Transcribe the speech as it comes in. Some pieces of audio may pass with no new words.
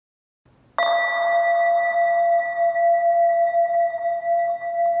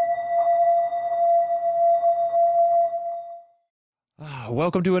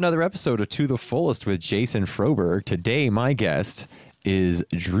Welcome to another episode of To the Fullest with Jason Froberg. Today, my guest is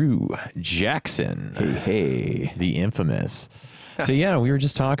Drew Jackson. Hey. The infamous. So, yeah, we were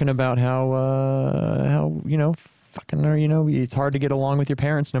just talking about how it's hard to get along with your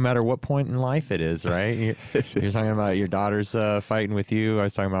parents no matter what point in life it is, right? You're talking about your daughter's fighting with you. I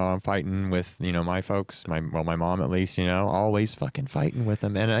was talking about I'm fighting with, my folks, my mom at least, always fucking fighting with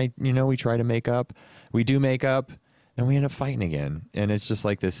them. And we try to make up. We do make up. And we end up fighting again. And it's just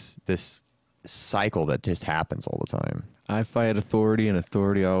like this cycle that just happens all the time. I fight authority, and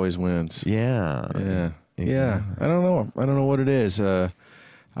authority always wins. Yeah. Yeah. Exactly. Yeah. I don't know what it is. I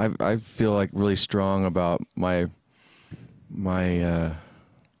feel like really strong about my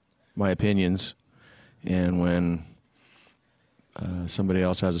opinions. And when somebody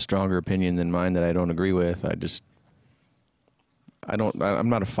else has a stronger opinion than mine that I don't agree with, I'm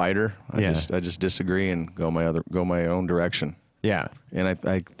not a fighter. I just disagree and go my own direction. Yeah. And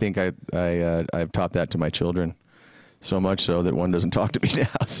I think I've taught that to my children, so much so that one doesn't talk to me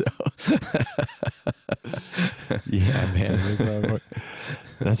now. So yeah, man.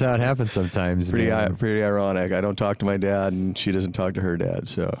 That's how it happens sometimes. Pretty ironic. I don't talk to my dad, and she doesn't talk to her dad.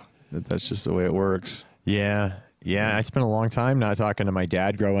 So that's just the way it works. Yeah. Yeah. I spent a long time not talking to my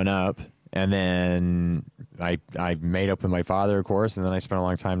dad growing up. And then I made up with my father, of course, and then I spent a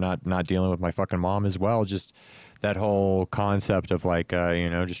long time not dealing with my fucking mom as well. Just that whole concept of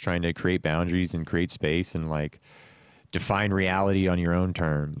just trying to create boundaries and create space and like define reality on your own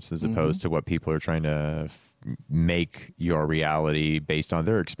terms as opposed to what people are trying to make your reality based on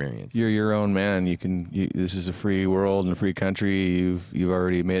their experience. You're your own man. This is a free world and a free country. You've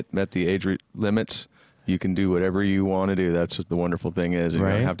already met the age limits. You can do whatever you want to do. That's what the wonderful thing is. And You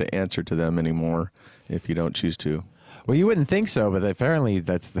don't have to answer to them anymore if you don't choose to. Well, you wouldn't think so, but apparently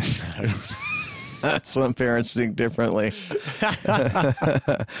that's some parents think differently.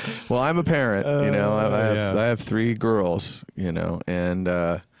 Well, I'm a parent, I have 3 girls, and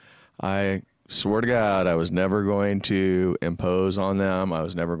I swear to God, I was never going to impose on them. I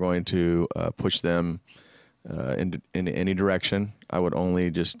was never going to push them in any direction. I would only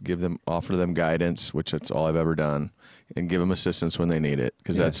just offer them guidance, which that's all I've ever done, and give them assistance when they need it,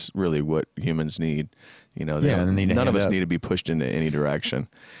 because that's really what humans need. None of us need to be pushed into any direction.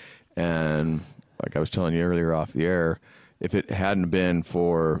 And like I was telling you earlier off the air, if it hadn't been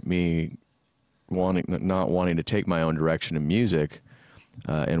for me not wanting to take my own direction in music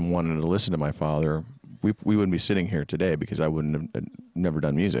and wanting to listen to my father, we wouldn't be sitting here today, because I wouldn't have never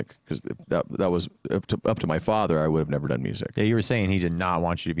done music, because that was up to my father. I would have never done music. Yeah, you were saying he did not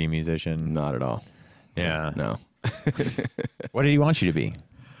want you to be a musician. Not at all. Yeah. No. What did he want you to be?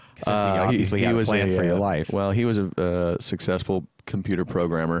 Since he obviously had a plan for your life. Well, he was a successful computer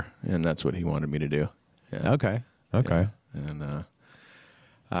programmer, and that's what he wanted me to do. Yeah. Okay. Yeah. And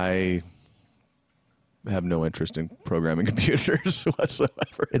I have no interest in programming computers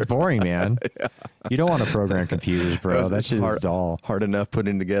whatsoever. It's boring, man. Yeah. You don't want to program computers, bro. That shit is dull. Hard enough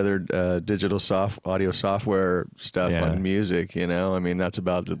putting together digital audio software stuff on music, I mean, that's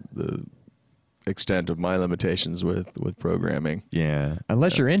about the extent of my limitations with programming. Yeah.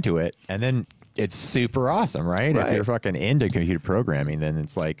 Unless you're into it, and then it's super awesome, right? If you're fucking into computer programming, then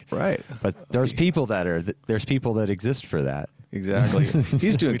it's like... Right. But there's people that exist for that. Exactly.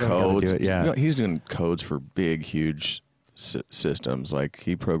 He's doing codes. Yeah. He's doing codes for big, huge systems. Like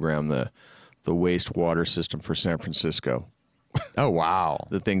he programmed the wastewater system for San Francisco. Oh, wow.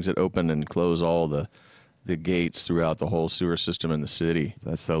 The things that open and close all the gates throughout the whole sewer system in the city.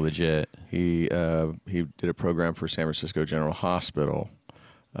 That's so legit. He did a program for San Francisco General Hospital.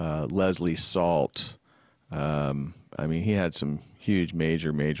 Leslie Salt. I mean, he had some huge,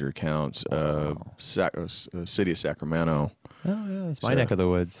 major accounts. City of Sacramento. Oh, yeah, that's my neck of the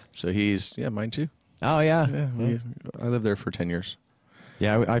woods. So he's, mine too. Oh, yeah. I lived there for 10 years.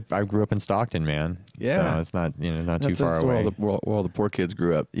 Yeah, I grew up in Stockton, man. Yeah. So it's not, not too far away. Where all the poor kids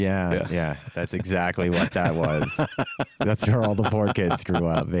grew up. Yeah. That's exactly what that was. That's where all the poor kids grew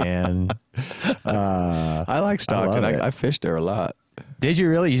up, man. I like Stockton. I fished there a lot. Did you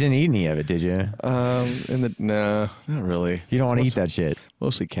really? You didn't eat any of it, did you? No, not really. You don't want to eat that shit.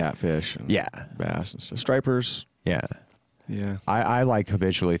 Mostly catfish and bass and stuff. Stripers. Yeah. Yeah. I like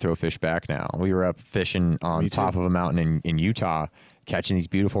habitually throw fish back now. We were up fishing on top of a mountain in Utah, catching these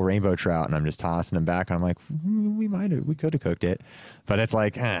beautiful rainbow trout, and I'm just tossing them back. And I'm like, we could have cooked it, but it's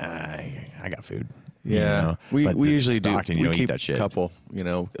like, I got food. Yeah, we usually Stockton, do. You we don't keep eat that shit. A couple, in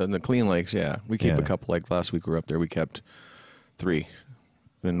the clean lakes. Yeah, we keep a couple. Like last week we were up there, we kept 3,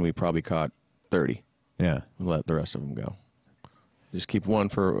 then we probably caught 30. Yeah, We let the rest of them go. Just keep one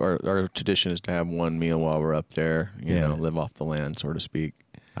for our tradition is to have one meal while we're up there. You know, live off the land, so to speak.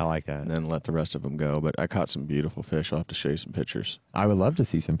 I like that. And then let the rest of them go. But I caught some beautiful fish. I'll have to show you some pictures. I would love to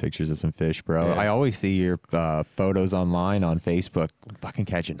see some pictures of some fish, bro. Yeah. I always see your photos online on Facebook. Fucking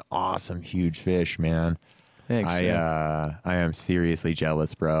catching awesome, huge fish, man. Thanks. I am seriously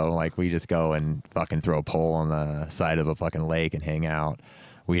jealous, bro. Like, we just go and fucking throw a pole on the side of a fucking lake and hang out.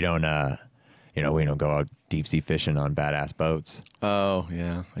 We don't, we don't go out deep sea fishing on badass boats. Oh,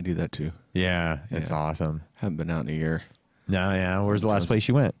 yeah. I do that too. Yeah, it's awesome. Haven't been out in a year. No, yeah. Where's the last place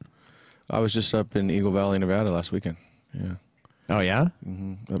you went? I was just up in Eagle Valley, Nevada last weekend. Yeah. Oh, yeah?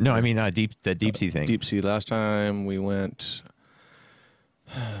 Mm-hmm. No, I mean the deep sea thing. Deep sea. Last time we went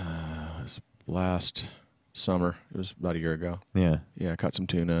was last summer. It was about a year ago. Yeah. Yeah, I caught some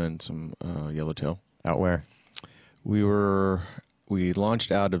tuna and some yellowtail. Out where? We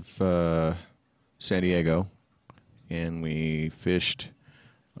launched out of San Diego, and we fished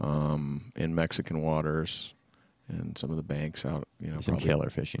in Mexican waters and some of the banks out. Some killer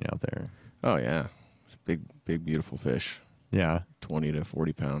fishing out there. Oh yeah, it's big, beautiful fish. Yeah, 20 to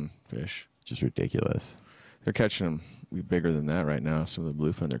 40 pound fish. Just ridiculous. They're catching them bigger than that right now. Some of the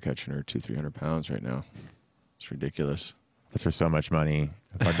bluefin they're catching are 200-300 pounds right now. It's ridiculous. That's for so much money.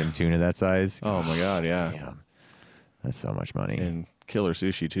 A fucking tuna that size. Oh my god, yeah. Damn. That's so much money. And killer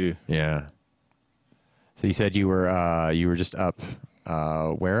sushi too. Yeah. So you said you were just up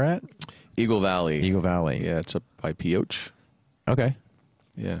where at? Eagle Valley. Eagle Valley. Yeah, it's up by Pioche. Okay.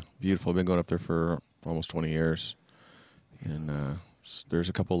 Yeah, beautiful. I've been going up there for almost 20 years. And there's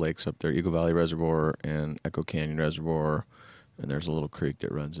a couple lakes up there, Eagle Valley Reservoir and Echo Canyon Reservoir. And there's a little creek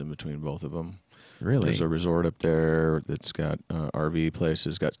that runs in between both of them. Really? There's a resort up there that's got RV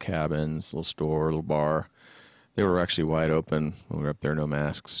places, got cabins, little store, little bar. They were actually wide open when we were up there, no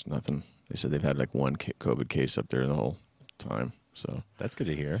masks, nothing. They said they've had like one COVID case up there the whole time. So that's good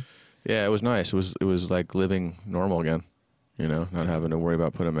to hear. Yeah, it was nice. It was like living normal again. Not having to worry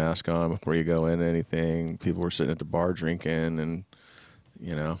about putting a mask on before you go into anything. People were sitting at the bar drinking and,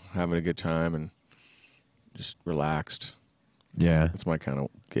 having a good time and just relaxed. Yeah. That's my kind of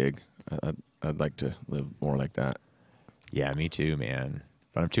gig. I'd like to live more like that. Yeah, me too, man.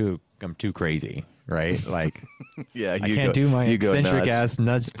 But I'm too crazy, right? Like, yeah, I can't do my eccentric ass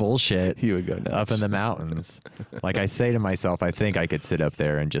nuts bullshit. You would go nuts up in the mountains. Like, I say to myself, I think I could sit up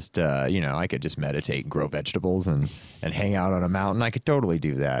there and just, I could just meditate and grow vegetables and hang out on a mountain. I could totally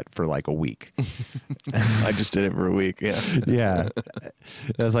do that for like a week. I just did it for a week. Yeah. Yeah.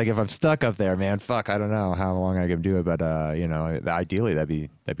 It was like, if I'm stuck up there, man, fuck, I don't know how long I can do it, but ideally that'd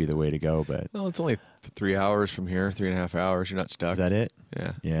be the way to go. But well, it's only 3 hours from here, 3.5 hours. You're not stuck. Is that it?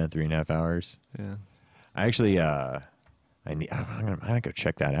 Yeah. Yeah, 3.5 hours. Yeah. I actually, I'm gonna go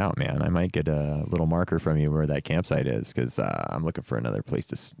check that out, man. I might get a little marker from you where that campsite is, because I'm looking for another place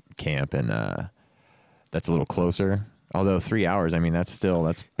to camp, and that's a little closer. Although 3 hours, I mean, that's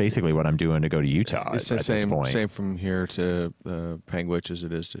basically what I'm doing to go to Utah. It's at the this point. same from here to Panguitch as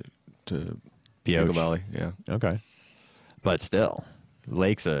it is to Pioche. Eagle Valley. Yeah. Okay, but still,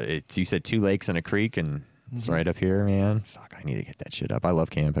 lakes. You said 2 lakes and a creek, and it's right up here, man. Fuck, I need to get that shit up. I love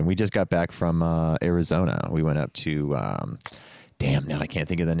camping. We just got back from Arizona. We went up to, damn, now I can't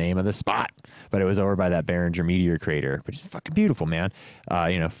think of the name of the spot, but it was over by that Barringer meteor crater. But it's fucking beautiful, man.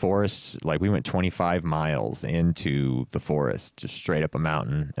 Forests, like, we went 25 miles into the forest, just straight up a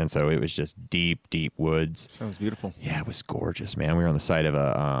mountain. And so it was just deep, deep woods. Sounds beautiful. Yeah, it was gorgeous, man. We were on the side of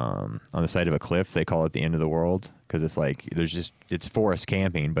a cliff. They call it the end of the world, because it's like it's forest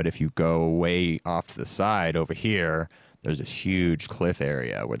camping. But if you go way off to the side over here, there's this huge cliff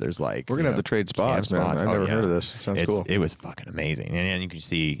area where there's like, we're gonna have to trade spots, man. I've never heard of this. Sounds cool. It was fucking amazing, and you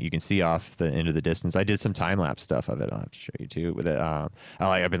can see off the end of the distance. I did some time lapse stuff of it. I'll have to show you too. With it,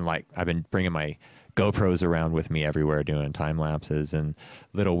 I've been bringing my GoPros around with me everywhere, doing time lapses and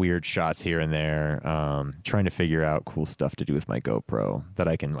little weird shots here and there, trying to figure out cool stuff to do with my GoPro that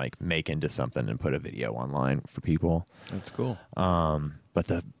I can like make into something and put a video online for people. That's cool. But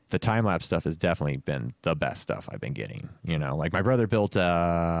the time lapse stuff has definitely been the best stuff I've been getting. Like, my brother built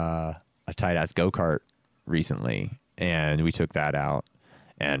a tight ass go-kart recently, and we took that out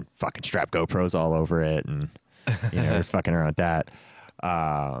and fucking strapped GoPros all over it, and we're fucking around with that.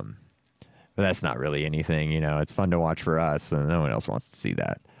 But that's not really anything, it's fun to watch for us, and no one else wants to see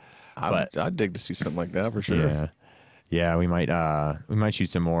that. I'd dig to see something like that for sure. Yeah, we might shoot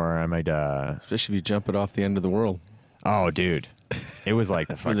some more. I might especially if you jump it off the end of the world. Oh, dude. It was like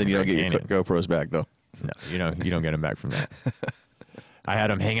the fucking And then you don't Grand get your GoPros back though. No, you don't get them back from that. I had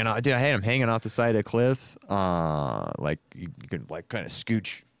them hanging off. Dude, I had them hanging off the side of a cliff. Like, you could like kind of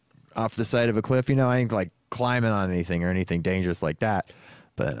scooch off the side of a cliff. I ain't like climbing on anything or anything dangerous like that.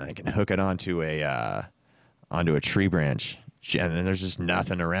 But I can hook it onto a tree branch, and then there's just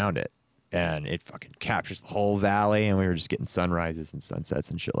nothing around it. And it fucking captures the whole valley, and we were just getting sunrises and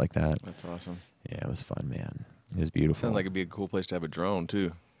sunsets and shit like that. That's awesome. Yeah, it was fun, man. It was beautiful. Sounds like it'd be a cool place to have a drone,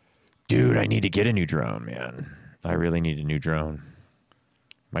 too. Dude, I need to get a new drone, man. I really need a new drone.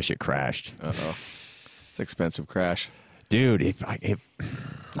 My shit crashed. Uh-oh. It's an expensive crash. Dude, if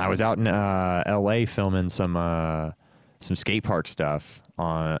I was out in L.A. filming some skate park stuff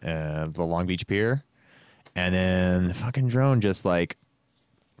on the Long Beach Pier, and then the fucking drone just like,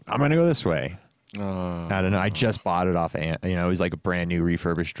 I'm going to go this way. I don't know. I just bought it off, it was like a brand new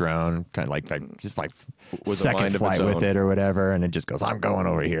refurbished drone, kind of like just like second flight with it or whatever. And it just goes, I'm going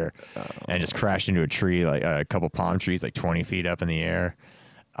over here, and just crashed into a tree, like a couple palm trees, like 20 feet up in the air.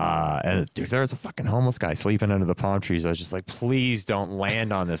 And dude, there was a fucking homeless guy sleeping under the palm trees. I was just like, please don't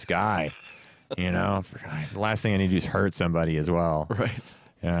land on this guy. The last thing I need to do is hurt somebody as well. Right.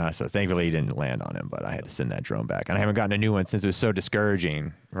 Yeah, so thankfully he didn't land on him, but I had to send that drone back. And I haven't gotten a new one since it was so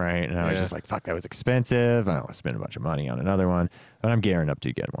discouraging, right? And I was just like, fuck, that was expensive. I spent a bunch of money on another one, but I'm gearing up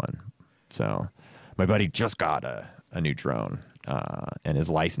to get one. So my buddy just got a new drone and his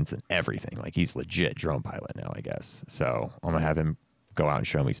license and everything. Like, he's legit drone pilot now, I guess. So I'm going to have him go out and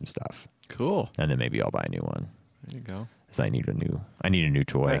show me some stuff. Cool. And then maybe I'll buy a new one. There you go. So I need a new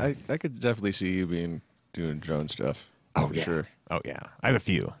toy. I could definitely see you doing drone stuff. Oh, for yeah. Sure. Oh, yeah. I have a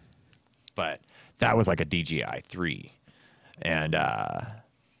few. But that was like a DJI 3. And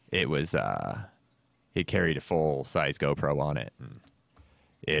it was, it carried a full-size GoPro on it. And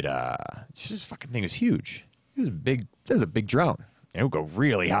this fucking thing was huge. It was a big drone. It would go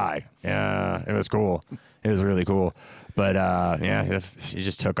really high. Yeah, it was cool. It was really cool. But, it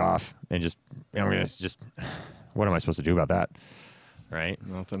just took off. And it's just, what am I supposed to do about that? Right?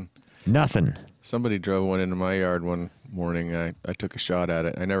 Nothing. Somebody drove one into my yard one morning. I took a shot at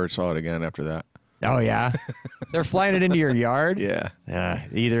it. I never saw it again after that. Oh, yeah? They're flying it into your yard? Yeah.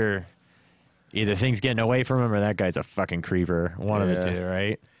 Either things getting away from him or that guy's a fucking creeper. One of the two,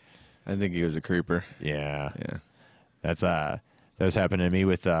 right? I think he was a creeper. Yeah. Yeah. That was happening to me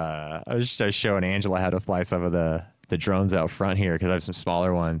with, I was showing Angela how to fly some of the drones out front here because I have some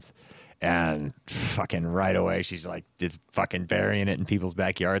smaller ones. And fucking right away, she's like, just fucking burying it in people's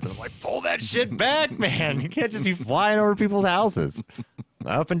backyards. And I'm like, pull that shit back, man. You can't just be flying over people's houses.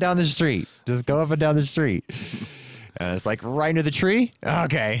 Up and down the street. Just go up and down the street. And it's like, right into the tree?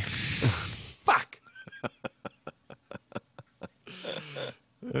 Okay. Fuck.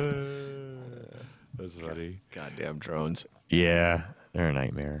 That's funny. Goddamn drones. Yeah, they're a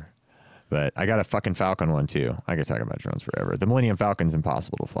nightmare. But I got a fucking Falcon one, too. I could talk about drones forever. The Millennium Falcon's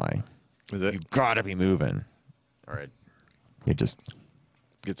impossible to fly. Is it? You gotta be moving. All right. It just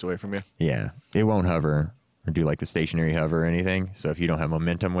gets away from you. Yeah. It won't hover or do like the stationary hover or anything. So if you don't have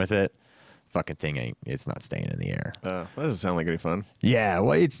momentum with it, fucking thing it's not staying in the air. That doesn't sound like any fun. Yeah.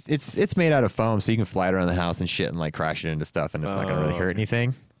 Well, it's made out of foam, so you can fly it around the house and shit and like crash it into stuff, and it's not gonna really hurt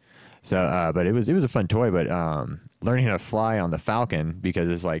anything. So, but it was a fun toy. But learning how to fly on the Falcon, because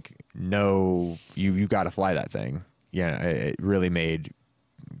it's like you got to fly that thing. Yeah, it really made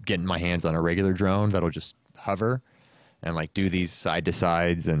getting my hands on a regular drone that'll just hover and like do these side to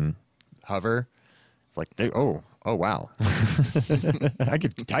sides and hover. It's like, oh wow, I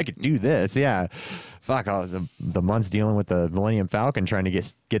could do this. Yeah, fuck the months dealing with the Millennium Falcon trying to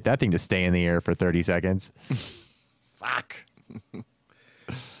get that thing to stay in the air for 30 seconds. Fuck.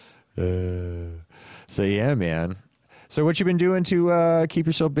 So yeah, man. So what you been doing to keep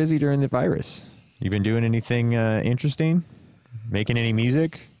yourself busy during the virus? You been doing anything interesting? Making any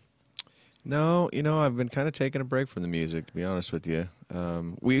music? No, I've been kind of taking a break from the music, to be honest with you.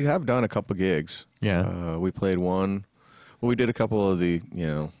 We have done a couple gigs. Yeah. We played one. Well, we did a couple of the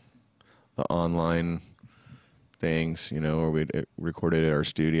online things, where we recorded at our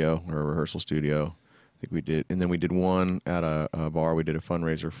studio, our rehearsal studio. I think we did. And then we did one at a bar. We did a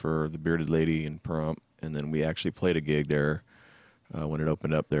fundraiser for the Bearded Lady in Pahrump. And then we actually played a gig there when it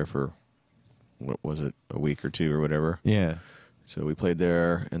opened up there for, what was it, a week or two or whatever. Yeah. So we played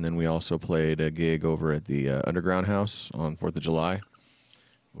there, and then we also played a gig over at the Underground House on 4th of July,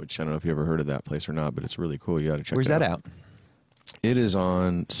 which I don't know if you ever heard of that place or not, but it's really cool. You got to check it out. Where's that out? It is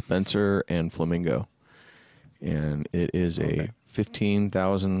on Spencer and Flamingo, and it is a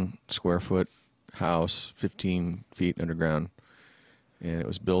 15,000 square foot house, 15 feet underground, and it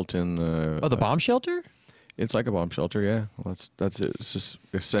was built in the... the bomb shelter? It's like a bomb shelter, yeah. Well, that's it. It's just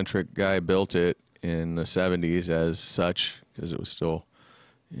eccentric guy built it in the 70s as such, because it was still,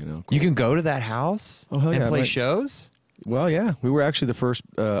 cool. You can go to that house and play shows? Well, yeah, we were actually the first.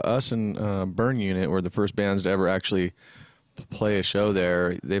 Us and Burn Unit were the first bands to ever actually play a show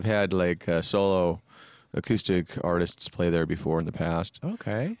there. They've had like solo acoustic artists play there before in the past.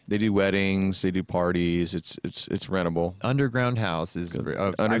 Okay. They do weddings, they do parties. It's rentable. Underground House is.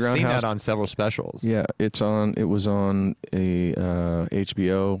 I've Underground seen House- that on several specials. Yeah, it's on. It was on a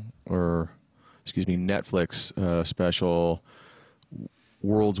HBO or Netflix special.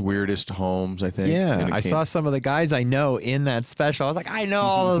 World's Weirdest Homes, I think. Yeah, And it I came- saw some of the guys I know in that special. I was like, I know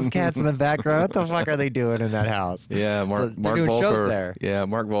all those cats in the back row. What the fuck are they doing in that house? Yeah, So they're doing Volker. shows there. Yeah,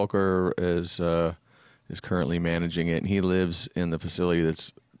 Mark Volker is currently managing it, and he lives in the facility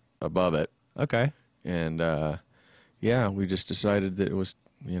that's above it. Okay. And yeah, we just decided that it was,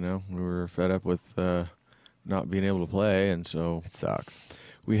 we were fed up with not being able to play, and so It sucks.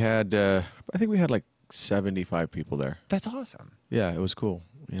 we had. I think we had like 75 people there. That's awesome. Yeah, it was cool.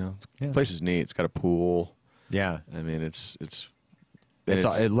 Yeah. The place is neat. It's got a pool. Yeah. I mean, it's It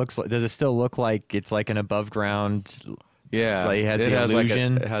looks like. Does it still look like it's like an above ground? yeah. Like it has the has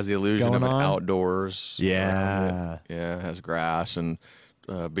illusion it has the illusion of going an on? outdoors. Yeah. around it. Yeah. It has grass and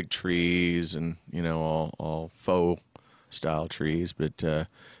big trees and all faux style trees, but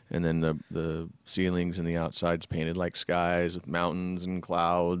and then the ceilings and the outside's painted like skies with mountains and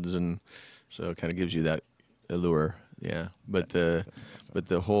clouds, and so it kind of gives you that allure. Yeah, but That's awesome. but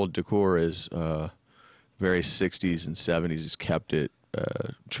the whole decor is very 60s and 70s. It's kept it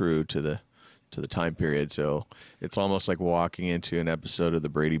true to the time period. So it's almost like walking into an episode of the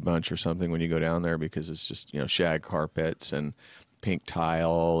Brady Bunch or something when you go down there, because it's just shag carpets and pink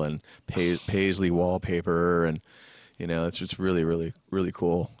tile and paisley wallpaper, and it's just really, really, really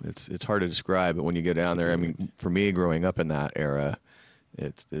cool. It's hard to describe, but when you go down there, I mean, for me growing up in that era,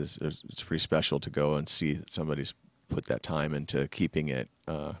 it's pretty special to go and see that somebody's put that time into keeping it,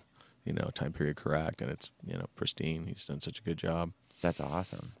 time period correct, and it's pristine. He's done such a good job. That's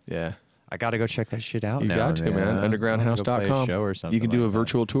awesome. Yeah, I got to go check that shit out you now. got to, man. I'm gonna go play a Undergroundhouse.com. show or something. You can do like a that.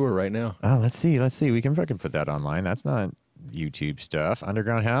 virtual tour right now. Oh, let's see. We can fucking put that online. That's not YouTube stuff.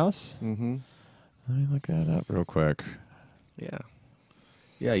 Underground House. Mm-hmm. Let me look that up real quick. Yeah.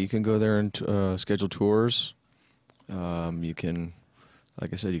 You can go there and schedule tours. You can,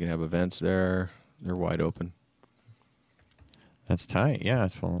 like I said, you can have events there. They're wide open. That's tight. Yeah,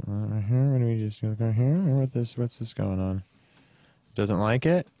 it's full right here. What do we just look right here? What's this going on? Doesn't like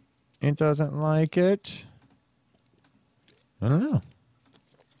it? It doesn't like it. I don't know.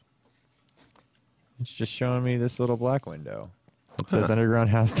 It's just showing me this little black window. It says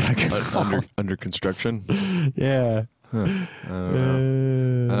undergroundhouse.com. Under construction. Yeah. I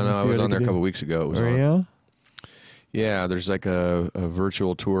don't know. I was on there a couple weeks ago. It was on. you? Yeah, there's like a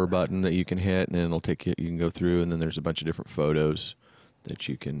virtual tour button that you can hit, and it'll take you. You can go through, and then there's a bunch of different photos that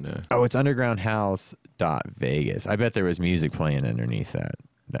you can. Oh, it's undergroundhouse.vegas. I bet there was music playing underneath that.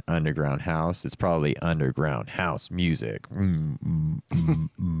 The underground house. It's probably underground house music.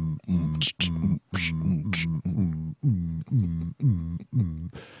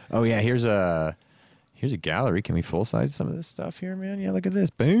 Oh yeah, here's a gallery. Can we full size some of this stuff here, man? Yeah, look at this.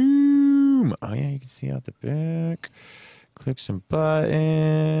 Boom. Oh yeah, you can see out the back. Click some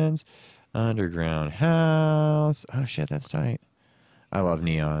buttons. Underground house. Oh shit, that's tight. I love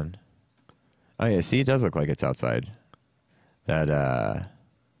neon. Oh yeah, see, it does look like it's outside. That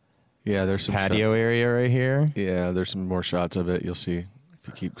Yeah, there's some patio shots. area right here. Yeah, there's some more shots of it. You'll see if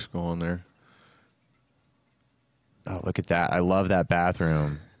you keep scrolling there. Oh, look at that. I love that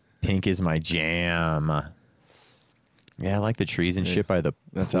bathroom. Pink is my jam. Yeah, I like the trees and Yeah, shit by the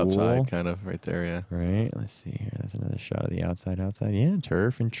That's pool. outside, kind of right there. Yeah. Right. Let's see here. That's another shot of the outside. Yeah,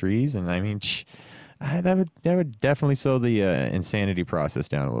 turf and trees, and I mean, that would definitely slow the insanity process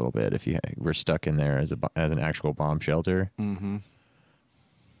down a little bit if you were stuck in there as an actual bomb shelter. Mm-hmm.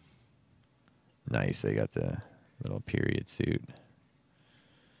 Nice. They got the little period suit.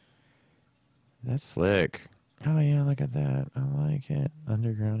 That's slick. Oh yeah, look at that. I like it.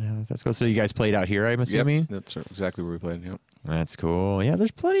 Underground house. That's cool. So you guys played out here, I'm assuming? Yep, that's exactly where we played. Yep. That's cool. Yeah, there's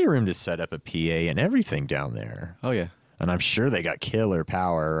plenty of room to set up a PA and everything down there. Oh yeah. And I'm sure they got killer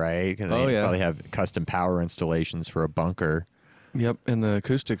power, right? 'Cause Oh, they yeah. probably have custom power installations for a bunker. Yep. And the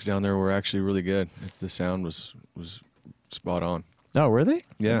acoustics down there were actually really good. The sound was spot on. Oh, were they?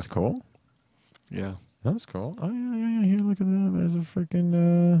 Yeah. That's cool. Yeah. That's cool. Oh yeah. Here, look at that. There's a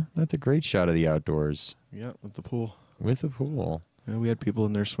freaking. That's a great shot of the outdoors Yeah, with the pool. with the pool. Yeah, we had people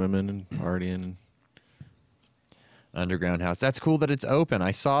in there swimming and partying. Underground house. That's cool that it's open.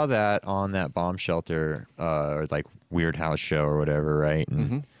 I saw that on that bomb shelter or like Weird House show or whatever, right? And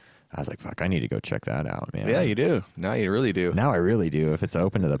Mm-hmm. I was like, fuck, I need to go check that out, man. Yeah, you do. Now you really do. Now I really do. If it's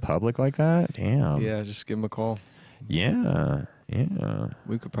open to the public like that, damn. Yeah, just give them a call. Yeah.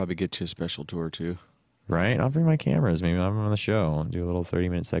 We could probably get you a special tour too. Right? I'll bring my cameras. Maybe I'll be on the show and do a little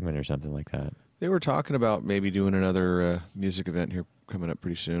 30-minute segment or something like that. They were talking about maybe doing another music event here coming up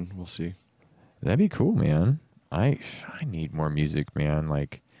pretty soon. We'll see. That'd be cool, man. I need more music, man.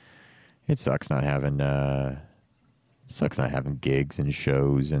 Like, it sucks not having gigs and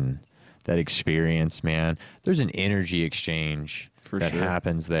shows and that experience, man. There's an energy exchange that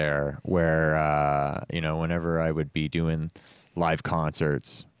happens there where whenever I would be doing live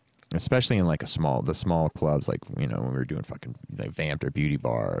concerts, especially in like the small clubs, like, when we were doing fucking like Vamped or Beauty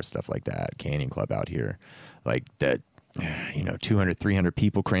Bar or stuff like that, Canyon Club out here, like that, 200, 300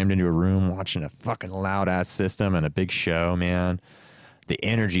 people crammed into a room watching a fucking loud ass system and a big show, man. The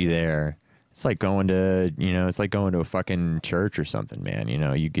energy there, it's like going to a fucking church or something, man.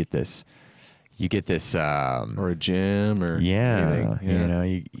 You get this or a gym or anything. Yeah.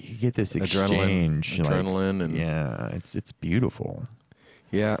 You get this exchange, adrenaline, and it's beautiful.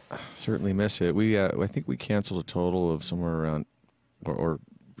 Yeah, certainly miss it. I think we canceled a total of somewhere around, or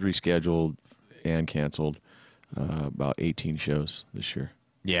rescheduled and canceled about 18 shows this year.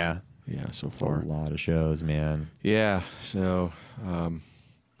 Yeah. Yeah, so It's far. a lot of shows, man. Yeah, so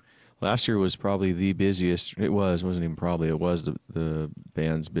last year was probably the busiest. It wasn't even probably. It was the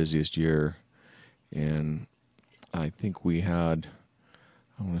band's busiest year. And I think we had,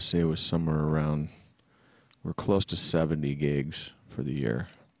 I want to say it was somewhere around, we're close to 70 gigs for the year.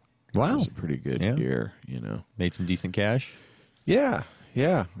 Wow. It was a pretty good year, Made some decent cash? Yeah.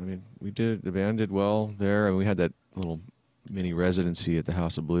 I mean, the band did well there, and we had that little mini residency at the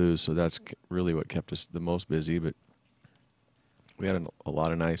House of Blues, so that's really what kept us the most busy, but we had a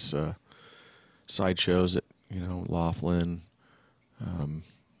lot of nice side shows at, Laughlin, and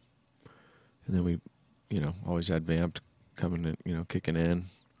then we, always had Vamped coming in, kicking in,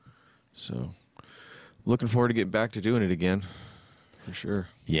 so looking forward to getting back to doing it again, for sure.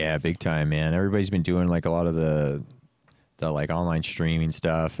 Yeah, big time, man. Everybody's been doing like a lot of the like online streaming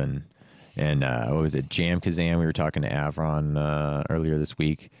stuff, and what was it, Jam Kazam? We were talking to Avron earlier this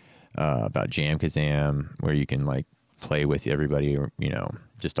week about Jam Kazam, where you can like play with everybody,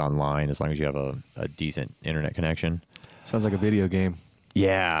 just online as long as you have a decent internet connection. Sounds like a video game.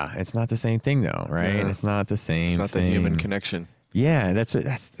 Yeah, it's not the same thing though, right? Yeah. It's not the same. It's not thing. the human connection. Yeah, that's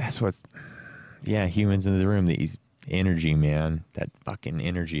what's. Yeah, humans in the room. These energy, man. That fucking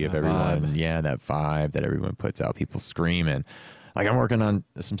energy of everyone. Vibe. Yeah, that vibe that everyone puts out. People screaming. Like, I'm working on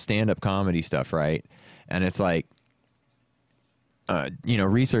some stand-up comedy stuff, right? And it's like,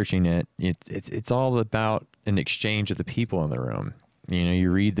 researching it. It's all about an exchange of the people in the room.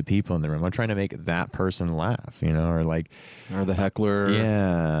 You read the people in the room. I'm trying to make that person laugh, or the heckler.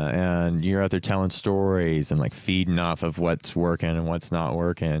 Yeah, and you're out there telling stories and like feeding off of what's working and what's not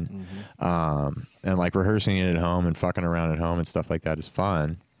working. Mm-hmm. And like rehearsing it at home and fucking around at home and stuff like that is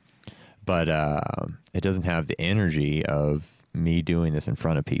fun. But it doesn't have the energy of me doing this in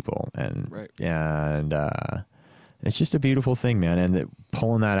front of people. And right. And it's just a beautiful thing, man. And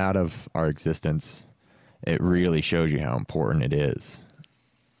pulling that out of our existence, it really shows you how important it is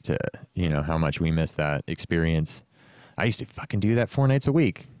to, how much we miss that experience. I used to fucking do that 4 nights a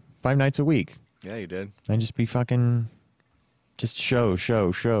week, 5 nights a week. Yeah, you did. And just be fucking, just show. It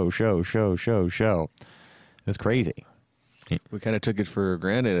was crazy. We kind of took it for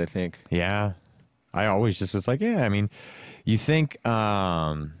granted, I think. Yeah. I always just was like, yeah, I mean, you think,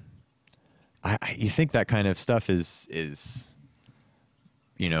 you think that kind of stuff is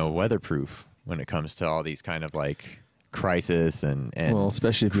weatherproof when it comes to all these kind of like crisis and well,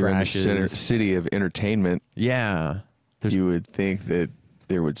 especially if crashes. You're in the city of entertainment. Yeah. You would think that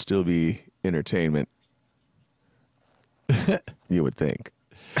there would still be entertainment. You would think.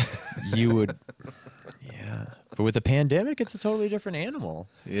 You would. Yeah. But with the pandemic, it's a totally different animal.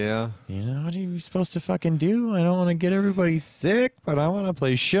 Yeah. What are you supposed to fucking do? I don't want to get everybody sick, but I want to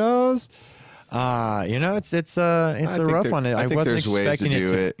play shows. It's a rough one. I think there's ways to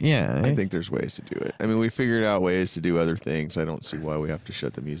do it. Yeah. I think there's ways to do it. I mean, we figured out ways to do other things. I don't see why we have to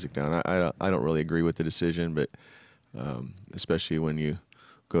shut the music down. I don't really agree with the decision, but especially when you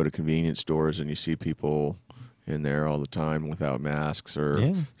go to convenience stores and you see people in there all the time without masks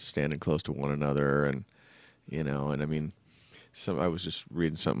or standing close to one another, and I mean, I was just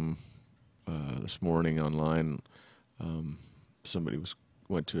reading something this morning online. Somebody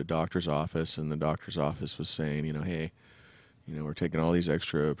went to a doctor's office, and the doctor's office was saying, hey, we're taking all these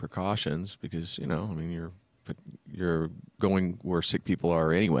extra precautions because, I mean, you're going where sick people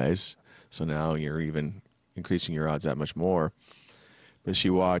are anyways, so now you're even increasing your odds that much more. But she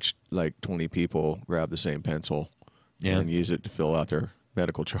watched like 20 people grab the same pencil and use it to fill out their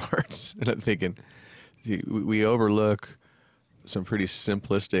medical charts. And I'm thinking, we overlook some pretty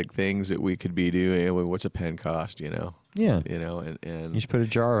simplistic things that we could be doing. What's a pen cost? Yeah. And you should put a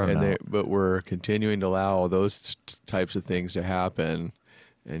jar on it. But we're continuing to allow those types of things to happen,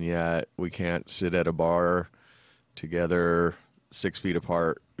 and yet we can't sit at a bar together 6 feet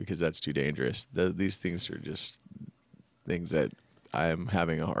apart because that's too dangerous. These things are just things that I'm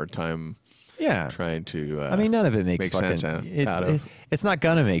having a hard time. Yeah, trying to. I mean, none of it makes fucking sense sense. It's not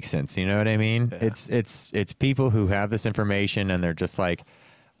gonna make sense. You know what I mean? Yeah. It's people who have this information and they're just like,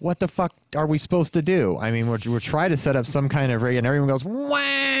 what the fuck are we supposed to do? I mean, we're trying to set up some kind of and everyone goes, wah,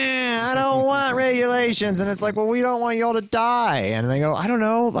 I don't want regulations, and it's like, well, we don't want you all to die, and they go, I don't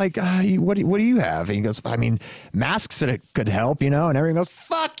know, like, what do you have? And he goes, I mean, masks that could help, and everyone goes,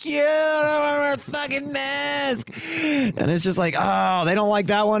 fuck you, I don't want to wear a fucking mask, and it's just like, oh, they don't like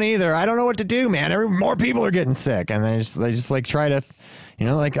that one either. I don't know what to do, man. More people are getting sick, and they just like try to.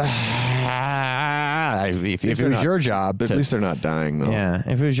 Like, if it was your job, at least they're not dying, though. Yeah,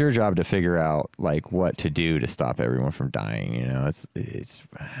 if it was your job to figure out like what to do to stop everyone from dying, it's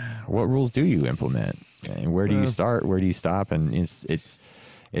what rules do you implement, and where do you start, where do you stop, and it's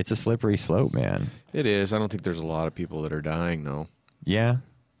a slippery slope, man. It is. I don't think there's a lot of people that are dying, though. Yeah,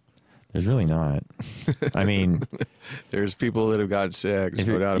 there's really not. I mean, there's people that have gotten sick. There's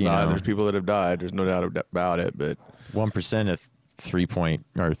no doubt about it. There's people that have died. There's no doubt about it. But 1% of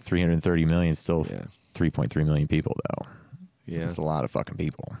 330 million, still 3.3 million people, though. Yeah, that's a lot of fucking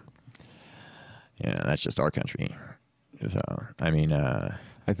people. Yeah, that's just our country. So, I mean, I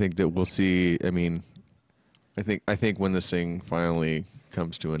think that we'll see. I mean, I think when this thing finally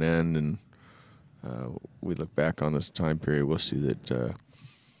comes to an end and we look back on this time period, we'll see that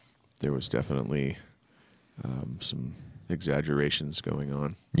there was definitely some exaggerations going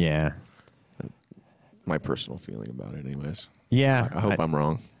on. Yeah. My personal feeling about it, anyways. Yeah. I hope I'm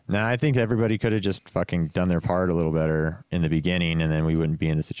wrong. No, I think everybody could have just fucking done their part a little better in the beginning, and then we wouldn't be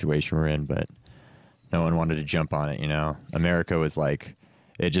in the situation we're in, but no one wanted to jump on it, America was like,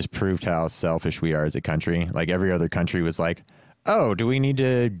 it just proved how selfish we are as a country. Like, every other country was like, oh, do we need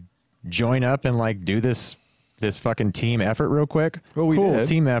to join up and, like, do this fucking team effort real quick? Well, we cool, did.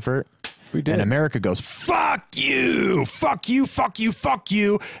 team effort. We did. And America goes, fuck you, fuck you, fuck you, fuck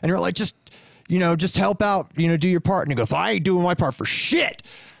you. And you're like, just help out, do your part. And he goes, I ain't doing my part for shit.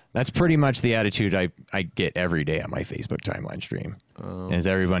 That's pretty much the attitude I get every day on my Facebook timeline stream. Is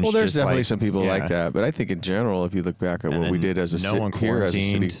everyone's well, there's just definitely like, some people like that, but I think in general, if you look back at what we did as a city here,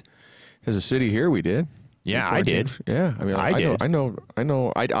 as a city here, we did. Yeah, I did. Yeah, I mean, I know.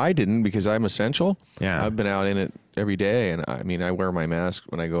 I didn't because I'm essential. Yeah, I've been out in it every day, and I mean, I wear my mask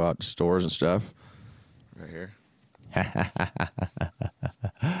when I go out to stores and stuff. Right here.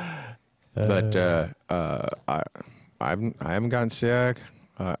 But I haven't gotten sick,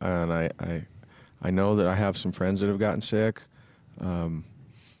 and I know that I have some friends that have gotten sick,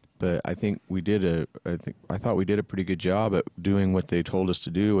 but I think I thought we did a pretty good job at doing what they told us to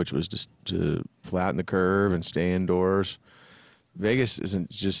do, which was just to flatten the curve and stay indoors. Vegas isn't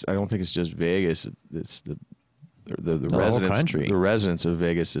just. I don't think it's just Vegas. It's the residents. Whole country. The residents of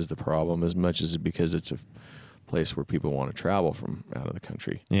Vegas is the problem, as much as because it's a place where people want to travel from out of the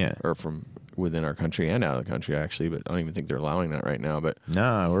country. Yeah. Or from within our country and out of the country, actually, but I don't even think they're allowing that right now. But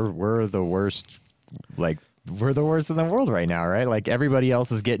no, we're the worst. Like, we're the worst in the world right now, right? Like, everybody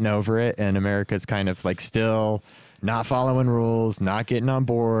else is getting over it, and America's kind of like still not following rules, not getting on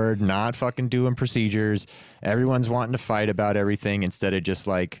board, not fucking doing procedures. Everyone's wanting to fight about everything instead of just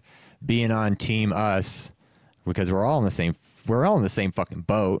like being on team us, because we're all in the same fucking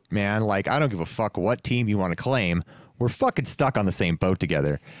boat, man. Like, I don't give a fuck what team you want to claim. We're fucking stuck on the same boat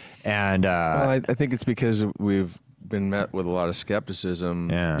together. And well, I think it's because we've been met with a lot of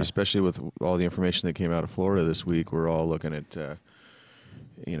skepticism, especially with all the information that came out of Florida this week. We're all looking at,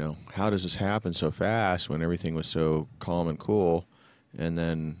 how does this happen so fast when everything was so calm and cool? And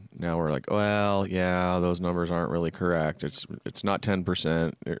then now we're like, well, yeah, those numbers aren't really correct. It's not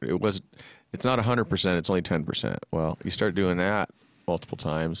 10%. It's not 100%. It's only 10%. Well, you start doing that multiple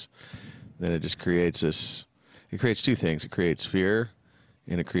times, then it just creates this. It creates two things. It creates fear,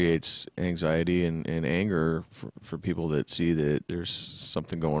 and it creates anxiety and anger for people that see that there's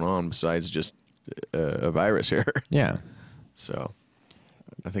something going on besides just a virus here. Yeah. So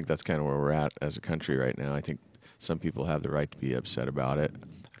I think that's kind of where we're at as a country right now. I think some people have the right to be upset about it.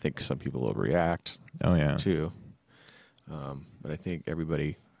 I think some people overreact. Oh, yeah. Too. But I think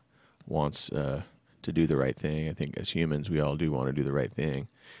everybody wants to do the right thing. I think as humans, we all do want to do the right thing.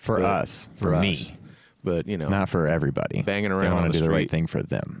 For me. But, not for everybody. Banging around they want on to the do street, the right thing for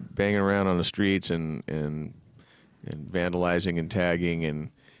them. Banging around on the streets and vandalizing and tagging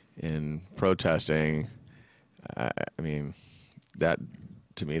and in protesting, I mean, that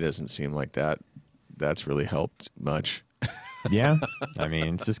to me doesn't seem like that's really helped much. Yeah, I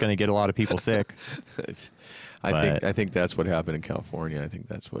mean, it's just going to get a lot of people sick. I think that's what happened in California. I think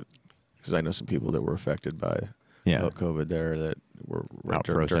that's what, because I know some people that were affected by COVID there that were out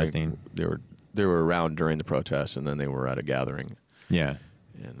protesting. They were around during the protests, and then they were at a gathering. Yeah,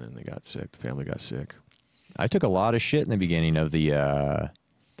 and then they got sick. The family got sick. I took a lot of shit in the beginning of the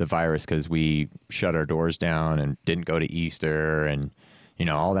virus because we shut our doors down and didn't go to Easter and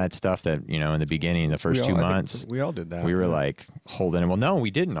all that stuff that in the beginning, the first 2 months, we all did that. We were like holding. Well, no,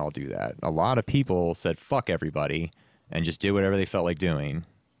 we didn't all do that. A lot of people said fuck everybody and just did whatever they felt like doing.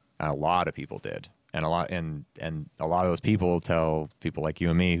 And a lot of people did, and a lot of those people tell people like you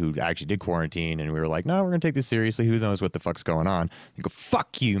and me who actually did quarantine, and we were like, no, we're gonna take this seriously. Who knows what the fuck's going on? They go,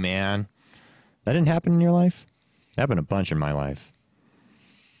 fuck you, man. That didn't happen in your life. That happened a bunch in my life.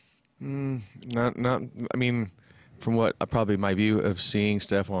 Not. I mean, from what probably my view of seeing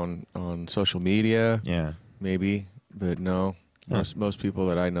stuff on social media, yeah, maybe, but no. Most people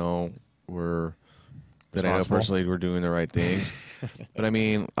that I know that I know personally were doing the right things. But I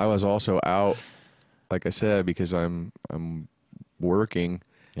mean, I was also out, like I said, because I'm working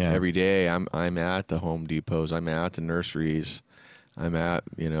every day. I'm at the Home Depots. I'm at the nurseries. I'm at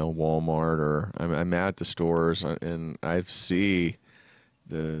Walmart, or I'm at the stores, and I see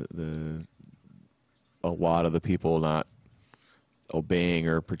a lot of the people not obeying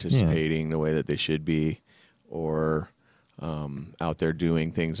or participating the way that they should be, or out there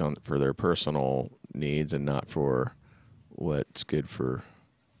doing things for their personal needs and not for what's good for,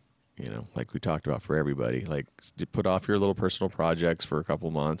 like we talked about, for everybody. Like, put off your little personal projects for a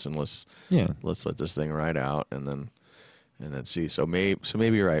couple months and let's let this thing ride out and then see. So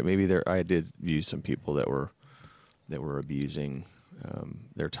maybe you're right. Maybe I did view some people that were abusing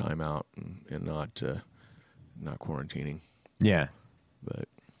their time out and not quarantining. Yeah. But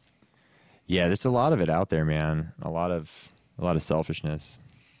yeah, there's a lot of it out there, man. A lot of selfishness.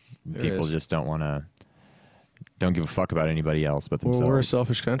 People just don't give a fuck about anybody else but themselves. Well, we're a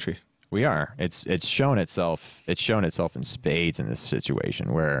selfish country. We are. It's shown itself in spades in this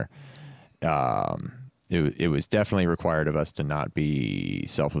situation where it was definitely required of us to not be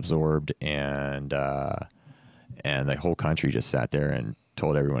self-absorbed, and the whole country just sat there and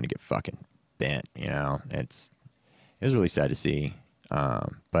told everyone to get fucking bent. It was really sad to see,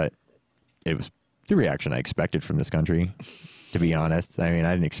 but it was the reaction I expected from this country, to be honest. I mean,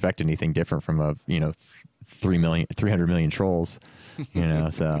 I didn't expect anything different from 300 million trolls,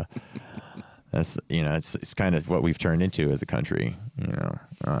 so that's, it's kind of what we've turned into as a country,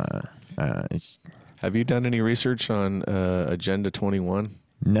 Have you done any research on Agenda 21?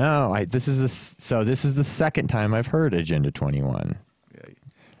 No, this is the second time I've heard Agenda 21.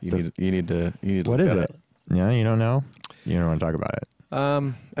 Yeah, you need to what look is at it? Yeah, you don't know? You don't want to talk about it?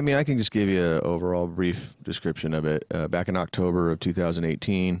 I mean, I can just give you an overall brief description of it. Back in October of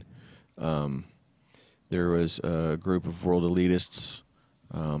 2018, there was a group of world elitists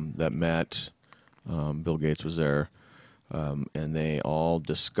that met. Bill Gates was there, and they all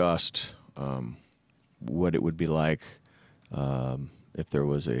discussed what it would be like if there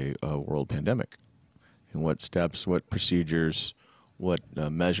was a world pandemic, and what steps, what procedures, what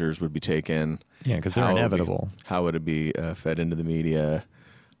measures would be taken. Yeah, because they're inevitable. How would it be fed into the media?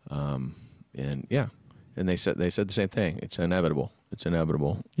 And they said the same thing. It's inevitable. It's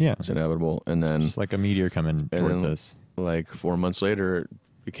inevitable. Yeah, it's inevitable. And then just like a meteor coming towards us. Like 4 months later, it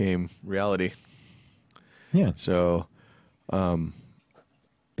became reality. Yeah. So,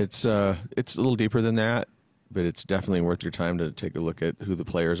 it's a little deeper than that, but it's definitely worth your time to take a look at who the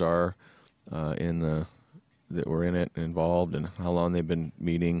players are that were in it, involved, and how long they've been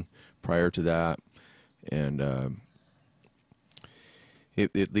meeting prior to that. And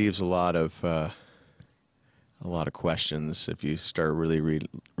it leaves a lot of questions if you start really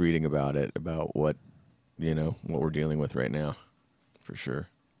reading about it, about what we're dealing with right now, for sure.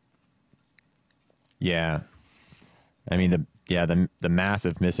 Yeah. I mean, the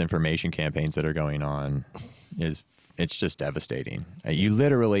massive misinformation campaigns that are going on it's just devastating. You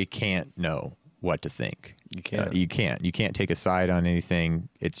literally can't know what to think. You can't. You can't take a side on anything.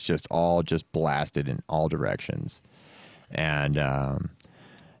 It's just all blasted in all directions, and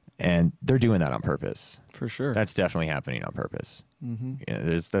they're doing that on purpose. For sure. That's definitely happening on purpose.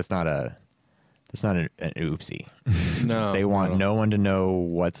 Mm-hmm. That's not an oopsie. No. They want no one to know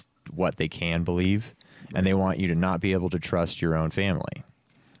what they can believe, and they want you to not be able to trust your own family.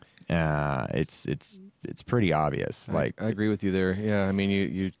 It's pretty obvious. I agree with you there. Yeah, I mean,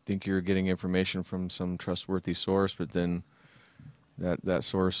 you think you're getting information from some trustworthy source, but then that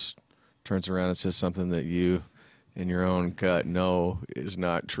source turns around and says something that you in your own gut know is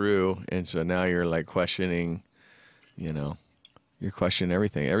not true, and so now you're like questioning, you're questioning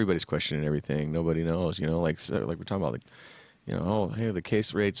everything. Everybody's questioning everything. Nobody knows, like we're talking about, like, oh, hey, the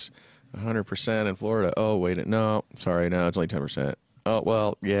case rate's 100% in Florida. Oh, wait, no, sorry, no, it's only 10%. Oh,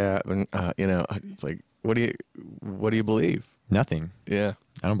 well, yeah, it's like, what do you believe? Nothing. Yeah,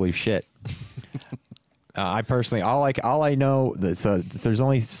 I don't believe shit. I personally, all I know, so there's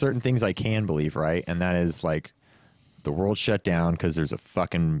only certain things I can believe, right? And that is like the world shut down because there's a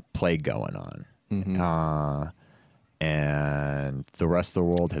fucking plague going on. Mm-hmm. And the rest of the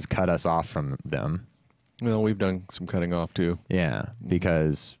world has cut us off from them. Well, we've done some cutting off too. Yeah,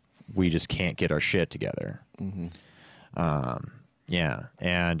 because we just can't get our shit together. Mm-hmm. Yeah,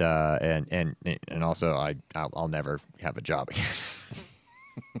 and also I'll never have a job again.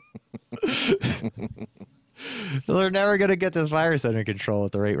 They're never gonna get this virus under control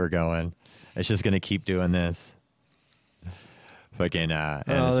at the rate we're going. It's just gonna keep doing this. Fucking.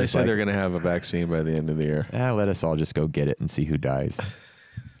 Well, they say they're gonna have a vaccine by the end of the year. Let us all just go get it and see who dies.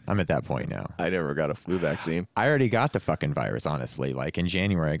 I'm at that point now. I never got a flu vaccine. I already got the fucking virus, honestly. Like in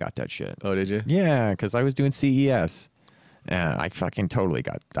January, I got that shit. Oh, did you? Yeah, because I was doing CES. And I fucking totally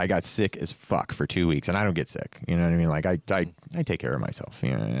got sick as fuck for 2 weeks, and I don't get sick. You know what I mean? Like I take care of myself.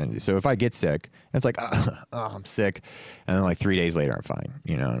 And so if I get sick, it's like, I'm sick, and then like 3 days later, I'm fine.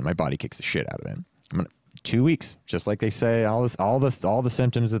 And my body kicks the shit out of it. 2 weeks, just like they say, all the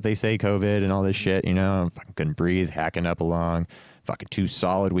symptoms that they say, COVID and all this shit. I'm fucking couldn't breathe, hacking up along. Fucking 2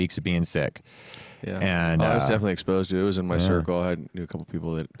 solid weeks of being sick. Yeah, and I was definitely exposed to it. It was in my circle. I knew a couple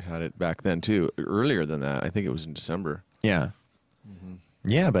people that had it back then too. Earlier than that, I think it was in December. Yeah. Mm-hmm.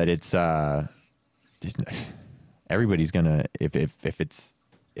 Yeah, but it's everybody's gonna if it's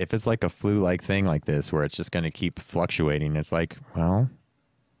like a flu-like thing like this where it's just gonna keep fluctuating. It's like, well,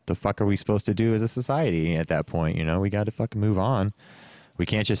 the fuck are we supposed to do as a society at that point? We got to fucking move on. We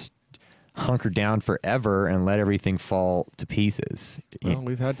can't just hunker down forever and let everything fall to pieces. Well,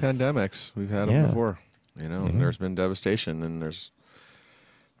 we've had pandemics. We've had them before. And there's been devastation, and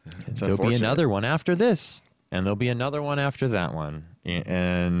there'll be another one after this. And there'll be another one after that one. And,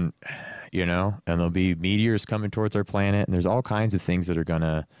 and there'll be meteors coming towards our planet. And there's all kinds of things that are going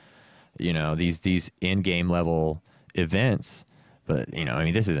to, these in-game level events. But,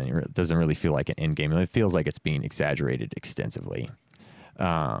 this doesn't really feel like an in-game. It feels like it's being exaggerated extensively.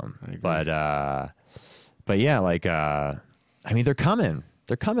 But yeah, like, they're coming.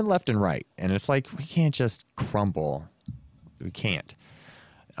 They're coming left and right. And it's like, we can't just crumble. We can't.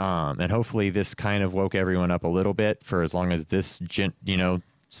 And hopefully this kind of woke everyone up a little bit for as long as this,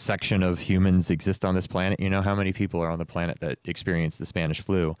 section of humans exist on this planet. How many people are on the planet that experienced the Spanish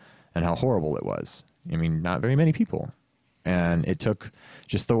flu and how horrible it was? Not very many people. And it took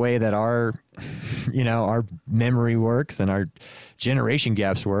just the way that our, our memory works and our generation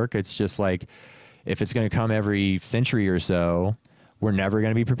gaps work. It's just like, if it's going to come every century or so, we're never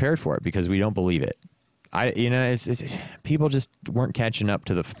going to be prepared for it because we don't believe it. It's people just weren't catching up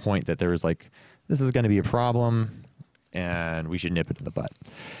to the point that there was like, this is going to be a problem and we should nip it in the butt.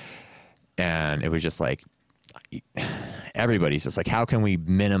 And it was just like, everybody's just like, how can we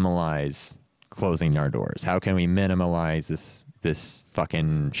minimalize closing our doors? How can we minimalize this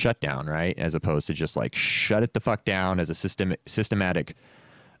fucking shutdown, right? As opposed to just like shut it the fuck down as a systematic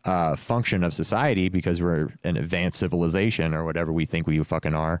function of society because we're an advanced civilization or whatever we think we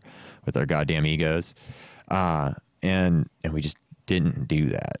fucking are with our goddamn egos. And we just didn't do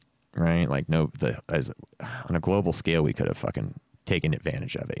that, right? Like on a global scale, we could have fucking taken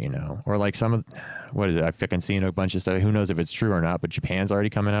advantage of it, or like what is it? I've fucking seen a bunch of stuff. Who knows if it's true or not, but Japan's already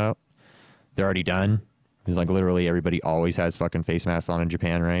coming out. They're already done. It's like literally everybody always has fucking face masks on in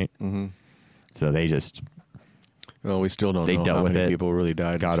Japan, right? Mm-hmm. So they just... Well, we still don't know how many people really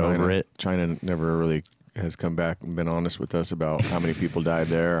died. Got over it. China never really has come back and been honest with us about how many people died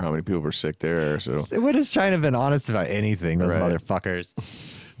there, how many people were sick there. So when has China been honest about anything? Those motherfuckers.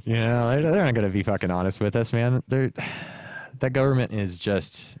 They're not going to be fucking honest with us, man. That government is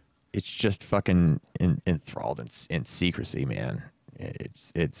just fucking enthralled in secrecy, man.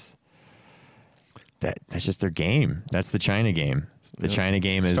 That's just their game. That's the China game. The China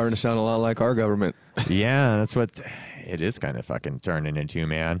game is starting to sound a lot like our government. Yeah, that's what it is kind of fucking turning into,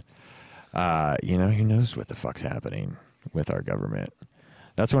 man. Who knows what the fuck's happening with our government.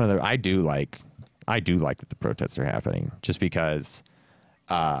 That's one of the I do like that the protests are happening just because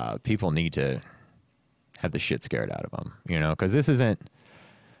people need to have the shit scared out of them, because this isn't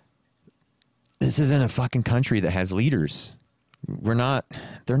a fucking country that has leaders We're not.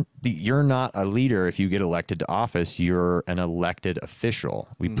 You're not a leader if you get elected to office. You're an elected official.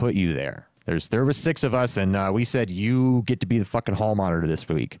 We put you there. There was 6 of us, and we said you get to be the fucking hall monitor this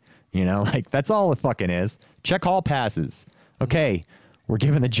week. You know, like that's all it fucking is. Check hall passes. Okay, we're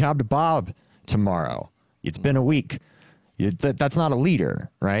giving the job to Bob tomorrow. It's been a week. That's not a leader,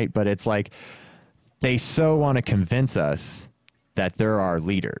 right? But it's like they so want to convince us that there are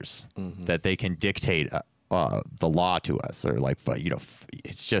leaders, that they can dictate the law to us, or like, you know,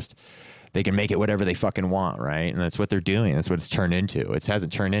 it's just they can make it whatever they fucking want, right? And that's what they're doing. That's what it's turned into. It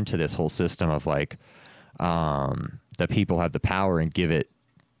hasn't turned into this whole system of like that people have the power and give it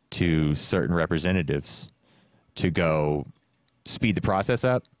to certain representatives to go speed the process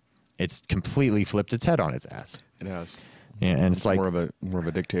up. It's completely flipped its head on its ass. It has. Yeah, and it's like more of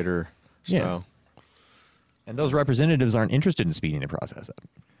a dictator style. Yeah. And those representatives aren't interested in speeding the process up,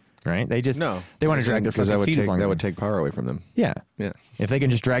 right? They just they want to drag their fucking feet that would take power away from them. Yeah, yeah. If they can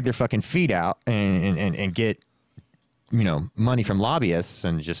just drag their fucking feet out and get, you know, money from lobbyists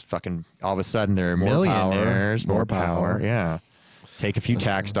and just fucking all of a sudden they're millionaires, more power. Yeah. Take a few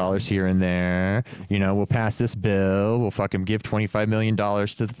tax dollars here and there. You know, we'll pass this bill. We'll fucking give $25 million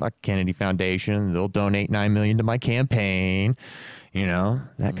to the fucking Kennedy Foundation. They'll donate $9 million to my campaign. You know,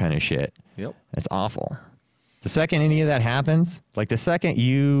 that kind of shit. Yep. That's awful. The second any of that happens, like the second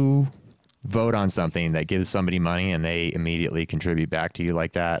you vote on something that gives somebody money and they immediately contribute back to you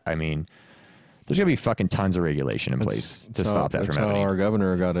like that, I mean, there's going to be fucking tons of regulation in place to stop that from happening. That's how our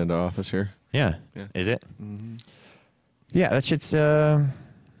governor got into office here. Yeah. Is it? Mm-hmm. Yeah, that shit's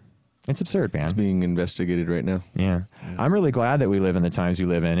it's absurd, man. It's being investigated right now. Yeah. I'm really glad that we live in the times we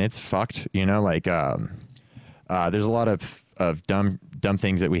live in. It's fucked, you know, like there's a lot of dumb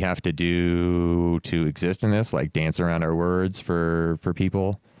things that we have to do to exist in this, like dance around our words for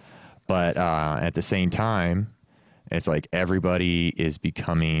people. But at the same time, it's like everybody is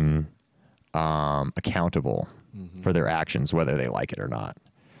becoming accountable for their actions, whether they like it or not.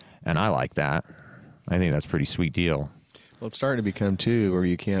 And I like that. I think that's a pretty sweet deal. Well, it's starting to become, too, where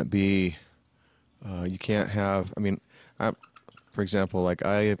you can't be, you can't have, I mean, for example, like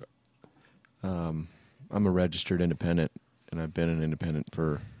I'm a registered independent, and I've been an independent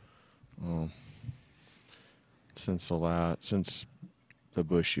for, since the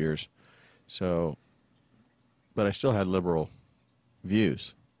Bush years. So, but I still had liberal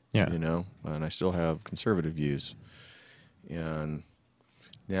views, you know, and I still have conservative views. And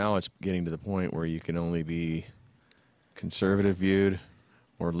now it's getting to the point where you can only be conservative viewed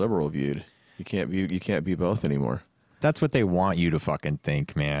or liberal viewed. You can't be both anymore. That's what they want you to fucking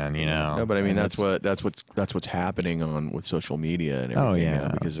think, man, you know. No, but I mean that's what's happening with social media and everything now,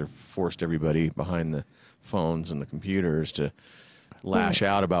 because they're forced everybody behind the phones and the computers to lash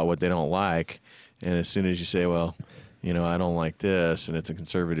out about what they don't like. And as soon as you say, well, you know, I don't like this, and it's a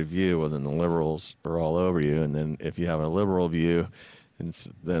conservative view, well, then the liberals are all over you. And then if you have a liberal view,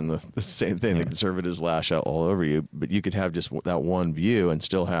 then the same thing, the conservatives lash out all over you. But you could have just that one view and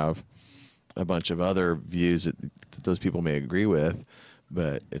still have a bunch of other views that those people may agree with,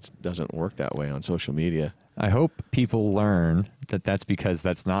 but it doesn't work that way on social media. I hope people learn that that's because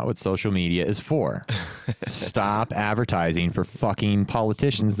that's not what social media is for. Stop advertising for fucking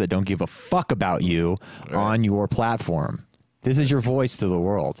politicians that don't give a fuck about you on your platform. This is your voice to the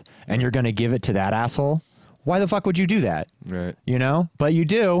world, and you're going to give it to that asshole? Why the fuck would you do that? Right. You know? But you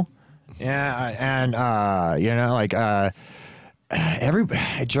do. Yeah, and, you know, like,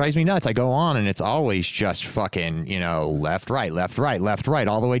 it drives me nuts. I go on and it's always just fucking, you know, left, right,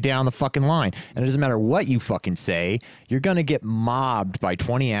 all the way down the fucking line. And it doesn't matter what you fucking say, you're going to get mobbed by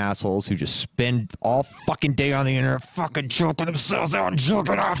 20 assholes who just spend all fucking day on the internet fucking joking themselves out and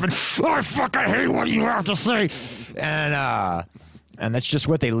joking off and I fucking hate what you have to say. And that's just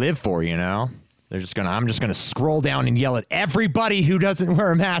what they live for, you know? I'm just gonna scroll down and yell at everybody who doesn't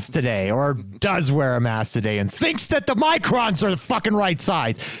wear a mask today or does wear a mask today and thinks that the microns are the fucking right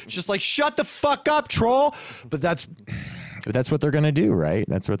size. It's just like, shut the fuck up, troll. But that's what they're gonna do, right?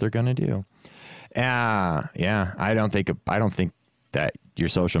 That's what they're gonna do. Yeah. I don't think that your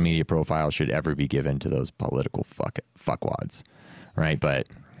social media profile should ever be given to those political fuckwads, right? But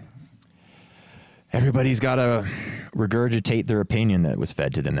everybody's got to regurgitate their opinion that was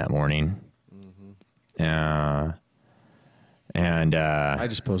fed to them that morning. And I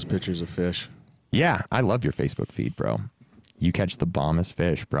just post pictures of fish. Yeah, I love your Facebook feed, bro. You catch the bombest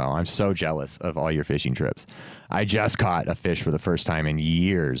fish, bro. I'm so jealous of all your fishing trips. I just caught a fish for the first time in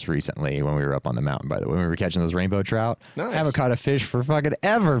years recently when we were up on the mountain, by the way. When we were catching those rainbow trout. Nice. I haven't caught a fish for fucking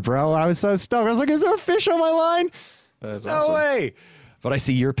ever, bro. I was so stoked. I was like, is there a fish on my line? That's no awesome. way. But I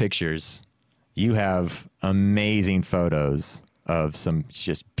see your pictures. You have amazing photos of some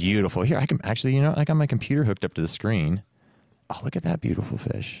just beautiful. Here, I can actually, I got my computer hooked up to the screen. Oh, look at that beautiful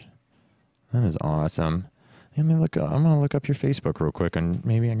fish. That is awesome. I'm gonna look up your Facebook real quick, and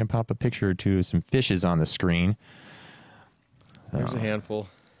maybe I can pop a picture or two of some fishes on the screen. There's a handful.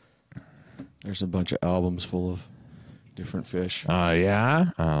 There's a bunch of albums full of different fish. Oh,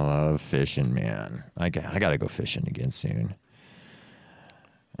 yeah? I love fishing, man. I got to go fishing again soon.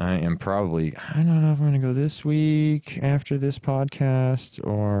 I don't know if I'm going to go this week after this podcast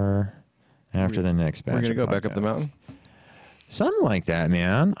or after the next batch. We're going to go podcasts. back up the mountain? Something like that,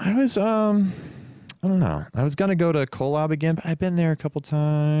 man. I don't know. I was going to go to Kolob again, but I've been there a couple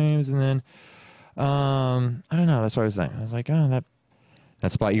times, and then, I don't know. That's what I was saying. I was like, oh,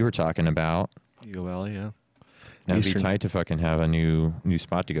 that spot you were talking about. Eagle Valley, yeah. That'd be tight to fucking have a new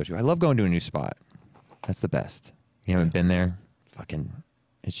spot to go to. I love going to a new spot. That's the best. You haven't been there? Fucking,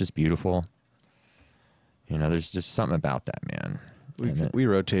 it's just beautiful. There's just something about that, man. We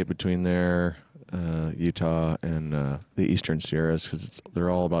rotate between there, Utah, and the Eastern Sierras because they're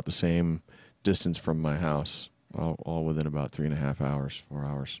all about the same distance from my house, all within about 3.5 hours, 4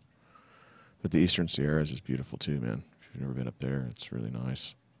 hours. But the Eastern Sierras is beautiful too, man. If you've never been up there, it's really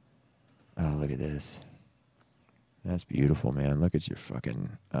nice. Oh, look at this. That's beautiful, man. Look at your fucking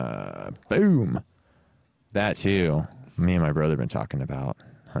boom. That too. Me and my brother have been talking about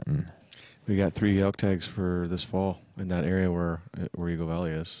hunting. We got 3 elk tags for this fall in that area where Eagle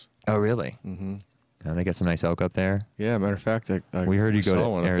Valley is. Oh, really? Mm-hmm. And they got some nice elk up there. Yeah, matter of fact, we heard you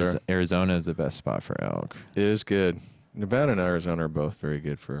go to Arizona is the best spot for elk. It is good. Nevada and Arizona are both very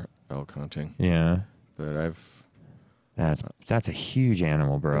good for elk hunting. Yeah, but that's a huge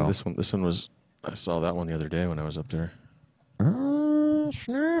animal, bro. This one was. I saw that one the other day when I was up there.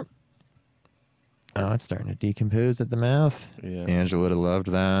 Snap. Oh, it's starting to decompose at the mouth. Yeah, Angela would have loved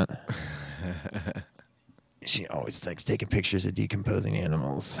that. She always likes taking pictures of decomposing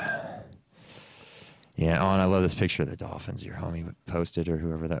animals. Yeah, and I love this picture of the dolphins your homie posted or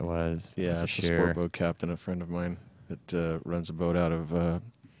whoever that was. Yeah, it's a sport boat captain, a friend of mine that runs a boat out of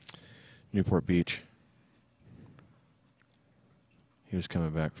Newport Beach. He was coming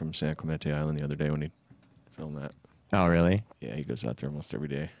back from San Clemente Island the other day when he filmed that. Oh, really? Yeah, he goes out there almost every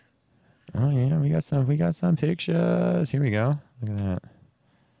day. Oh yeah, we got some pictures. Here we go. Look at that.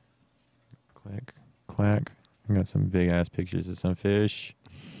 Click, clack. We got some big ass pictures of some fish.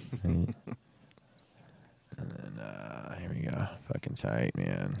 And then here we go. Fucking tight,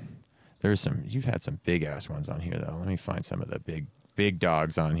 man. You've had some big ass ones on here though. Let me find some of the big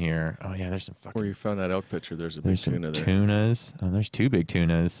dogs on here. Oh yeah, there's some fucking. Where you found that elk picture, there's a big tuna there. Tunas. Oh, there's 2 big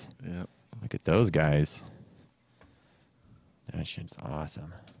tunas. Yep. Look at those guys. That shit's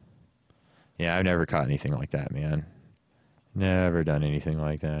awesome. Yeah, I've never caught anything like that, man. Never done anything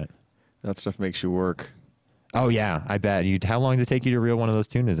like that. That stuff makes you work. Oh yeah, I bet. How long did it take you to reel one of those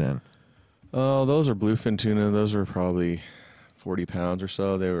tunas in? Oh, those are bluefin tuna. Those are probably 40 pounds or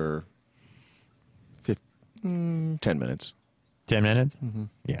so. They were 10 minutes. 10 minutes? Mm-hmm.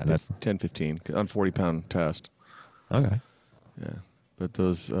 Yeah, that's 10, 15 on 40-pound test. okay. Yeah, but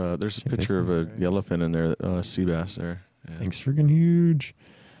those there's a picture of a yellowfin in there, sea bass there. Yeah. Thing's freaking huge.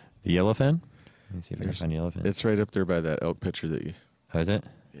 The yellowfin? Let me see if I can find yellowfin. It's right up there by that elk picture that you. Oh, is it?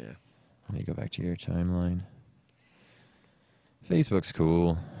 Yeah. Let me go back to your timeline. Facebook's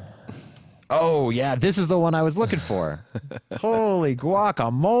cool. Oh yeah, this is the one I was looking for. Holy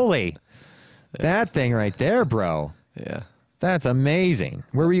guacamole! That thing right there, bro. Yeah. That's amazing.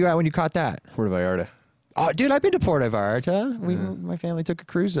 Where were you at when you caught that? Puerto Vallarta. Oh, dude, I've been to Puerto Vallarta. My family took a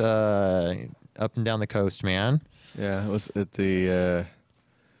cruise up and down the coast, man. Yeah, it was at the.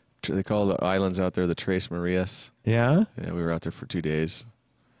 They call the islands out there the Tres Marias. Yeah? Yeah, we were out there for 2 days.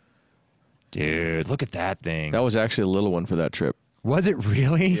 Dude, look at that thing. That was actually a little one for that trip. Was it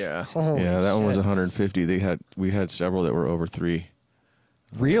really? Yeah. Holy yeah, that shit. one was 150. We had several that were over 3.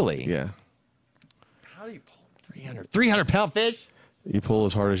 Really? Yeah. How do you pull 300-pound fish? You pull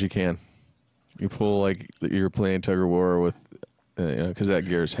as hard as you can. You pull like you're playing tug of war with, because that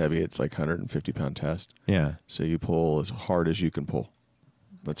gear is heavy. It's like 150-pound test. Yeah. So you pull as hard as you can pull.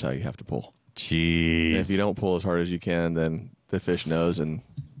 That's how you have to pull. Jeez. And if you don't pull as hard as you can, then the fish knows, and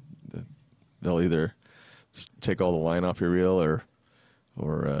they'll either take all the line off your reel or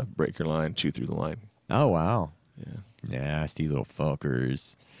break your line, chew through the line. Oh, wow. Yeah. Nasty little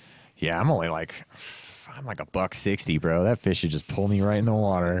fuckers. Yeah, I'm like $160, bro. That fish should just pull me right in the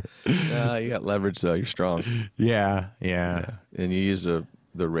water. You got leverage though. You're strong. Yeah. And you use the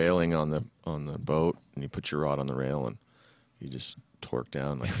railing on the boat, and you put your rod on the rail, and you just torque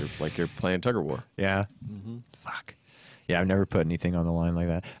down like you're playing tug of war. Yeah. Mm-hmm. Fuck. Yeah, I've never put anything on the line like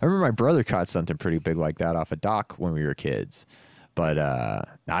that. I remember my brother caught something pretty big like that off a dock when we were kids. But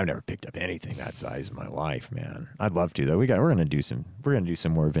I've never picked up anything that size in my life, man. I'd love to though. We're gonna do some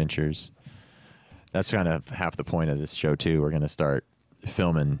more adventures. That's kind of half the point of this show too. We're gonna start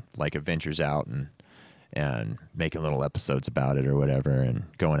filming like adventures out and making little episodes about it or whatever, and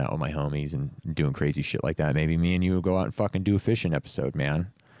going out with my homies and doing crazy shit like that. Maybe me and you will go out and fucking do a fishing episode,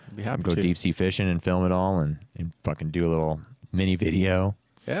 man. Be happy go to. deep sea fishing and film it all and fucking do a little mini video.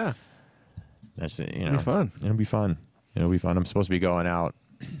 Yeah. That's it. It'll be fun. It'll be fun. It'll be fun. I'm supposed to be going out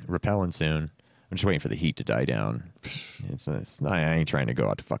rappelling soon. I'm just waiting for the heat to die down. It's not, I ain't trying to go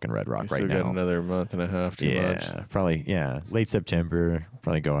out to fucking Red Rock right now. Still got another month and a half, 2 months. Yeah, probably. Yeah, late September.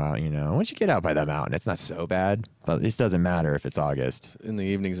 Probably go out. Once you get out by the mountain, it's not so bad. But this doesn't matter if it's August. In the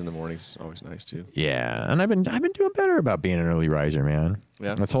evenings and the mornings, it's always nice too. Yeah, and I've been doing better about being an early riser, man.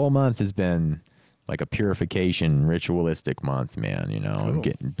 Yeah. This whole month has been like a purification, ritualistic month, man. Cool.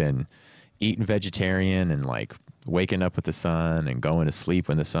 I've been eating vegetarian and like waking up with the sun and going to sleep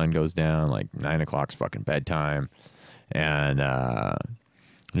when the sun goes down, like 9 o'clock's fucking bedtime. And I'm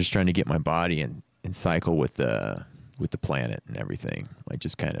just trying to get my body in cycle with the planet and everything. Like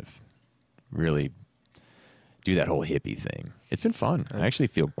just kind of really do that whole hippie thing. It's been fun. I actually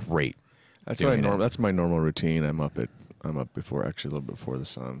feel great. That's my normal routine. I'm up before, actually a little bit before the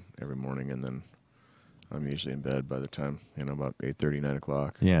sun every morning, and then I'm usually in bed by the time, about 8:30, 9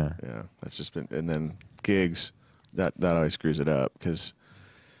 o'clock. Yeah. Yeah. That's just been, and then gigs, that always screws it up because,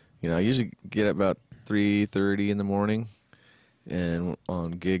 I usually get up about 3:30 in the morning, and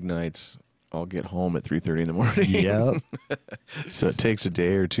on gig nights, I'll get home at 3:30 in the morning. Yep. So it takes a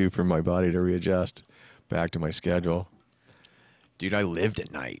day or two for my body to readjust back to my schedule. Dude, I lived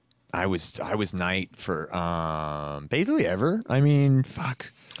at night. I was night for basically ever. I mean,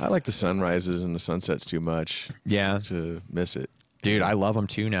 fuck. I like the sunrises and the sunsets too much. Yeah. To miss it. Dude, I love them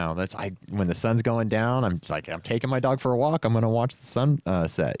too now. When the sun's going down, I'm taking my dog for a walk. I'm gonna watch the sun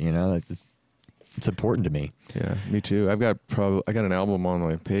set. It's important to me. Yeah, me too. I got an album on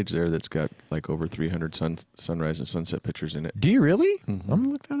my page there that's got like over 300 sunrise and sunset pictures in it. Do you really? Mm-hmm. I'm gonna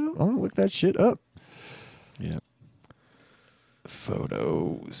look that up. I'm gonna look that shit up. Yeah.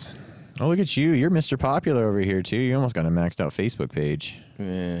 Photos. Oh, look at you. You're Mr. Popular over here too. You almost got a maxed out Facebook page.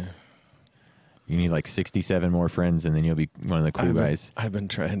 Yeah. You need like 67 more friends, and then you'll be one of the cool guys. I've been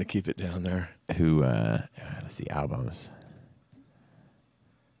trying to keep it down there. Who, let's see, albums.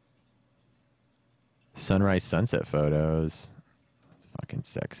 Sunrise, sunset photos. Fucking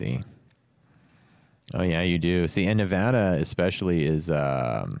sexy. Oh, yeah, you do. See, and Nevada especially is...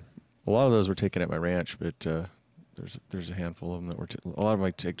 a lot of those were taken at my ranch, but there's a handful of them that were... a lot of them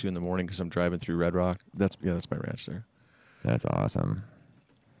I take to in the morning because I'm driving through Red Rock. That's my ranch there. That's awesome.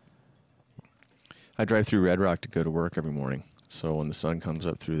 I drive through Red Rock to go to work every morning. So when the sun comes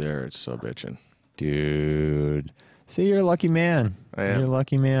up through there, it's so bitchin'. Dude. See, you're a lucky man. I am. You're a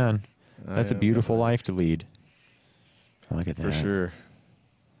lucky man. That's a beautiful life to lead. Look at that. For sure.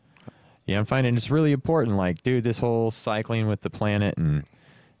 Yeah, I'm finding it's really important. Like, dude, this whole cycling with the planet and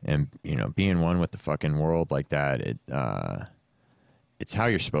being one with the fucking world like that, it's how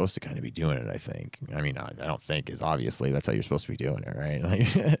you're supposed to kind of be doing it, I think. I mean, I don't think is obviously that's how you're supposed to be doing it, right?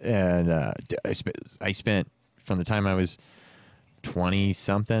 Like, and I spent from the time I was 20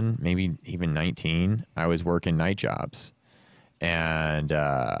 something, maybe even 19, I was working night jobs, and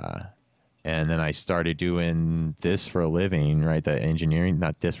then I started doing this for a living, right? The engineering,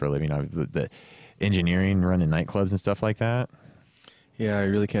 not this for a living, the engineering, running nightclubs and stuff like that. Yeah, I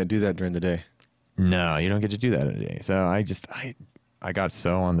really can't do that during the day. No, you don't get to do that in a day. So I got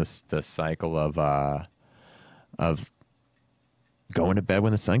so on the cycle of going to bed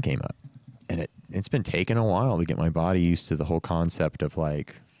when the sun came up, and it's been taking a while to get my body used to the whole concept of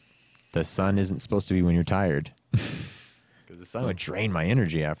like the sun isn't supposed to be when you're tired, because the sun would drain my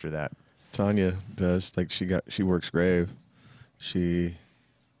energy after that. Tanya does, like she works grave. She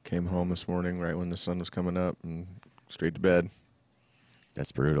came home this morning right when the sun was coming up and straight to bed.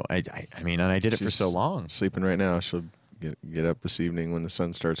 That's brutal. I mean, and I did it for so long. Sleeping right now. She'll get up this evening when the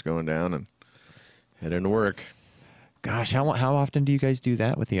sun starts going down and head into work. Gosh, how often do you guys do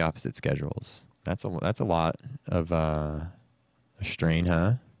that with the opposite schedules? That's a lot of a strain,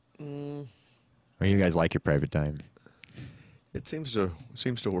 huh? Or you guys like your private time? It seems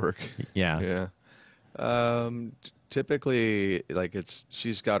to work. Yeah. Yeah. Typically, like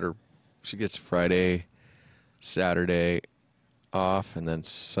she gets Friday, Saturday off, and then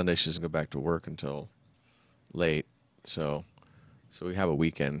Sunday she doesn't go back to work until late. So we have a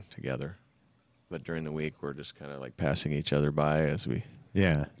weekend together, but during the week we're just kind of like passing each other by as we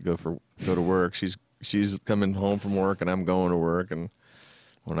go to work. She's coming home from work and I'm going to work, and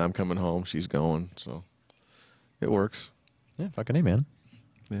when I'm coming home she's going. So it works. Yeah, fucking A, man.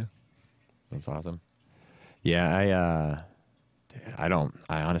 Yeah. That's awesome. Yeah, I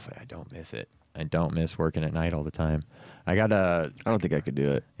honestly, I don't miss it. I don't miss working at night all the time. I don't think I could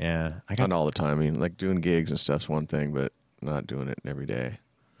do it. Yeah. Not all the time. I mean, like doing gigs and stuff's one thing, but not doing it every day.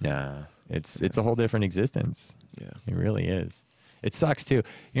 Nah, it's a whole different existence. Yeah. It really is. It sucks too.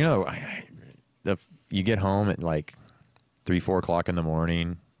 You know, you get home at like 3, 4 o'clock in the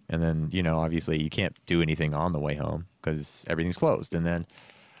morning, and then, you know, obviously you can't do anything on the way home because everything's closed. And then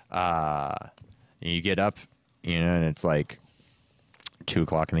you get up, you know, and it's like 2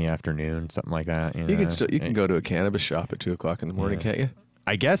 o'clock in the afternoon, something like that. You can go to a cannabis shop at 2 o'clock in the morning, can't you?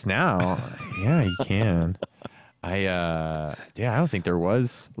 I guess now, yeah, you can. I don't think there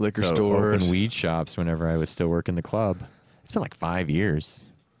was liquor stores, open weed shops whenever I was still working the club. It's been like 5 years.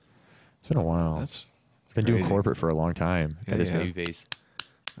 It's been a while. It's been doing corporate for a long time. Got this baby face.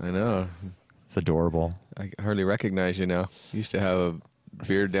 I know. It's adorable. I hardly recognize you now. You used to have a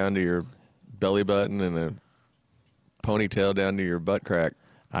beard down to your belly button and a ponytail down to your butt crack.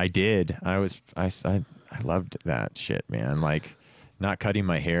 I did. I loved that shit, man. Like not cutting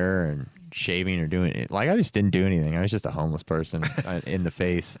my hair and shaving or doing it. Like I just didn't do anything. I was just a homeless person in the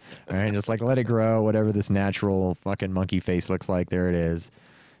face. All right, just like let it grow, whatever this natural fucking monkey face looks like. There it is.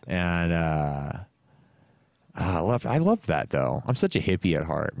 And I loved that though. I'm such a hippie at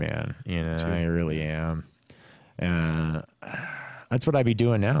heart, man. You know, I really am. That's what I'd be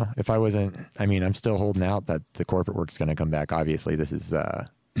doing now if I wasn't. I mean, I'm still holding out that the corporate work's going to come back. Obviously, this is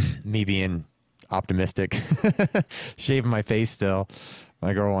me being optimistic, shaving my face still.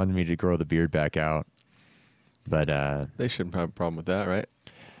 My girl wanted me to grow the beard back out, but they shouldn't have a problem with that, right?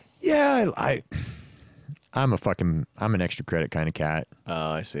 Yeah, I'm an extra credit kind of cat.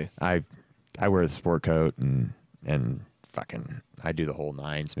 Oh, I see. I wear a sport coat and fucking I do the whole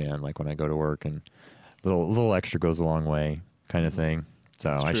nines, man. Like when I go to work, and little extra goes a long way, kind of thing. So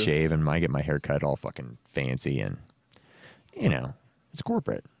I shave and I get my hair cut all fucking fancy, and you know it's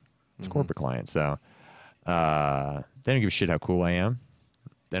corporate. It's corporate clients, so they don't give a shit how cool I am.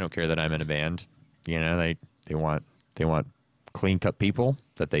 They don't care that I'm in a band. You know, they want clean cut people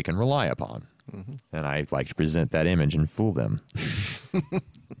that they can rely upon. Mm-hmm. And I like to present that image and fool them.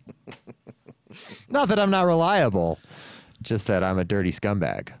 Not that I'm not reliable, just that I'm a dirty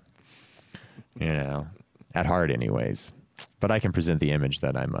scumbag. You know, at heart anyways. But I can present the image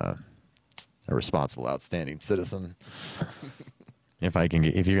that I'm a responsible, outstanding citizen. If you're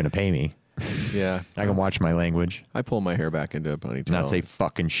going to pay me. Yeah. I can watch my language. I pull my hair back into a ponytail. Not say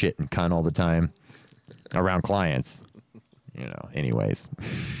fucking shit and cunt all the time around clients. You know, anyways.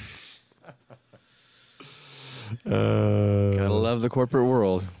 Gotta love the corporate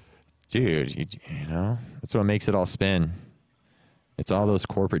world. Dude, you know, that's what makes it all spin. It's all those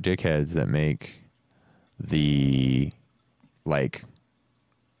corporate dickheads that make the, like,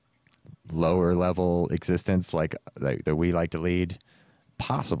 lower level existence like that we like to lead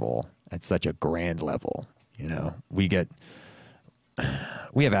possible at such a grand level. You know, we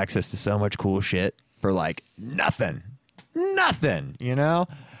have access to so much cool shit for like nothing, you know.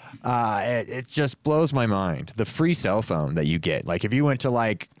 It just blows my mind. The free cell phone that you get, like if you went to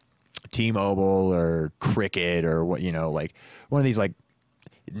like T-Mobile or Cricket or what, you know, like one of these like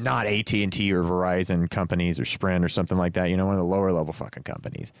not AT&T or Verizon companies or Sprint or something like that, you know, one of the lower level fucking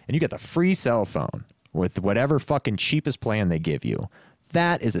companies, and you get the free cell phone with whatever fucking cheapest plan they give you.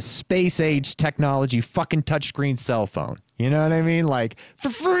 That is a space age technology fucking touchscreen cell phone. You know what I mean? Like for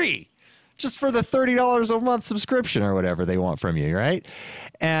free, just for the $30 a month subscription or whatever they want from you, right?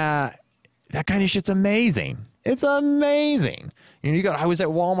 That kind of shit's amazing. It's amazing. You know, I was at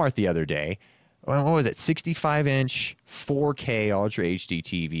Walmart the other day. What was it? 65-inch 4K Ultra HD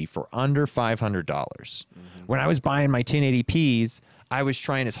TV for under $500. Mm-hmm. When I was buying my 1080p's, I was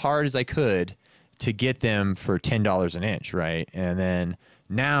trying as hard as I could to get them for $10 an inch, right? And then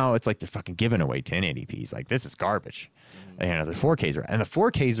now it's like they're fucking giving away 1080p's. Like, this is garbage. Mm-hmm. You know, the 4Ks are out. And the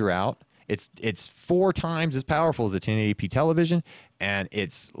 4Ks are out. It's 4 times as powerful as a 1080p television, and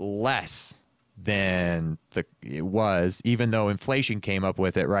it's less than it was, even though inflation came up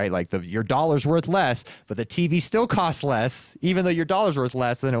with it, right? Like your dollar's worth less, but the TV still costs less, even though your dollar's worth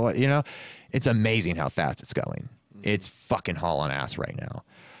less than it was. You know, it's amazing how fast it's going. Mm-hmm. It's fucking hauling ass right now.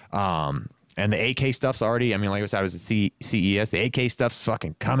 And the 8K stuff's already, I mean, like I said, I was at CES. The 8K stuff's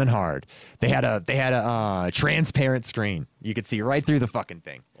fucking coming hard. They had a transparent screen. You could see right through the fucking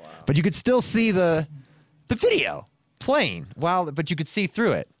thing. Wow. But you could still see the video playing but you could see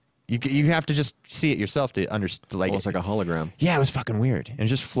through it. You have to just see it yourself to understand. Like, almost like a hologram. Yeah, it was fucking weird. And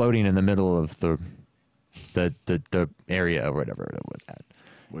just floating in the middle of the area or whatever it was at.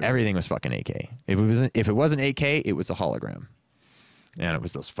 Everything was fucking 8K. If it wasn't 8K, it was a hologram. And it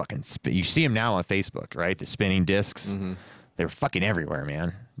was those fucking you see them now on Facebook, right? The spinning discs. Mm-hmm. They're fucking everywhere,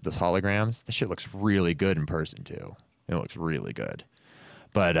 man. Those holograms. This shit looks really good in person too. It looks really good.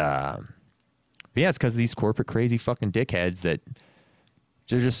 But yeah, it's because of these corporate crazy fucking dickheads that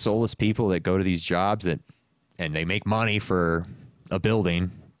they're just soulless people that go to these jobs and they make money for a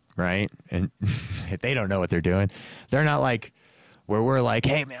building, right? And they don't know what they're doing. They're not like where we're like,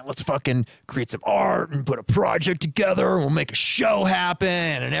 hey man, let's fucking create some art and put a project together and we'll make a show happen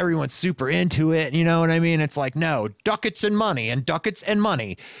and everyone's super into it. You know what I mean? It's like, no, ducats and money and ducats and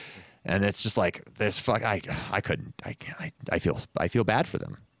money. And it's just like this I feel bad for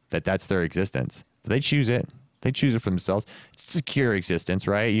them that's their existence. But they choose it. They choose it for themselves. It's a secure existence,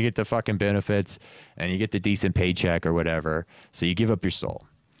 right? You get the fucking benefits and you get the decent paycheck or whatever. So you give up your soul.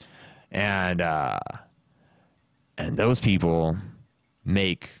 And those people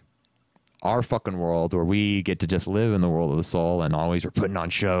make our fucking world where we get to just live in the world of the soul and always we're putting on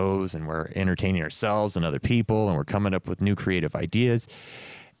shows and we're entertaining ourselves and other people and we're coming up with new creative ideas.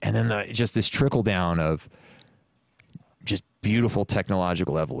 And then just this trickle down of just beautiful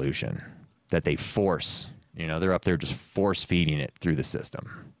technological evolution that they force. You know, they're up there just force feeding it through the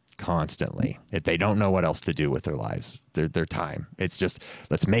system constantly. If they don't know what else to do with their lives, their time. It's just,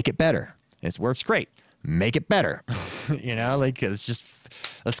 let's make it better. It works great. Make it better. You know, like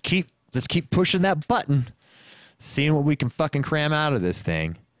let's keep pushing that button, seeing what we can fucking cram out of this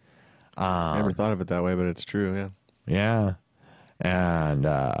thing. Never thought of it that way, but it's true. Yeah. Yeah. And,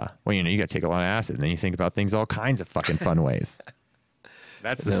 well, you know, you got to take a lot of acid and then you think about things all kinds of fucking fun ways.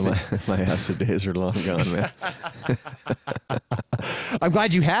 That's my acid days are long gone, man. I'm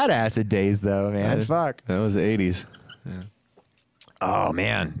glad you had acid days though, man. Fuck. That was the 80s. Yeah. Oh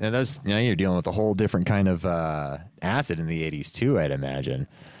man. And you're dealing with a whole different kind of, acid in the 80s too, I'd imagine.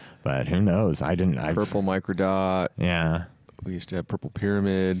 But who knows? Purple microdot. Yeah. We used to have purple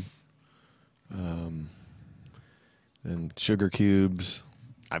pyramid. And sugar cubes.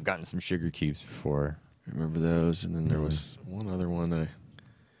 I've gotten some sugar cubes before. I remember those. And then there was one other one that it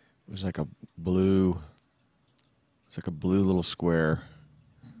was like a blue. It's like a blue little square.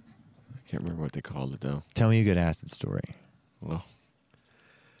 I can't remember what they called it though. Tell me a good acid story. Well,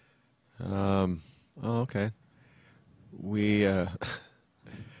 okay. We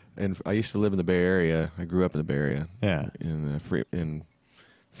and I used to live in the Bay Area. I grew up in the Bay Area. Yeah. In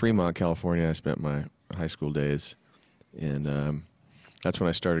Fremont, California, I spent my high school days. And that's when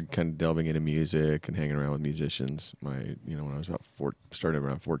I started kind of delving into music and hanging around with musicians. When I was started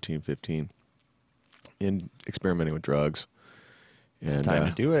around 14, 15, and experimenting with drugs. And it's time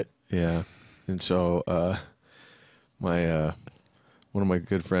to do it. Yeah. And so one of my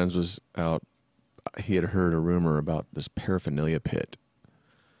good friends was out. He had heard a rumor about this paraphernalia pit.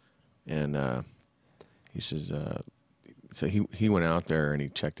 And he says, so he went out there and he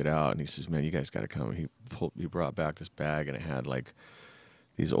checked it out and he says, man, you guys got to come. He brought back this bag and it had like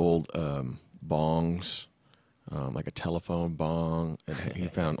these old bongs, like a telephone bong. And he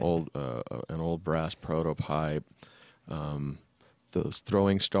found an old brass prototype, those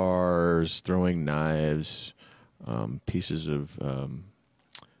throwing stars, throwing knives, pieces of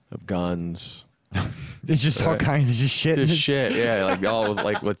guns. It's just all kinds of just shit. Just shit, yeah, like all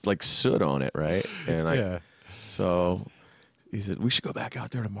with soot on it, right? And so he said, we should go back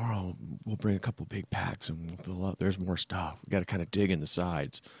out there tomorrow. We'll bring a couple big packs and we'll fill up. There's more stuff. We got to kind of dig in the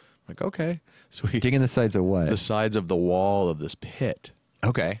sides. I'm like, okay. So we dig in the sides of what? The sides of the wall of this pit.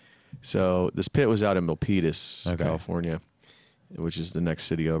 Okay. So this pit was out in Milpitas, California, which is the next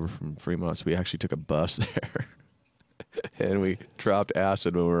city over from Fremont. So we actually took a bus there. And we dropped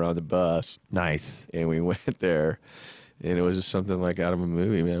acid when we were on the bus. Nice. And we went there. And it was just something like out of a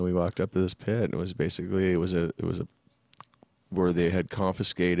movie, man. We walked up to this pit, and it was basically where they had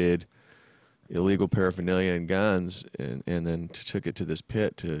confiscated illegal paraphernalia and guns, and then took it to this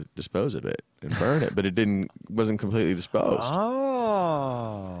pit to dispose of it and burn it. But it wasn't completely disposed.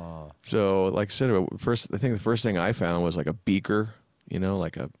 Oh. So, like I said, I think the first thing I found was like a beaker,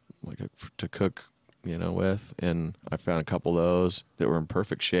 like a to cook, with, and I found a couple of those that were in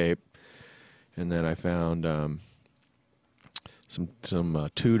perfect shape, and then I found some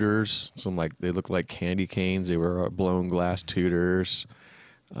tutors, they looked like candy canes. They were blown glass tutors,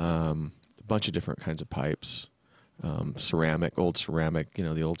 a bunch of different kinds of pipes, ceramic, old ceramic,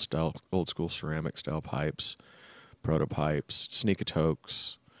 the old school ceramic style pipes, protopipes,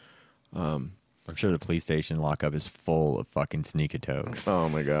 sneakatokes. I'm sure the police station lockup is full of fucking sneakatokes. Oh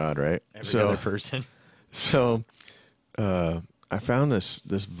my God, right? Every other person. So, I found this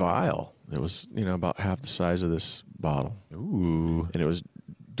vial. It was, about half the size of this bottle. Ooh. And it was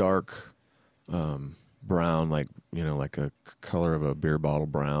dark brown, like like a color of a beer bottle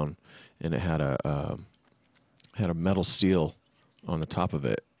brown, and it had a metal seal on the top of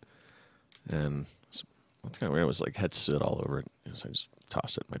it, and it's kind of weird. It was like had soot all over it, so I just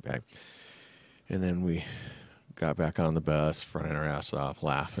tossed it in my bag, and then we got back on the bus, frying our ass off,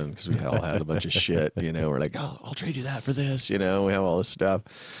 laughing because we all had a bunch of shit. We're like, oh, I'll trade you that for this. We have all this stuff.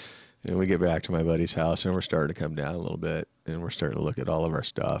 And we get back to my buddy's house, and we're starting to come down a little bit, and we're starting to look at all of our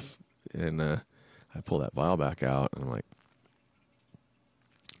stuff. And I pull that vial back out, and I'm like,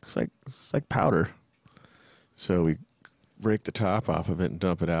 it's like powder. So we break the top off of it and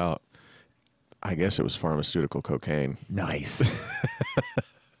dump it out. I guess it was pharmaceutical cocaine. Nice.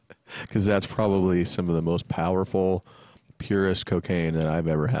 Because that's probably some of the most powerful, purest cocaine that I've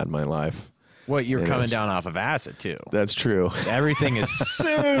ever had in my life. Well, you're coming down off of acid, too. That's true. Everything is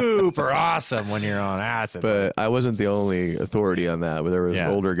super awesome when you're on acid. But I wasn't the only authority on that. There was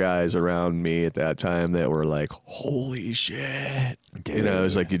older guys around me at that time that were like, holy shit. Dude.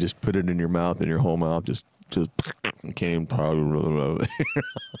 It's like you just put it in your mouth, and your whole mouth just came probably.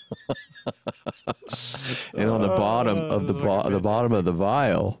 And on the bottom of the bottom of the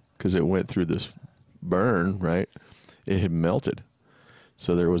vial, because it went through this burn, right, it had melted.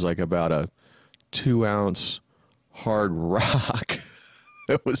 So there was like about a 2-ounce hard rock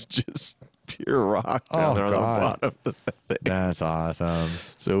that was just pure rock down there on the bottom of the thing. That's awesome.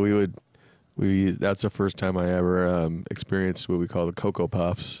 So that's the first time I ever experienced what we call the Cocoa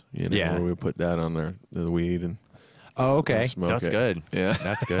Puffs, where we put that on the weed and okay. smoke That's it. good. Yeah.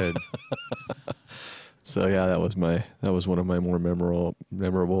 That's good. So yeah, that was one of my more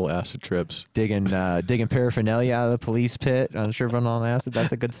memorable acid trips. Digging paraphernalia out of the police pit on Chevron on acid.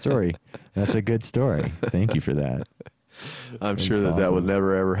 That's a good story. That's a good story. Thank you for that. I'm sure that would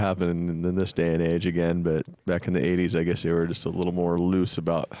never ever happen in this day and age again. But back in the 80s, I guess they were just a little more loose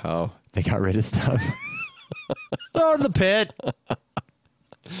about how they got rid of stuff. Throw it in the pit.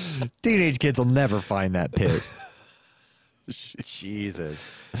 Teenage kids will never find that pit.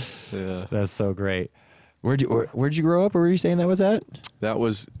 Jesus. Yeah. That's so great. Where'd you grow up? Where were you saying that was at?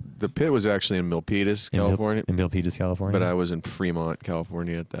 The pit was actually in Milpitas, California. In Milpitas, California. But I was in Fremont,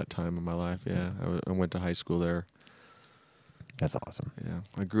 California at that time of my life. Yeah, I went to high school there. That's awesome. Yeah,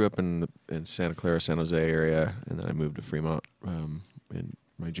 I grew up in Santa Clara, San Jose area, and then I moved to Fremont in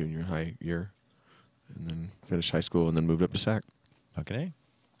my junior high year, and then finished high school, and then moved up to Sac. Okay.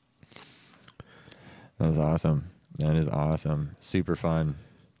 That was awesome. That is awesome. Super fun.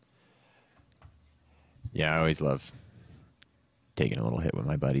 Yeah, I always love taking a little hit with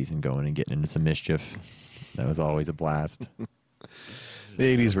my buddies and going and getting into some mischief. That was always a blast.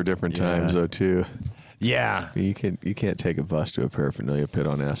 The 80s were different times, though, too. Yeah. You can't take a bus to a paraphernalia pit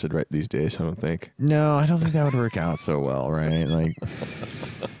on acid right these days, I don't think. No, I don't think that would work out so well, right? Like,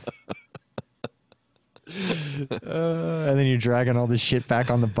 and then you're dragging all this shit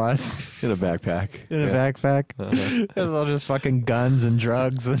back on the bus. In a backpack. In a backpack. It's all just fucking guns and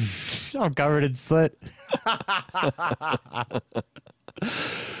drugs and all covered in soot.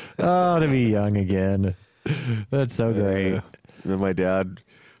 Oh, to be young again. That's so great. Then my dad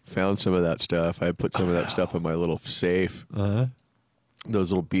found some of that stuff. I put some of that stuff in my little safe. Uh-huh.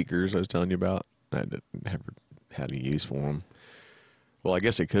 Those little beakers I was telling you about. I never had any use for them. Well, I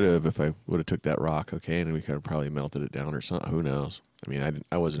guess I could have if I would have took that raw cocaine and we could have probably melted it down or something. Who knows? I mean,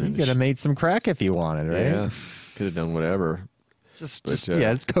 I wasn't into. You could have made some crack if you wanted, right? Yeah, could have done whatever.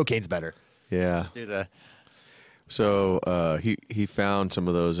 Cocaine's better. Yeah. Do the. So he found some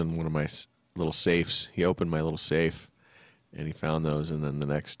of those in one of my little safes. He opened my little safe, and he found those. And then the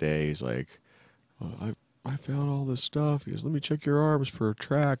next day, he's like, oh, I found all this stuff. He goes, let me check your arms for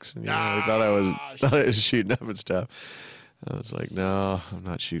tracks. And I thought I was shooting up and stuff. I was like, no, I'm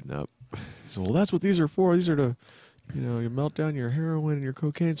not shooting up. He said, well, that's what these are for. These are to, you melt down your heroin and your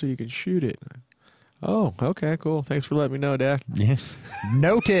cocaine so you can shoot it. Oh, okay, cool. Thanks for letting me know, Dad. Yeah.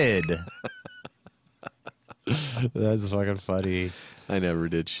 Noted. That's fucking funny. I never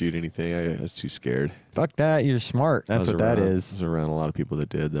did shoot anything. I was too scared. Fuck that. You're smart. That's what that is. I was around a lot of people that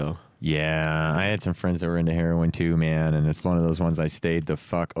did, though. Yeah, I had some friends that were into heroin too, man, and it's one of those ones I stayed the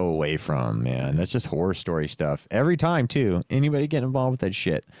fuck away from, man. That's just horror story stuff. Every time, too. Anybody getting involved with that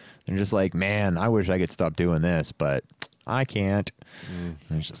shit, they're just like, man, I wish I could stop doing this, but I can't. And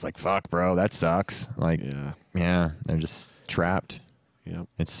it's just like, fuck, bro, that sucks. Like, yeah, they're just trapped. Yep.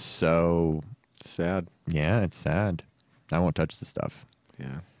 It's so sad. Yeah, it's sad. I won't touch the stuff.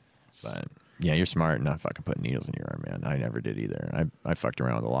 Yeah. But yeah, you're smart not fucking putting needles in your arm, man. I never did either. I fucked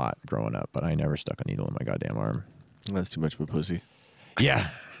around a lot growing up, but I never stuck a needle in my goddamn arm. That's too much of a pussy. Yeah.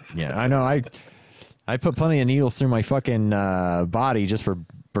 Yeah, I know. I put plenty of needles through my fucking body just for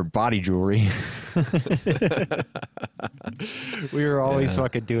for body jewelry. We were always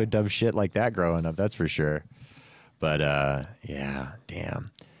fucking doing dumb shit like that growing up. That's for sure. But yeah,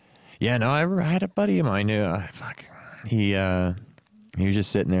 damn. Yeah, no, I had a buddy of mine who, he was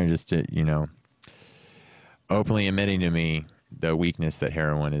just sitting there just to, openly admitting to me the weakness that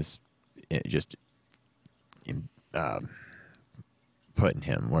heroin is just putting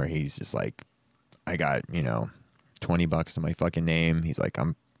him, where he's just like, I got, $20 to my fucking name. He's like, I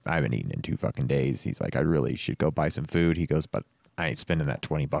haven't eaten in 2 fucking days. He's like, I really should go buy some food. He goes, but I ain't spending that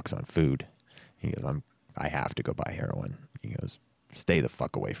 $20 on food. He goes, I have to go buy heroin. He goes, stay the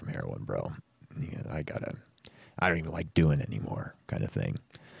fuck away from heroin, bro. He goes, I don't even like doing it anymore, kind of thing.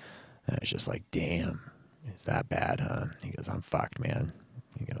 And it's just like, damn, it's that bad, huh? He goes, I'm fucked, man.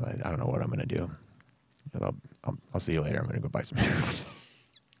 He goes, I don't know what I'm gonna do. He goes, I'll see you later. I'm gonna go buy some heroin.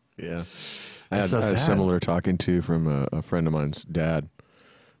 Yeah. I had a similar talking to from a friend of mine's dad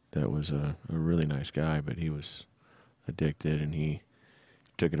that was a really nice guy, but he was addicted, and he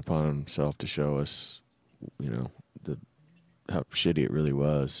took it upon himself to show us, how shitty it really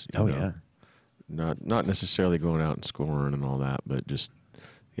was. Yeah. Not necessarily going out and scoring and all that, but just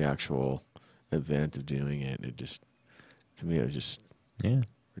the actual event of doing it. It just, to me, it was just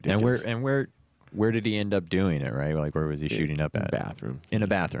ridiculous. And where did he end up doing it, right? Like, where was he shooting up at? Bathroom. In a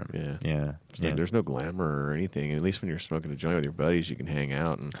bathroom. Yeah. Like, there's no glamour or anything. At least when you're smoking a joint with your buddies, you can hang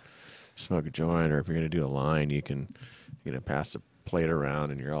out and smoke a joint, or if you're going to do a line, you can pass the plate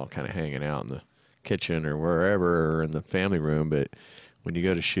around and you're all kind of hanging out in the kitchen or wherever, or in the family room. But when you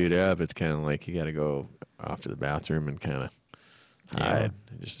go to shoot up, it's kind of like you got to go off to the bathroom and kind of hide.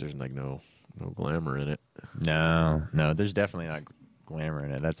 There's like no glamour in it. No, there's definitely not glamour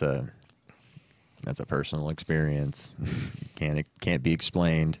in it. That's a personal experience. It can't be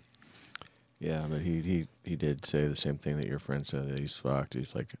explained. Yeah, but he did say the same thing that your friend said, that he's fucked.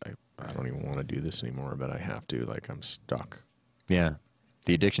 He's like, I don't even want to do this anymore, but I have to. Like, I'm stuck. Yeah,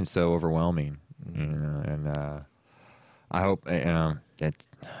 the addiction's so overwhelming, and I hope that.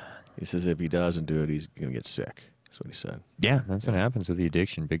 He says if he doesn't do it, he's gonna get sick. That's what he said. Yeah, that's what happens with the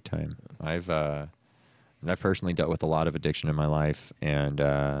addiction, big time. I've personally dealt with a lot of addiction in my life, and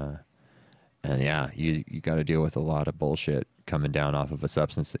yeah, you got to deal with a lot of bullshit coming down off of a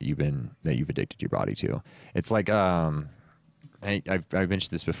substance that you've addicted your body to. It's like I've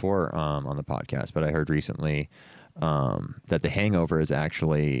mentioned this before on the podcast, but I heard recently that the hangover is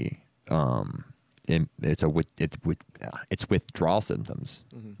actually it's withdrawal symptoms,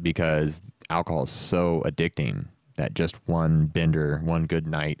 because alcohol is so addicting that just one good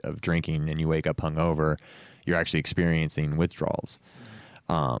night of drinking and you wake up hungover, you're actually experiencing withdrawals.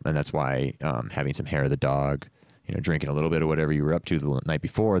 And that's why having some hair of the dog, drinking a little bit of whatever you were up to the night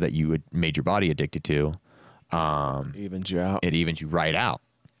before that you had made your body addicted to, evens you out. It evens you right out.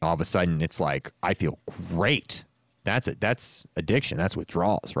 All of a sudden, it's like, I feel great. That's addiction. That's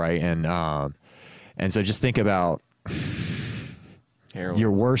withdrawals, right? And so just think about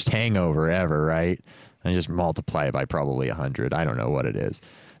your worst hangover ever, right? And just multiply it by probably 100. I don't know what it is.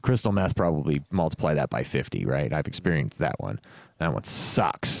 Crystal meth, probably multiply that by 50, right? I've experienced that one. That one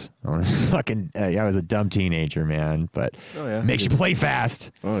sucks. I was a dumb teenager, man, but makes you play fast.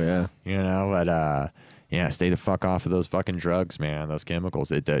 Oh, yeah. But yeah, stay the fuck off of those fucking drugs, man. Those chemicals.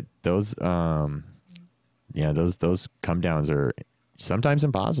 Those come downs are sometimes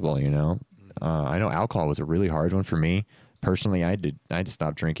impossible, I know alcohol was a really hard one for me. Personally, I had to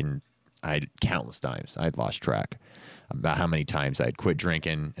stop drinking. Countless times. I'd lost track about how many times I'd quit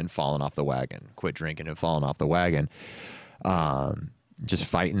drinking and fallen off the wagon. Just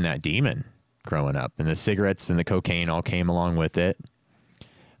fighting that demon growing up. And the cigarettes and the cocaine all came along with it.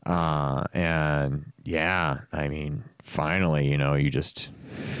 And yeah, I mean, finally, you just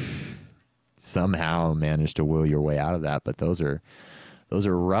somehow managed to will your way out of that. But those are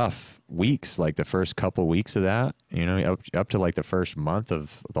rough weeks, like the first couple weeks of that, up to like the first month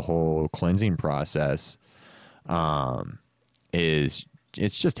of the whole cleansing process, it's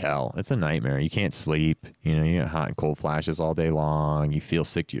just hell. It's a nightmare. You can't sleep, you get hot and cold flashes all day long. You feel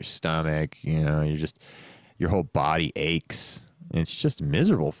sick to your stomach, your whole body aches. It's just a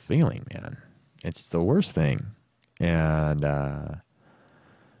miserable feeling, man. It's the worst thing. And,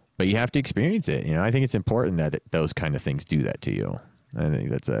 but you have to experience it. I think it's important that those kind of things do that to you. I think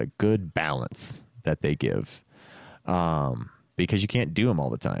that's a good balance that they give, because you can't do them all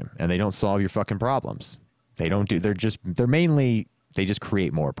the time, and they don't solve your fucking problems. They just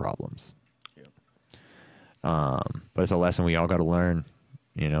create more problems. Yep. But it's a lesson we all got to learn.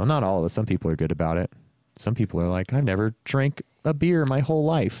 Not all of us. Some people are good about it. Some people are like, I've never drank a beer my whole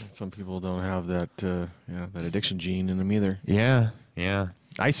life. Some people don't have that addiction gene in them either. Yeah.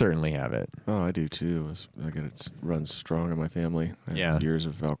 I certainly have it. Oh, I do too. It runs strong in my family. I have years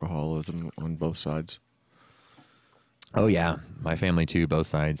of alcoholism on both sides. Oh yeah, my family too, both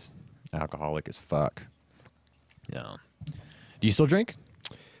sides. Alcoholic as fuck. Yeah. Do you still drink?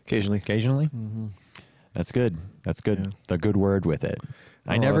 Occasionally. Mm-hmm. That's good. Yeah. The good word with it.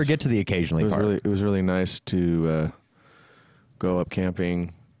 I never get to the occasionally part. It was really nice to go up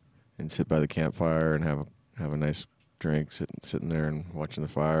camping and sit by the campfire and have a nice drink, sitting there and watching the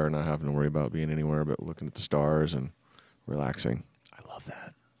fire and not having to worry about being anywhere but looking at the stars and relaxing. I love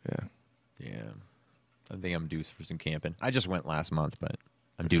that. Yeah. I think I'm due for some camping. I just went last month, but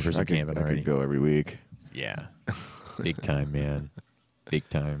I'm due for some camping already. I could go every week. Yeah. Big time, man. Big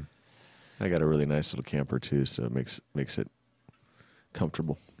time. I got a really nice little camper too, so it makes it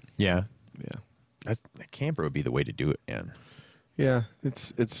comfortable. Yeah. Yeah. A camper would be the way to do it, man. Yeah,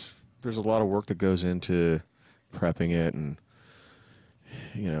 it's there's a lot of work that goes into prepping it and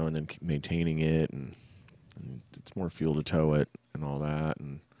and then maintaining it and it's more fuel to tow it and all that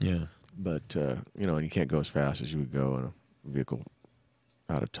but and you can't go as fast as you would go in a vehicle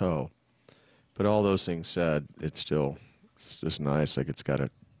out of tow. But all those things said, it's just nice. Like it's got a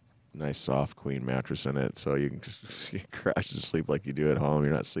nice soft queen mattress in it, so you can just crash to sleep like you do at home.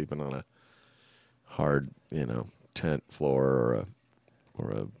 You're not sleeping on a hard, tent floor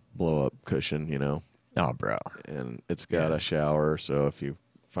or a blow up cushion, Oh, bro. And it's got a shower, so if you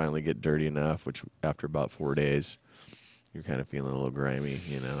finally get dirty enough, which after about 4 days, you're kind of feeling a little grimy,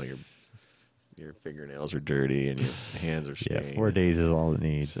 your fingernails are dirty and your hands are stained. Yeah, 4 days is all it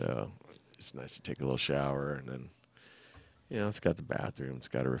needs. So it's nice to take a little shower, and then it's got the bathroom, it's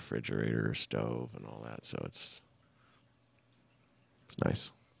got a refrigerator, a stove, and all that. So it's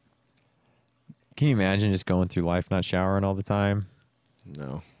nice. Can you imagine just going through life not showering all the time?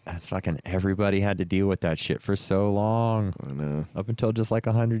 No. That's fucking everybody had to deal with that shit for so long. I know. Up until just like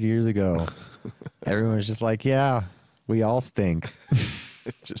 100 years ago. Everyone was just like, yeah, we all stink.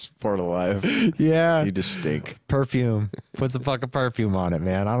 It's just part of life. Yeah. You just stink. Perfume. Put some fucking perfume on it,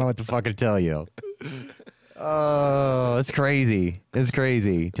 man. I don't know what to fucking tell you. Oh, it's crazy. It's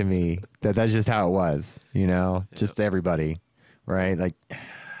crazy to me that's just how it was, just everybody, right? Like,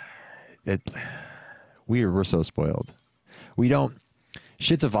 we're so spoiled.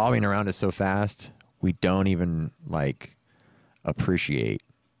 Shit's evolving around us so fast. We don't even appreciate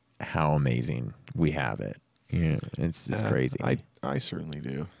how amazing we have it. It's crazy. I certainly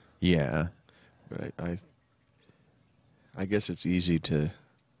do. Yeah. But I guess it's easy to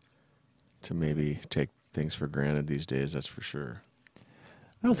maybe take things for granted these days, that's for sure.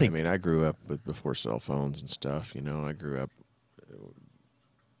 I grew up before cell phones and stuff, I grew up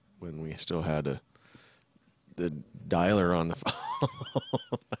when we still had the dialer on the phone.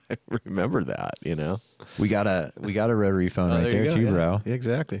 I remember that, We got a rotary phone right there too, bro. Yeah,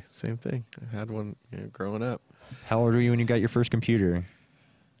 exactly. Same thing. I had one growing up. How old were you when you got your first computer?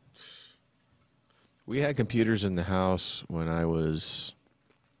 We had computers in the house when I was,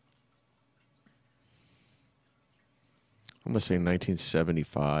 I'm going to say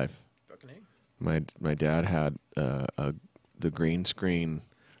 1975. My dad had the green screen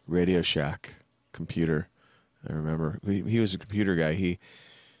Radio Shack computer. I remember he was a computer guy.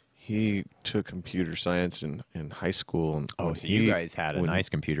 He took computer science in high school. And so you guys had a nice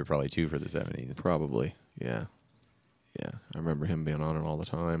computer probably too for the 70s. Probably, yeah. I remember him being on it all the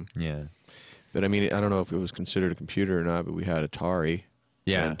time. Yeah. But I don't know if it was considered a computer or not, but we had Atari.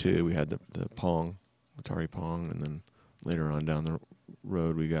 Yeah. Too. We had the Pong, Atari Pong, and then later on down the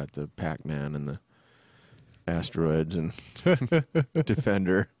road we got the Pac-Man and the Asteroids and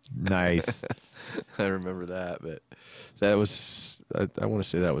Defender. Nice. I remember that, but that was, I want to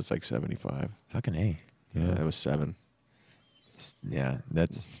say that was like 75. Fucking A. Yeah. That was 7. Yeah,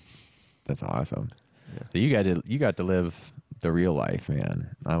 that's awesome. Yeah. So you got to live the real life,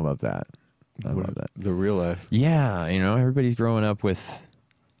 man. I love that. I love that. The real life. Yeah, everybody's growing up with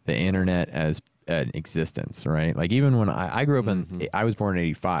the internet as an existence, right? Like even when I grew up I was born in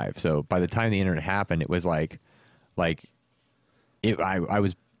 85, so by the time the internet happened, it was I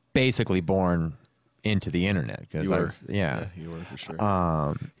was basically born into the internet because you were for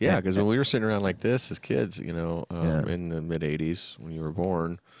sure. Because when we were sitting around like this as kids, in the mid '80s when you were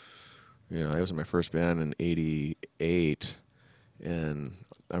born, I was in my first band in '88, and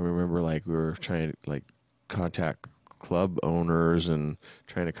I remember we were trying to contact club owners and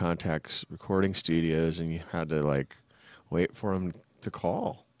trying to contact recording studios, and you had to wait for them to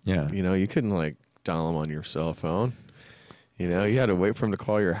call. Yeah, you couldn't dial them on your cell phone. You had to wait for them to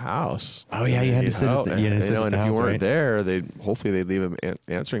call your house. Oh yeah, you had to sit at the and if house, you weren't right? there, hopefully they'd leave an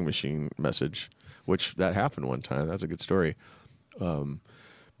answering machine message, which that happened one time. That's a good story.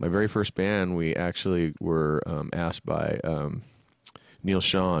 my very first band, we actually were asked by Neil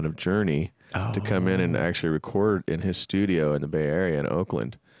Sean of Journey to come in and actually record in his studio in the Bay Area in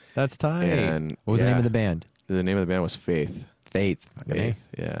Oakland. That's tight. And what was the name of the band? The name of the band was Faith. Faith. Okay. Faith,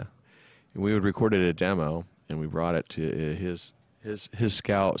 yeah. And we would record it a demo, and we brought it to his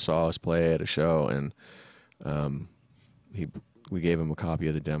scout saw us play at a show, and we gave him a copy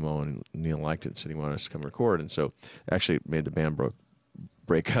of the demo, and Neil liked it and said he wanted us to come record. And so actually it made the band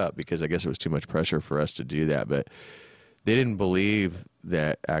break up because I guess it was too much pressure for us to do that. But they didn't believe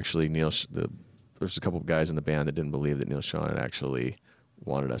that actually there's a couple of guys in the band that didn't believe that Neil Sean had actually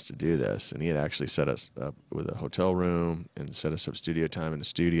wanted us to do this. And he had actually set us up with a hotel room and set us up studio time in the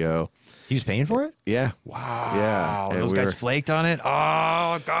studio. He was paying for it? Yeah. Wow. Yeah. And those guys flaked on it?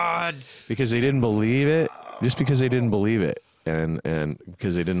 Oh, God. Because they didn't believe it. Just because they didn't believe it. And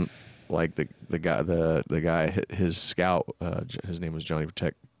because they didn't like the guy, his scout, his name was Johnny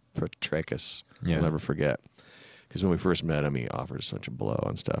Petrakis. Yeah. I'll never forget. Because when we first met him, he offered us such a blow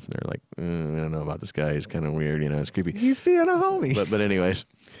and stuff, and they're like, I don't know about this guy. He's kind of weird, it's creepy. He's being a homie. But anyways,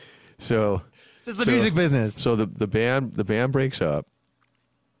 so this is the music business. So the band breaks up.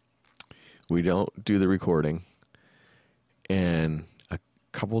 We don't do the recording, and a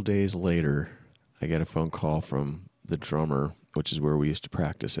couple days later, I get a phone call from the drummer, which is where we used to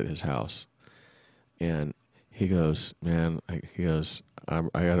practice at his house, and he goes, "Man," I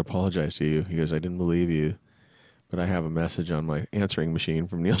gotta apologize to you. He goes, "I didn't believe you. But I have a message on my answering machine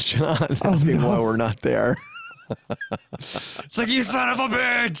from Neil Sean asking why we're not there." It's like, you son of a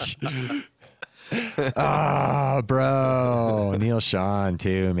bitch. Bro. Neil Sean,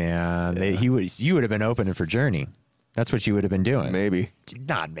 too, man. Yeah. You would have been opening for Journey. That's what you would have been doing. Maybe.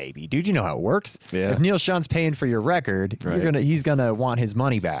 Not maybe. Dude, you know how it works. Yeah. If Neil Sean's paying for your record, right. he's going to want his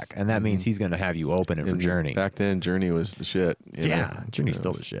money back. And that means he's going to have you opening for Journey. Back then, Journey was the shit. Yeah, Journey's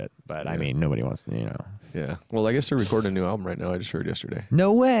still the shit. But, I mean, nobody wants to, Yeah. Well, I guess they're recording a new album right now. I just heard yesterday.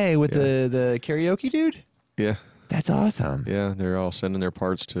 No way. With the karaoke dude? Yeah. That's awesome. Yeah. They're all sending their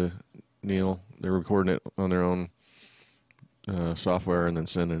parts to Neil. They're recording it on their own software and then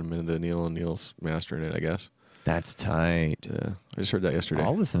sending them into Neil, and Neil's mastering it, I guess. That's tight. Yeah. I just heard that yesterday.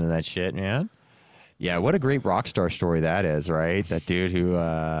 I'll listen to that shit, man. Yeah, what a great rock star story that is, right? That dude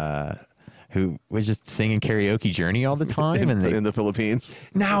who was just singing karaoke Journey all the time. in the Philippines.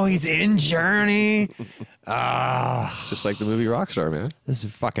 Now he's in Journey. It's just like the movie Rockstar, man. This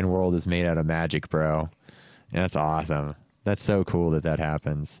fucking world is made out of magic, bro. That's awesome. That's so cool that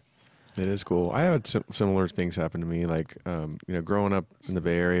happens. It is cool. I had similar things happen to me. Like, growing up in the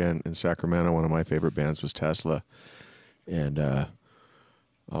Bay Area and in Sacramento, one of my favorite bands was Tesla. And I've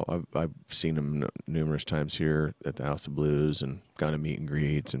seen them numerous times here at the House of Blues, and gone to meet and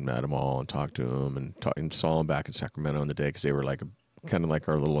greets and met them all and talked to them and saw them back in Sacramento in the day, because they were like kind of like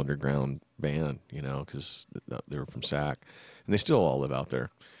our little underground band, because they were from Sac, and they still all live out there.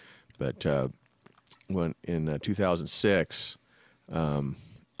 But when in 2006,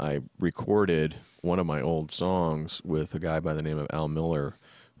 I recorded one of my old songs with a guy by the name of Al Miller,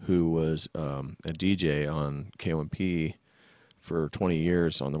 who was a DJ on KOMP for 20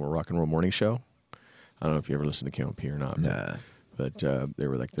 years on the Rock and Roll Morning Show. I don't know if you ever listened to KOMP or not. Nah. But they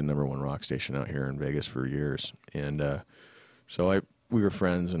were like the #1 rock station out here in Vegas for years. And so we were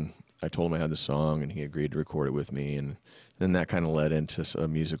friends, and I told him I had the song, and he agreed to record it with me. And then that kind of led into a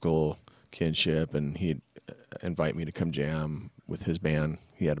musical kinship, and he'd invite me to come jam with his band.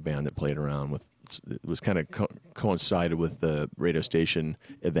 He had a band that played around with, it was kind of coincided with the radio station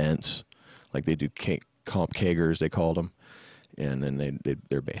events, like they do comp kegers, they called them. And then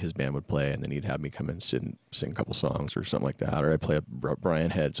his band would play, and then he'd have me come in and sit and sing a couple songs or something like that. Or I'd play a Brian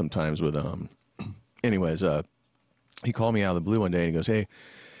Head sometimes with anyways, he called me out of the blue one day, and he goes, "Hey,"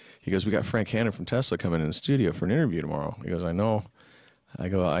 he goes, "we got Frank Hannon from Tesla coming in the studio for an interview tomorrow." He goes, "I know." He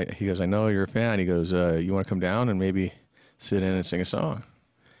goes, "I know you're a fan." He goes, "You want to come down and maybe sit in and sing a song?"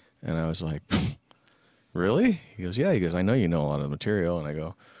 And I was like, "Really?" He goes, "Yeah." He goes, "I know you know a lot of the material." And I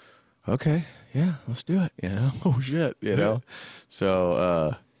go, "Okay, yeah, let's do it." Oh shit,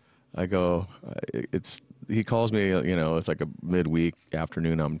 So I go. He calls me. It's like a midweek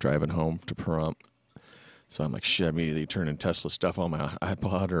afternoon. I'm driving home to Pahrump. So I'm like, shit, immediately turning Tesla stuff on my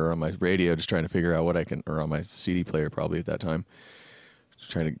iPod or on my radio, just trying to figure out what I can, or on my CD player probably at that time,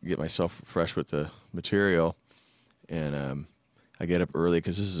 just trying to get myself fresh with the material. And I get up early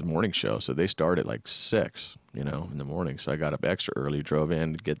because this is a morning show, so they start at like 6, in the morning. So I got up extra early, drove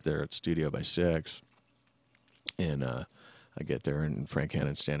in to get there at studio by 6. And I get there, and Frank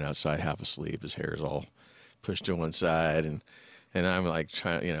Hannon's standing outside half asleep. His hair's all pushed to one side, and And I'm like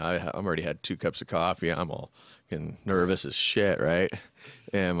trying, I'm already had 2 cups of coffee. I'm all getting nervous as shit, right?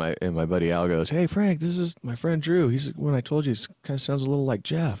 And my buddy Al goes, "Hey Frank, this is my friend Drew. He's when I told you, it kind of sounds a little like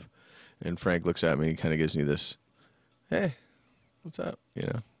Jeff." And Frank looks at me and he kind of gives me this, "Hey, what's up?"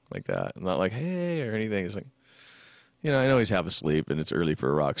 Like that. Not like hey or anything. It's like, I know he's half asleep and it's early for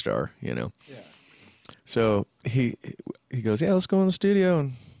a rock star. Yeah. So he goes, "Yeah, let's go in the studio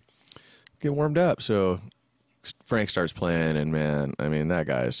and get warmed up." So Frank starts playing, and man, I mean, that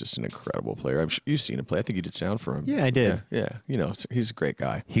guy is just an incredible player. I'm sure you've seen him play. I think you did sound for him. Yeah, I did. Yeah. He's a great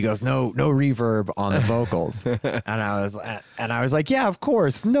guy. He goes, no reverb on the vocals, and I was like, yeah, of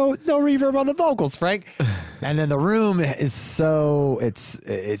course, no reverb on the vocals, Frank. And then the room is so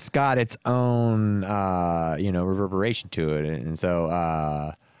it's got its own reverberation to it, and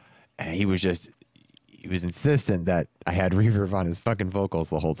so he was insistent that I had reverb on his fucking vocals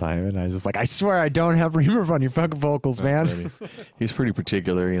the whole time, and I was just like, I swear I don't have reverb on your fucking vocals, man. He's pretty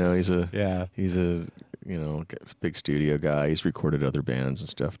particular, he's a big studio guy. He's recorded other bands and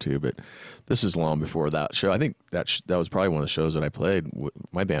stuff too, but this is long before that show. I think that was probably one of the shows that I played.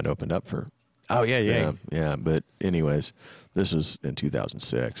 My band opened up for. Oh yeah. But anyways, this was in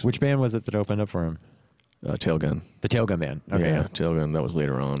 2006. Which band was it that opened up for him? Tailgun. The Tailgun Band. Okay. Yeah, Tailgun. That was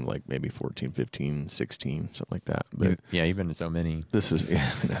later on, like maybe 14, 15, 16, something like that. But you've been to so many. This was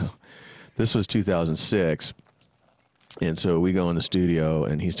 2006. And so we go in the studio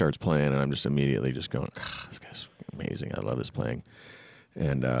and he starts playing and I'm just immediately just going, this guy's amazing. I love his playing.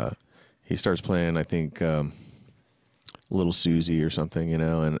 And he starts playing, I think, Little Susie or something,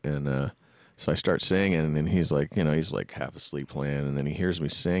 and so I start singing and he's like, he's like half asleep playing, and then he hears me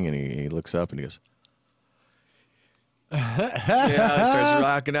sing and he looks up and he goes, he starts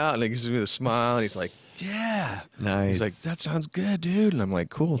rocking out and he gives me the smile and he's like, yeah. Nice. He's like, that sounds good, dude. And I'm like,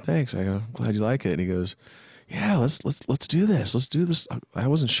 cool, thanks. I go, I'm glad you like it. And he goes, yeah, let's do this. Let's do this. I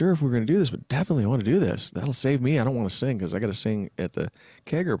wasn't sure if we were going to do this, but definitely I want to do this. That'll save me. I don't want to sing because I got to sing at the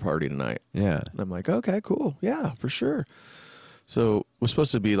kegger party tonight. Yeah. And I'm like, okay, cool. Yeah, for sure. So it was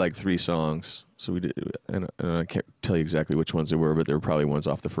supposed to be like 3 songs. So we did, and I can't tell you exactly which ones they were, but they were probably ones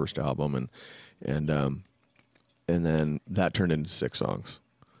off the first album. And then that turned into 6 songs.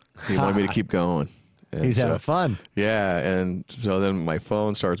 He wanted me to keep going. And he's having fun. Yeah, and so then my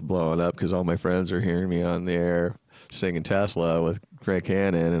phone starts blowing up because all my friends are hearing me on the air singing Tesla with Frank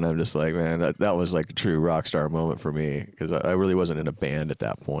Hannon, and I'm just like, man, that was like a true rock star moment for me because I really wasn't in a band at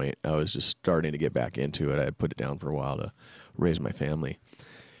that point. I was just starting to get back into it. I had put it down for a while to raise my family.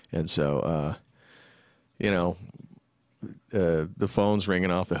 And so, the phone's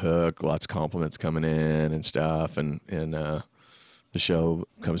ringing off the hook, lots of compliments coming in and stuff, and the show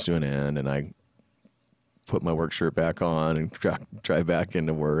comes to an end, and I put my work shirt back on and drive back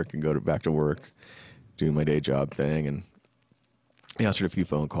into work and go back to work, do my day job thing, and answered a few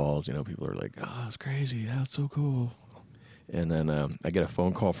phone calls. People are like, "Oh, it's crazy. That's so cool." And then I get a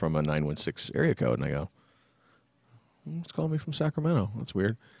phone call from a 916 area code, and I go, "It's calling me from Sacramento. That's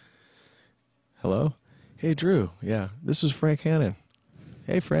weird." Hello? Hey, Drew. Yeah, this is Frank Hannon.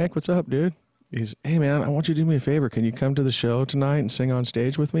 Hey, Frank, what's up, dude? Hey, man, I want you to do me a favor. Can you come to the show tonight and sing on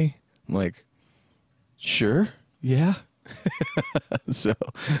stage with me? I'm like, sure. Yeah. So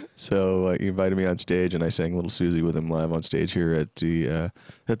he invited me on stage, and I sang Little Susie with him live on stage here at the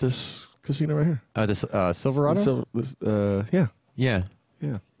at this casino right here. The Silverado? Yeah. Yeah.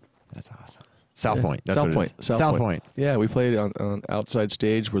 Yeah. That's awesome. South Point. That's South Point. South Point. Yeah, we played on outside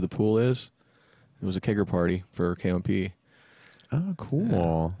stage where the pool is. It was a kegger party for KMP. Oh,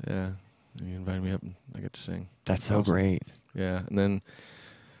 cool. Yeah. He invited me up, and I got to sing. That's so great. Yeah, and then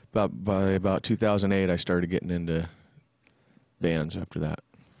by about 2008, I started getting into bands after that.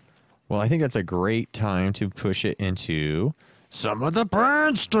 Well, I think that's a great time to push it into some of the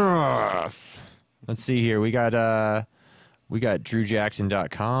band stuff. Let's see here. We got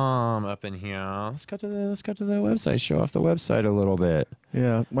drewjackson.com up in here. Let's go to the website. Show off the website a little bit.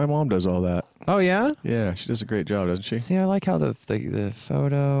 Yeah, my mom does all that. Oh yeah? Yeah, she does a great job, doesn't she? See, I like how the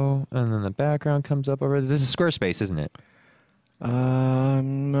photo and then the background comes up over. This is Squarespace, isn't it?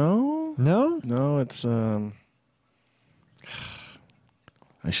 No. No? No, it's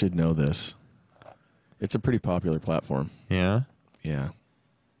I should know this. It's a pretty popular platform. Yeah. Yeah.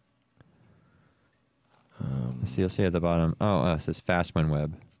 Let's see. You'll see at the bottom. Oh, it says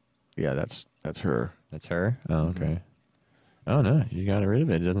FastWinWeb. Yeah, that's her. That's her? Oh, okay. Oh, no. You got rid of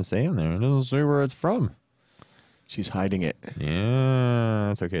it. It doesn't say on there. It doesn't say where it's from. She's hiding it. Yeah.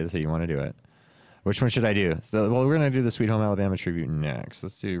 That's okay. That's how you want to do it. Which one should I do? So, we're going to do the Sweet Home Alabama tribute next.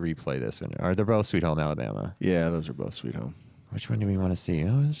 Let's replay this one. They're both Sweet Home Alabama. Yeah, those are both Sweet Home. Which one do we want to see?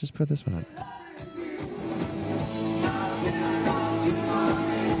 Oh, let's just put this one up.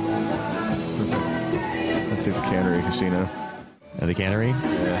 It's at the Cannery Casino. At the Cannery?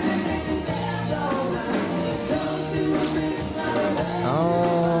 Yeah.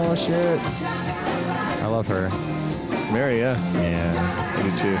 Oh, shit. I love her. Mary, yeah. Yeah. I do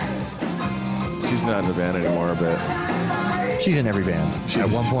too. She's not in the band anymore, but She's in every band.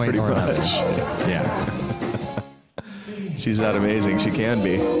 At one point pretty or another. much. Yeah. She's that amazing. She can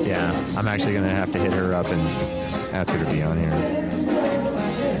be. Yeah. I'm actually going to have to hit her up and ask her to be on here.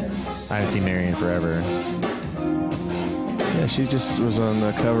 I haven't seen Mary in forever. Yeah, she just was on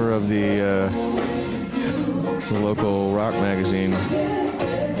the cover of the local rock magazine.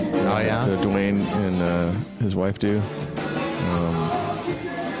 Oh, yeah? That Dwayne and his wife do.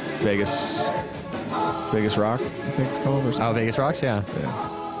 Vegas Rock, I think it's called. Or something. Oh, Vegas Rocks? Yeah. Yeah.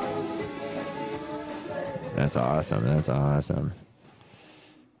 That's awesome. That's awesome.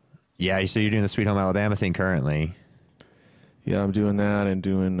 Yeah, so you're doing the Sweet Home Alabama thing currently. Yeah, I'm doing that and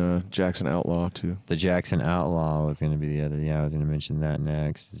doing Jackson Outlaw too. The Jackson Outlaw was going to be the other. Yeah, I was going to mention that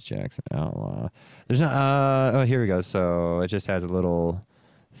next. It's Jackson Outlaw. There's not. Oh, here we go. So it just has a little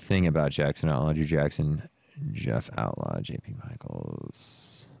thing about Jackson Outlaw. Drew Jackson, Jeff Outlaw, J.P.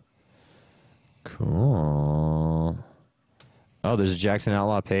 Michaels. Cool. Oh, there's a Jackson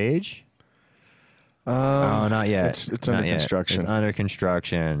Outlaw page. Oh, not yet. It's under construction. It's under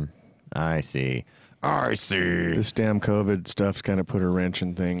construction. I see. This damn COVID stuff's kind of put a wrench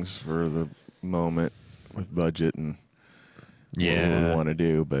in things for the moment with budget and what we want to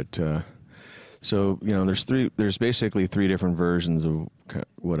do. But so there's basically three different versions of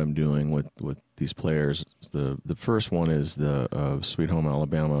what I'm doing with these players. The first one is the Sweet Home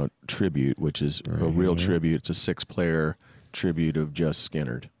Alabama tribute, which is a real tribute. It's a 6-player tribute of just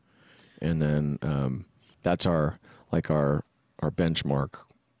Skynyrd, and then that's our benchmark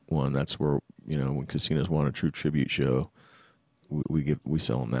one. That's where when casinos want a true tribute show, we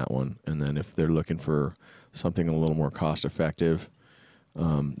sell them that one. And then if they're looking for something a little more cost effective,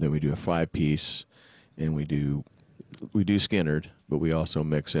 then we do a 5-piece, and we do Skynyrd, but we also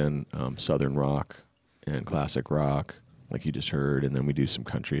mix in Southern rock and classic rock, like you just heard, and then we do some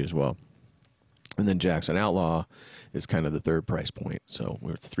country as well. And then Jackson Outlaw is kind of the third price point. So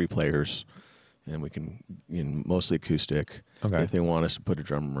we're 3 players, and we can mostly acoustic. Okay. If they want us to put a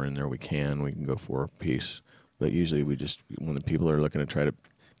drummer in there, we can. We can go 4-piece. But usually when the people are looking to try to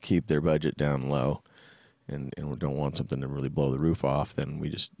keep their budget down low and we don't want something to really blow the roof off, then we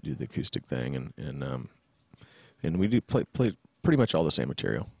just do the acoustic thing. And we do play pretty much all the same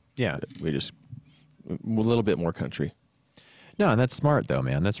material. Yeah. We just a little bit more country. No, and that's smart, though,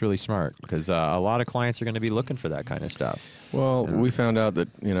 man. That's really smart because a lot of clients are going to be looking for that kind of stuff. Well, we found out that,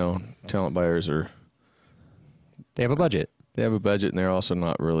 talent buyers They have a budget. They have a budget, and they're also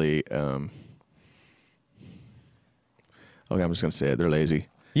not really, I'm just going to say it. They're lazy.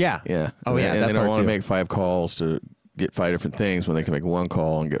 Yeah. Yeah. Oh, yeah. And that they don't part want to too. make 5 calls to get 5 different things when they can make 1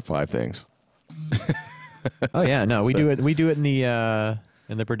 call and get 5 things. Oh, yeah. No, we do it. We do it in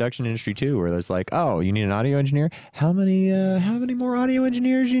the production industry too, where there's like, oh, you need an audio engineer. How many more audio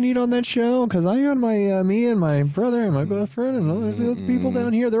engineers you need on that show? Because I got me and my brother and my best friend and there's the other people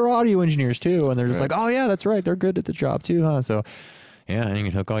down here. They're audio engineers too, and they're just like, oh yeah, that's right. They're good at the job too, huh? So, yeah, and you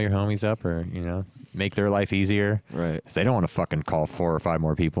can hook all your homies up, or make their life easier. Right. Because they don't want to fucking call 4 or 5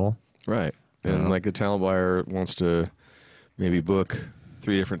 more people. Right. And like a talent buyer wants to maybe book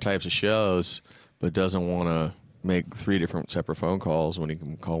 3 different types of shows, but doesn't want to make 3 different separate phone calls when he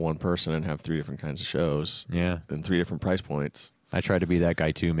can call one person and have 3 different kinds of shows. Yeah. And 3 different price points. I try to be that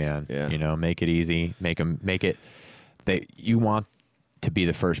guy too, man. Yeah. Make it easy. You want to be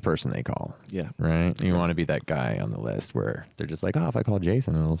the first person they call. Yeah. Right? You want to be that guy on the list where they're just like, oh, if I call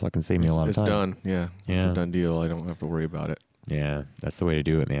Jason, it'll fucking save me a lot of time. It's done. Yeah. It's Yeah. a done deal. I don't have to worry about it. Yeah. That's the way to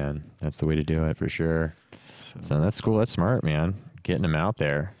do it, man. That's the way to do it for sure. So that's cool. That's smart, man. Getting them out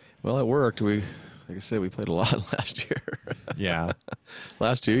there. Well, it worked. Like I said, we played a lot last year. Yeah.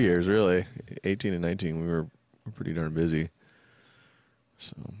 Last 2 years, really. 18 and 19, we were pretty darn busy.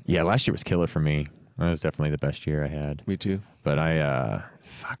 So Yeah, last year was killer for me. That was definitely the best year I had. me too. But I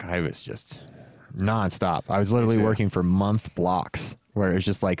was just nonstop. I was literally too. working for month blocks where it was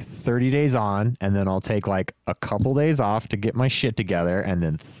just like 30 days on, and then I'll take like a couple days off to get my shit together, and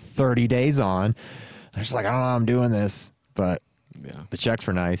then 30 days on. I was just like, I don't know how I'm doing this, but Yeah. the checks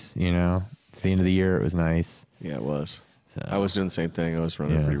were nice, At the end of the year, it was nice. Yeah, it was. So, I was doing the same thing. I was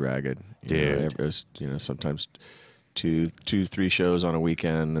running Yeah. pretty ragged. Dude. It was, sometimes 2-3 shows on a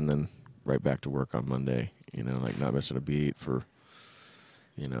weekend and then right back to work on Monday, like not missing a beat for,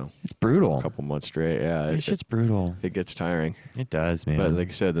 it's brutal. a couple months straight. Yeah. That shit's brutal. It gets tiring. It does, man. But like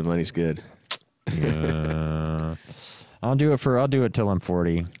I said, the money's good. Yeah. I'll do it till I'm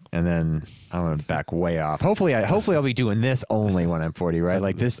 40, and then I'm gonna back way off. Hopefully I'll be doing this only when I'm 40, right?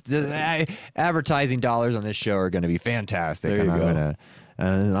 Like this advertising dollars on this show are gonna be fantastic, There you go.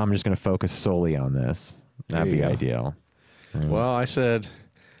 I'm just gonna focus solely on this. That'd be ideal. Well, I said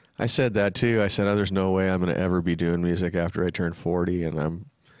that too. I said, oh, there's no way I'm going to ever be doing music after I turn 40, and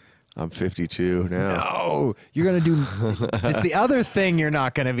I'm 52 now. No, you're gonna do. It's the other thing you're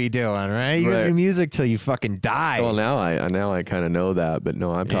not gonna be doing, right? You're gonna do music till you fucking die. Well, now I kind of know that, but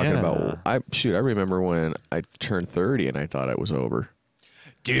no, I'm talking about. I remember when I turned 30 and I thought it was over.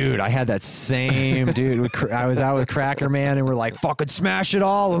 Dude, I had that same dude. I was out with Cracker Man, and we're like, fucking smash it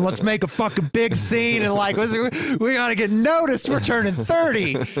all, and let's make a fucking big scene, and like, we gotta get noticed. We're turning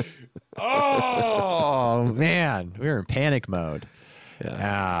 30. Oh man, we were in panic mode.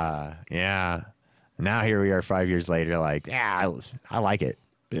 Yeah. Now here we are 5 years later, like, yeah, I like it.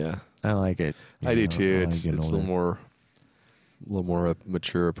 Yeah, I like it. I do too. It's a little more a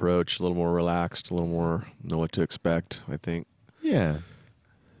mature approach, a little more relaxed, a little more know what to expect, I think. Yeah.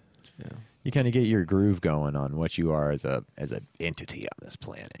 You kind of get your groove going on what you are as a entity on this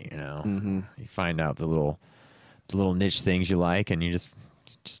planet, you know. Mm-hmm. You find out the little niche things you like, and you just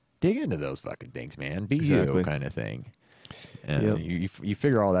dig into those fucking things, man. Be you kind of thing. And you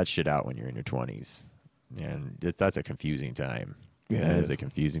figure all that shit out when you're in your 20s, and that's a confusing time. Yeah, that is a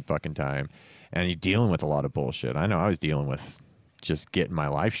confusing fucking time, and you're dealing with a lot of bullshit. I know I was dealing with just getting my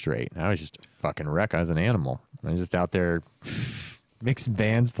life straight. I was just a fucking wreck. I was an animal. I was just out there mixing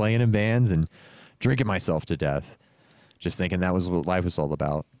bands, playing in bands, and drinking myself to death. Just thinking that was what life was all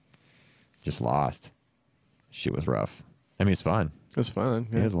about. Just lost. Shit was rough. I mean, it's fun. It was fun.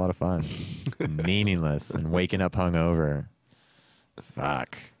 Yeah. It was a lot of fun. Meaningless and waking up hungover.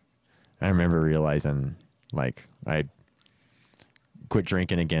 Fuck. I remember realizing, like, I quit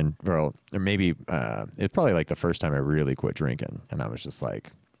drinking again, or maybe it's probably like the first time I really quit drinking, and I was just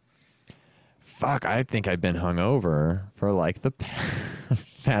like, fuck, I think I've been hungover for like the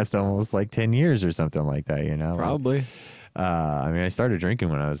past almost like 10 years or something like that, you know? Probably. I mean, I started drinking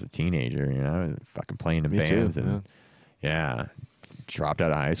when I was a teenager, you know, fucking playing in bands too, and dropped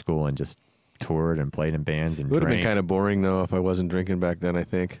out of high school and just toured and played in bands and It would have been drank. kind of boring though if I wasn't drinking back then, I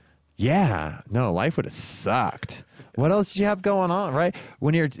think. Yeah, no, life would have sucked. What else do you have going on, right?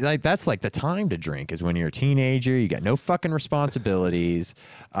 When you're like, that's like the time to drink is when you're a teenager. You got no fucking responsibilities.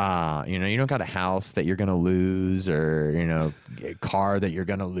 You know, you don't got a house that you're gonna lose, or you know, a car that you're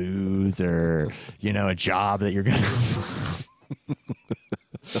gonna lose, or you know, a job that you're gonna.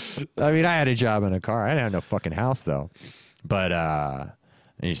 I mean, I had a job and a car. I didn't have no fucking house though, but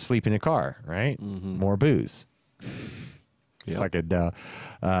and you sleep in a car, right? Mm-hmm. More booze. Yep. Fucking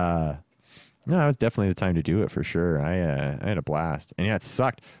no, it was definitely the time to do it for sure. I had a blast, and yeah, it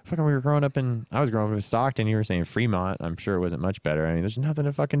sucked. Fucking, I was growing up in Stockton. You were saying Fremont. I'm sure it wasn't much better. I mean, there's nothing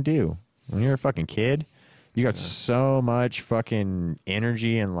to fucking do when you're a fucking kid. You got so much fucking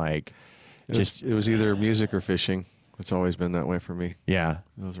energy and like, It was either music or fishing. It's always been that way for me. Yeah,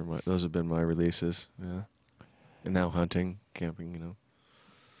 Those have been my releases. Yeah, and now hunting, camping. You know,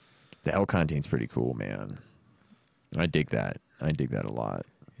 the elk hunting's pretty cool, man. I dig that. I dig that a lot.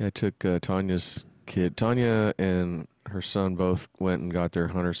 Yeah, I took Tanya's kid. Tanya and her son both went and got their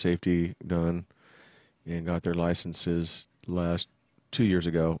hunter safety done and got their licenses 2 years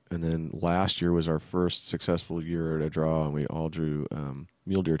ago. And then last year was our first successful year at a draw, and we all drew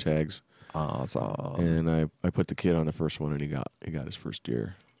mule deer tags. Awesome. And I put the kid on the first one, and he got his first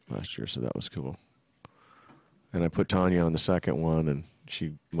deer last year, so that was cool. And I put Tanya on the second one, and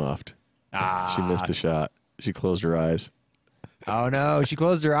she muffed. She missed the shot. She closed her eyes. Oh no, she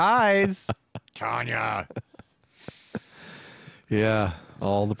closed her eyes. Tanya. Yeah,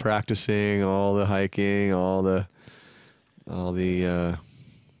 all the practicing, all the hiking, all the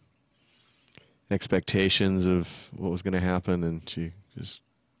expectations of what was going to happen, and she just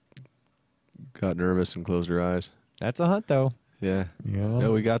got nervous and closed her eyes. That's a hunt though. Yeah.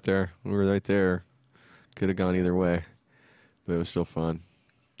 No, we got there. We were right there. Could have gone either way, but it was still fun.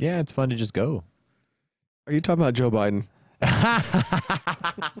 Yeah, it's fun to just go. Are you talking about Joe Biden?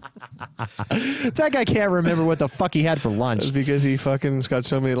 That guy can't remember what the fuck he had for lunch. That's because he fucking's got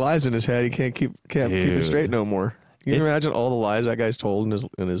so many lies in his head. He can't keep it straight no more. Can you imagine all the lies that guy's told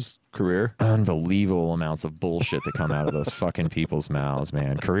in his career? Unbelievable amounts of bullshit that come out of those fucking people's mouths,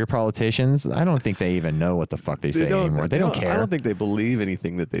 man. Career politicians, I don't think they even know what the fuck they say anymore. They don't care. I don't think they believe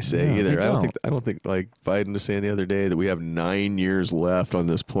anything that they say either. They I don't think like Biden was saying the other day that we have 9 years left on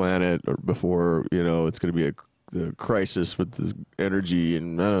this planet or before, you know, it's going to be the crisis with the energy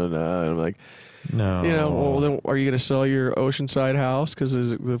and I don't know. And I'm like, No. you know, well then are you going to sell your oceanside house because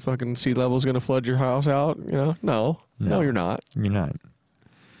the fucking sea level is going to flood your house out? You know, no, you're not. You're not.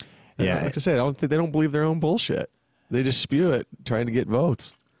 Yeah, like I said, I don't think they don't believe their own bullshit. They just spew it trying to get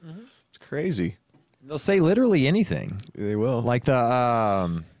votes. It's crazy. They'll say literally anything. They will. Like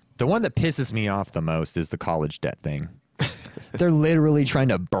the one that pisses me off the most is the college debt thing. They're literally trying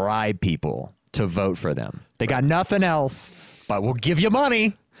to bribe people to vote for them. They got nothing else, but we'll give you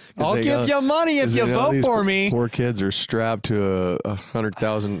money. I'll give you money if you vote for me. Poor kids are strapped to a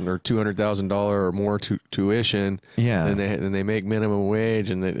 $100,000 or $200,000 or more tuition. Yeah, and they make minimum wage,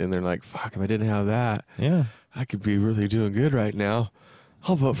 and they're like, "Fuck! If I didn't have that, yeah, I could be really doing good right now.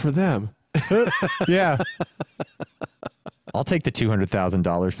 I'll vote for them." Yeah. I'll take the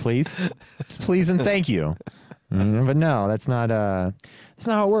 $200,000, please, please, and thank you. But no, that's not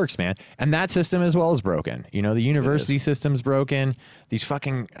how it works, man. And that system as well is broken. You know, the university system's broken. These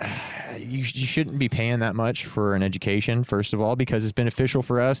fucking, you shouldn't be paying that much for an education, first of all, because it's beneficial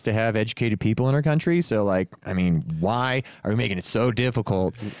for us to have educated people in our country. So, like, I mean, why are we making it so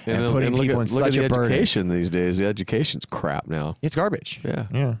difficult and putting people in such a burden? Education these days. The education's crap now. It's garbage. Yeah.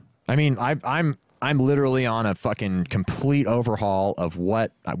 Yeah. I mean, I'm literally on a fucking complete overhaul of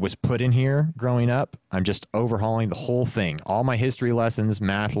what was put in here growing up. I'm just overhauling the whole thing. All my history lessons,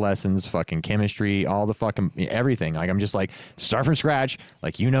 math lessons, fucking chemistry, all the fucking everything. Like, I'm just like, start from scratch,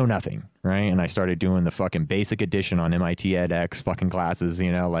 like, you know nothing, right? And I started doing the fucking basic addition on MIT edX fucking classes,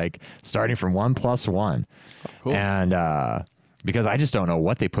 you know, like starting from 1 + 1. Oh, cool. And because I just don't know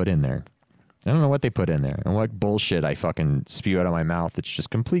what they put in there. I don't know what they put in there and what bullshit I fucking spew out of my mouth. It's just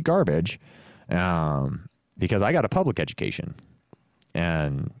complete garbage. Because I got a public education,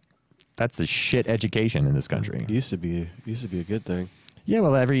 and that's a shit education in this country. Used to be a good thing. Yeah,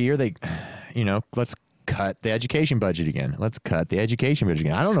 well, every year they, you know, let's cut the education budget again. Let's cut the education budget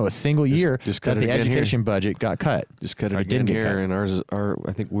again. I don't know a single year just that the education budget got cut. Just cut it again here, and I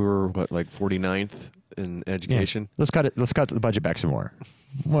think we were like 49th in education. Yeah. Let's cut the budget back some more.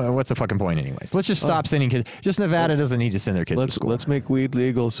 Well, what's the fucking point, anyways? Let's just stop sending kids. Just Nevada doesn't need to send their kids to school. Let's make weed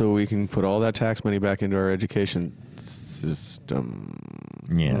legal so we can put all that tax money back into our education system.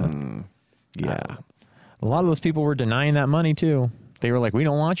 Yeah. Yeah. A lot of those people were denying that money too. They were like, "We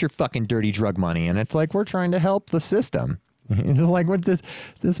don't want your fucking dirty drug money," and it's like, we're trying to help the system. It's like, what this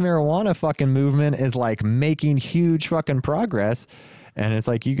marijuana fucking movement is like making huge fucking progress. And it's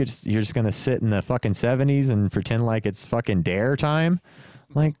like, you're just going to sit in the fucking 70s and pretend like it's fucking dare time.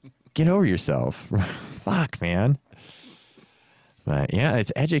 Like, get over yourself. Fuck, man. But yeah,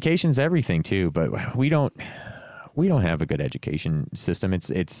 education's everything too, but we don't have a good education system.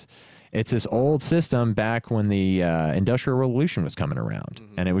 It's this old system back when the Industrial Revolution was coming around.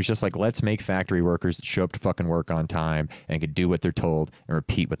 And it was just like, let's make factory workers that show up to fucking work on time and can do what they're told and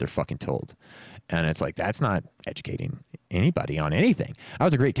repeat what they're fucking told. And it's like, that's not educating anybody on anything. I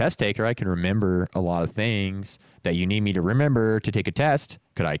was a great test taker. I can remember a lot of things that you need me to remember to take a test.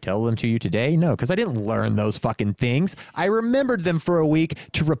 Could I tell them to you today? No, because I didn't learn those fucking things. I remembered them for a week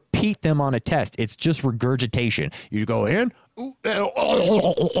to repeat them on a test. It's just regurgitation. You go in,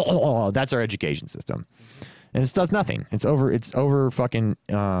 that's our education system. And it does nothing. It's over fucking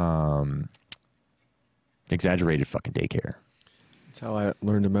exaggerated fucking daycare. That's how I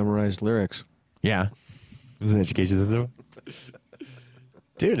learned to memorize lyrics. Yeah. Is it an education system?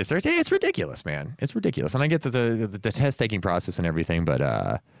 Dude, it's ridiculous, man. It's ridiculous. And I get the test-taking process and everything,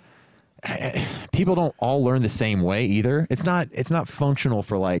 but people don't all learn the same way either. It's not functional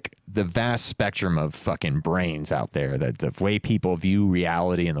for, like, the vast spectrum of fucking brains out there, the way people view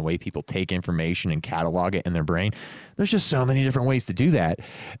reality and the way people take information and catalog it in their brain. There's just so many different ways to do that.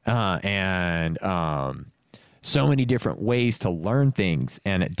 So many different ways to learn things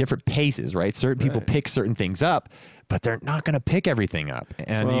and at different paces, right? Certain people pick certain things up, but they're not going to pick everything up.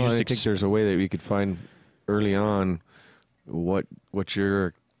 And well, I think there's a way that we could find early on what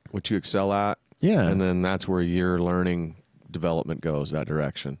you excel at. Yeah. And then that's where your learning development goes, that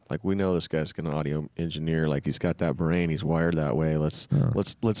direction. Like, we know this guy's an audio engineer, like, he's got that brain, he's wired that way. Let's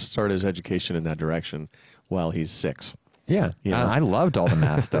start his education in that direction while he's 6. Yeah. You know? I loved all the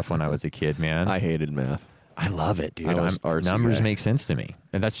math stuff when I was a kid, man. I hated math. I love it, dude. Numbers make sense to me,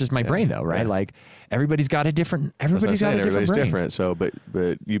 and that's just my brain, though, right? Yeah. Like, everybody's got a different. Everybody's different. So, but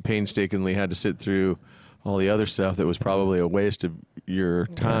you painstakingly had to sit through all the other stuff that was probably a waste of your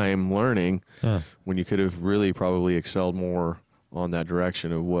time learning, when you could have really probably excelled more on that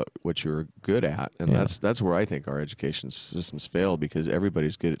direction of what you're good at, and that's where I think our education systems fail, because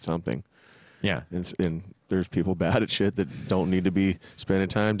everybody's good at something. Yeah, and there's people bad at shit that don't need to be spending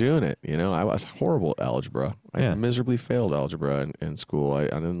time doing it. You know, I was horrible at algebra. I miserably failed algebra in school. I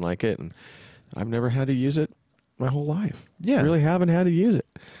didn't like it, and I've never had to use it my whole life. Yeah. I really haven't had to use it.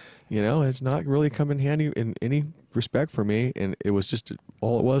 You know, it's not really come in handy in any respect for me, and it was just,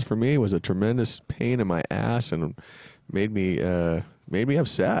 all it was for me was a tremendous pain in my ass, and made me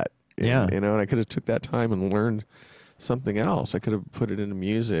upset. Yeah. You know, and I could have took that time and learned something else. I could have put it into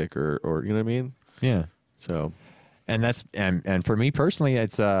music or you know what I mean? Yeah. So, and that's and for me personally,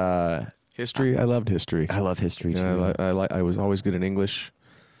 it's history. I loved history. I love history too. I was always good in English.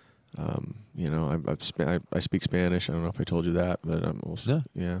 You know, I speak Spanish. I don't know if I told you that, but I'm also,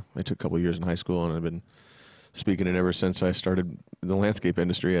 I took a couple of years in high school, and I've been speaking it ever since I started in the landscape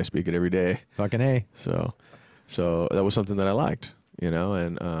industry. I speak it every day. Fucking A. So that was something that I liked, you know,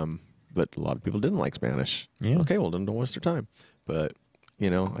 and but a lot of people didn't like Spanish. Yeah. Okay, well then don't waste their time. But you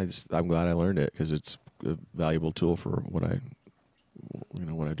know, I'm glad I learned it because it's a valuable tool for what I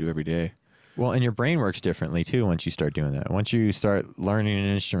do every day. Well, and your brain works differently too once you start doing that. Once you start learning an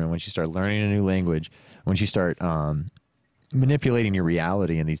instrument, once you start learning a new language, once you start manipulating your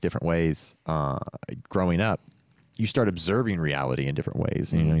reality in these different ways, growing up, you start observing reality in different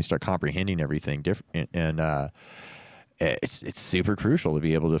ways. You know, you start comprehending everything different, and it's super crucial to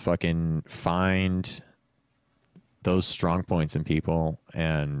be able to fucking find those strong points in people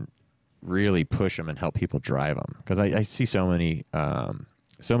and really push them and help people drive them. Because I see so many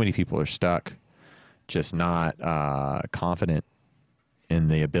people are stuck, just not confident in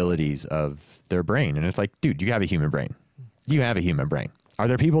the abilities of their brain. And it's like, dude, you have a human brain. You have a human brain. Are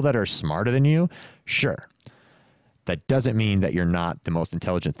there people that are smarter than you? Sure. That doesn't mean that you're not the most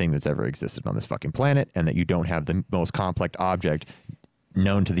intelligent thing that's ever existed on this fucking planet, and that you don't have the most complex object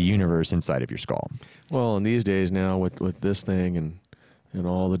known to the universe inside of your skull. Well, in these days now with this thing and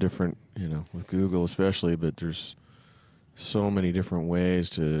all the different, you know, with Google especially, but there's so many different ways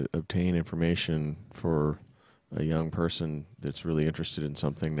to obtain information for a young person that's really interested in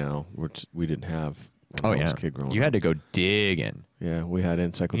something now, which we didn't have when I was a kid growing up. You had to go digging. Yeah, we had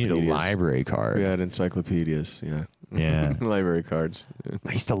encyclopedias. You need a library card. We had encyclopedias, yeah. Yeah. Library cards.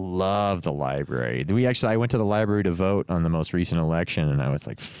 I used to love the library. I went to the library to vote on the most recent election, and I was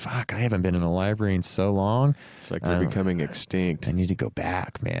like, fuck, I haven't been in a library in so long. It's like they're becoming extinct. I need to go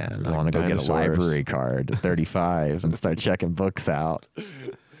back, man. Like I want to go dinosaurs. get a library card at 35 and start checking books out.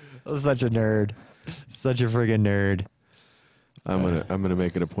 I was such a nerd. Such a friggin' nerd. I'm gonna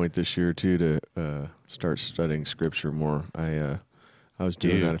make it a point this year too to start studying scripture more. I was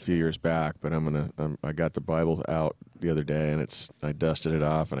doing that a few years back, but I got the Bible out the other day, and I dusted it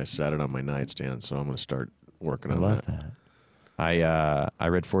off and I sat it on my nightstand. So I'm gonna start working on that. I love that. I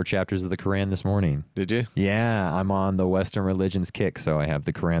read 4 chapters of the Quran this morning. Did you? Yeah, I'm on the Western religions kick, so I have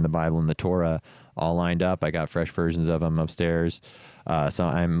the Quran, the Bible, and the Torah all lined up. I got fresh versions of them upstairs. So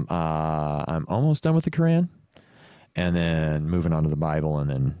I'm almost done with the Quran, and then moving on to the Bible, and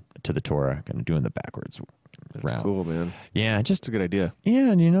then to the Torah. Kind of doing the backwards That's route. cool, man. Yeah, It's a good idea. Yeah,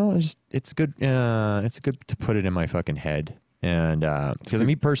 and you know, it's good. It's good to put it in my fucking head. And because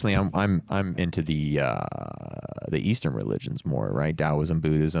me personally, I'm into the Eastern religions more, right? Taoism,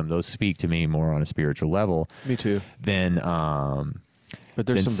 Buddhism, those speak to me more on a spiritual level. Me too. Than but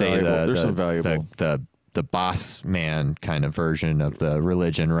there's some valuable. The boss man kind of version of the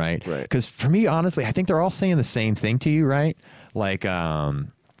religion, right? Right. Because for me, honestly, I think they're all saying the same thing to you, right? Like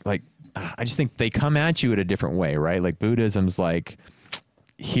I just think they come at you in a different way, right? Like Buddhism's like,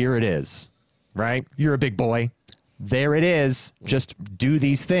 here it is, right? You're a big boy. There it is. Just do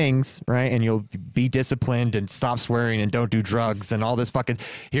these things, right? And you'll be disciplined and stop swearing and don't do drugs and all this fucking,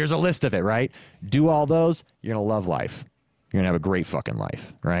 here's a list of it, right? Do all those, you're going to love life. You're going to have a great fucking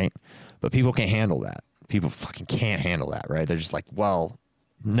life, right? But people can't handle that. People fucking can't handle that, right? They're just like, well,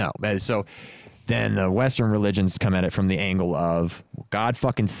 no. So then the Western religions come at it from the angle of God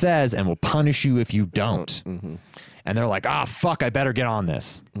fucking says and will punish you if you don't. Mm-hmm. And they're like, fuck, I better get on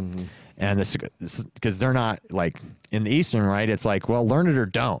this. Mm-hmm. And this because they're not like in the Eastern, right? It's like, well, learn it or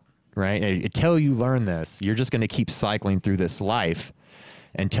don't, right? Until you learn this, you're just going to keep cycling through this life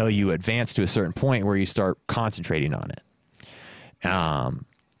until you advance to a certain point where you start concentrating on it.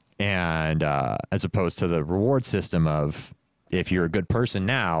 And as opposed to the reward system of if you're a good person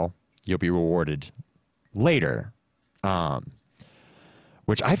now, you'll be rewarded later.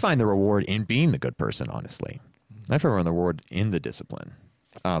 Which I find the reward in being the good person, honestly. I find the reward in the discipline.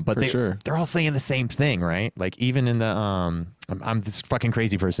 But they're all saying the same thing, right? Like even in the I'm this fucking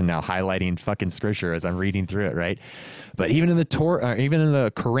crazy person now highlighting fucking scripture as I'm reading through it, right? But even in the Torah, even in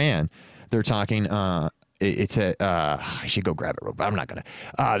the Quran, they're talking it's a I should go grab it, but I'm not gonna.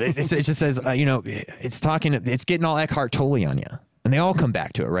 It just says it's getting all Eckhart Tolle on you, and they all come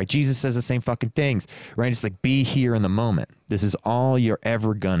back to it, right? Jesus says the same fucking things, right? It's like, be here in the moment. This is all you're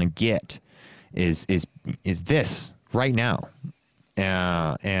ever gonna get, is this right now,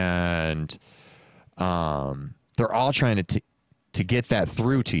 and they're all trying to get that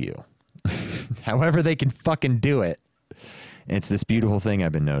through to you, however they can fucking do it. And it's this beautiful thing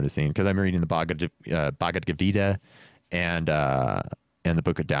I've been noticing, because I'm reading the Bhagavad Gita and the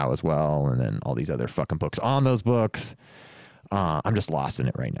Book of Tao as well, and then all these other fucking books on those books. I'm just lost in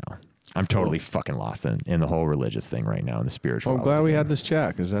it right now. I'm totally fucking lost in the whole religious thing right now, and the spiritual. Well, I'm glad we had this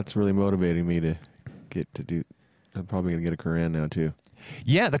chat, because that's really motivating me to get to do. I'm probably gonna get a Quran now too.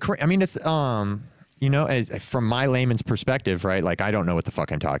 Yeah, I mean, it's from my layman's perspective, right? Like, I don't know what the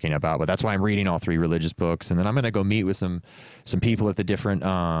fuck I'm talking about, but that's why I'm reading all 3 religious books, and then I'm gonna go meet with some people at the different,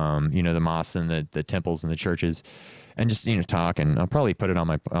 the mosques and the temples and the churches, and just talk. And I'll probably put it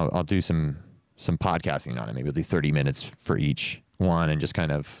on I'll do some podcasting on it. Maybe I'll do 30 minutes for each one, and just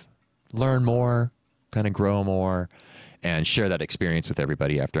kind of learn more, kind of grow more, and share that experience with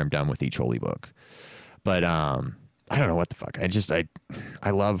everybody after I'm done with each holy book. But I don't know what the fuck. I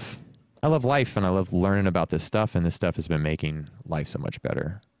love life, and I love learning about this stuff, and this stuff has been making life so much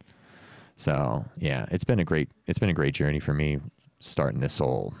better. So yeah, it's been a great journey for me, starting this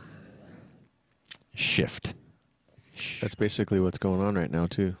whole shift. That's basically what's going on right now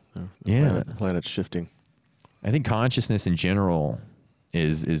too. The planet's shifting. I think consciousness in general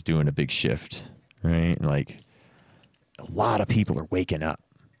is doing a big shift, right? Like, a lot of people are waking up.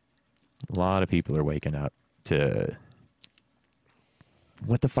 A lot of people are waking up to,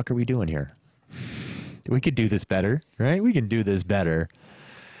 what the fuck are we doing here? We could do this better, right? We can do this better.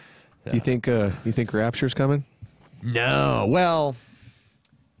 You think Rapture's coming? No. Well,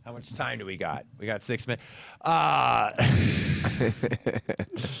 how much time do we got? We got 6 minutes. I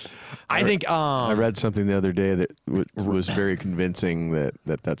think I read something the other day that was very convincing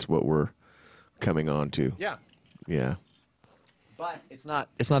that's what we're coming on to. Yeah. Yeah. But it's not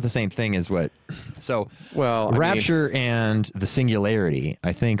the same thing as what. So, well, Rapture and the Singularity,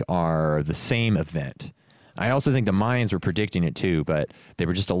 I think, are the same event. I also think the Mayans were predicting it too, but they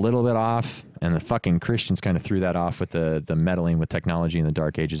were just a little bit off, and the fucking Christians kind of threw that off with the meddling with technology in the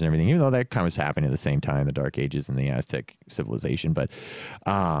Dark Ages and everything, even though that kind of was happening at the same time, the Dark Ages and the Aztec civilization. But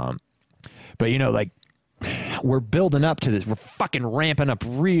like, we're building up to this. We're fucking ramping up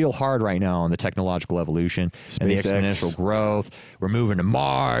real hard right now on the technological evolution and the exponential growth. We're moving to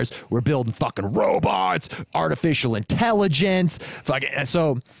Mars. We're building fucking robots, artificial intelligence. Fucking,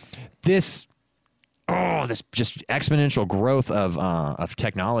 so this just exponential growth of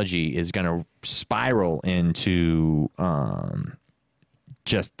technology is going to spiral into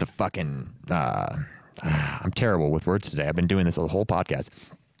just the fucking. I'm terrible with words today. I've been doing this the whole podcast.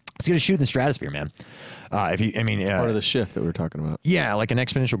 It's going to shoot in the stratosphere, man. Part of the shift that we're talking about. Yeah, like an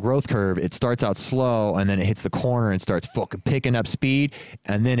exponential growth curve. It starts out slow, and then it hits the corner and starts fucking picking up speed,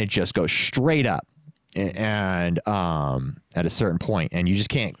 and then it just goes straight up, and at a certain point, and you just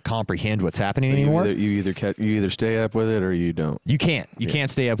can't comprehend what's happening anymore. You either stay up with it or you don't. You can't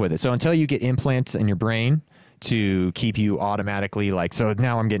stay up with it. So until you get implants in your brain to keep you automatically so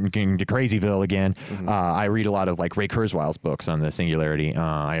now I'm getting to Crazyville again. Mm-hmm. I read a lot of Ray Kurzweil's books on the Singularity.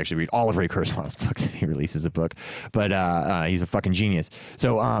 I actually read all of Ray Kurzweil's books if he releases a book, but he's a fucking genius.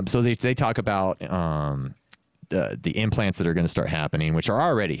 So they talk about the implants that are going to start happening, which are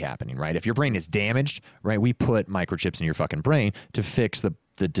already happening, right? If your brain is damaged, right, we put microchips in your fucking brain to fix the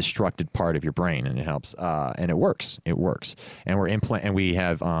destructed part of your brain, and it helps, and it works. And we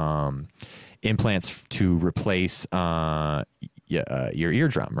have implants to replace your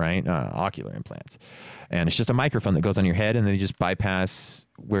eardrum, right? Ocular implants, and it's just a microphone that goes on your head, and then you just bypass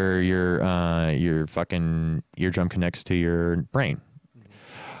where your fucking eardrum connects to your brain.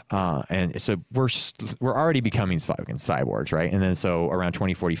 And so we're already becoming fucking cyborgs, right? And then so around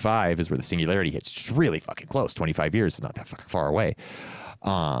 2045 is where the Singularity hits. It's really fucking close. 25 years is not that fucking far away.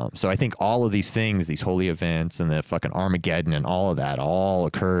 So I think all of these things, these holy events, and the fucking Armageddon, and all of that, all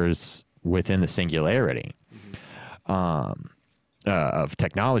occurs within the Singularity of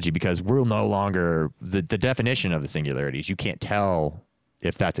technology, because we're no longer the definition of the Singularity is you can't tell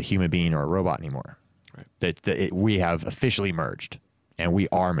if that's a human being or a robot anymore. Right. We have officially merged, and we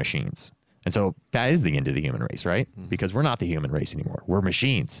are machines. And so that is the end of the human race, right? Mm-hmm. Because we're not the human race anymore. We're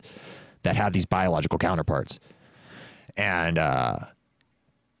machines that have these biological counterparts. And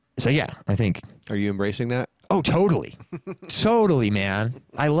so, yeah, I think. Are you embracing that? Oh, totally. Totally, man.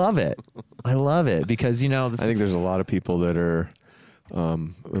 I love it. Because, I think there's a lot of people that are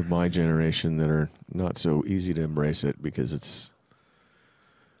of my generation that are not so easy to embrace it because it's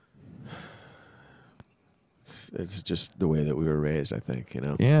just the way that we were raised, I think, you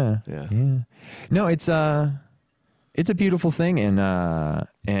know? Yeah. Yeah. No, it's a beautiful thing.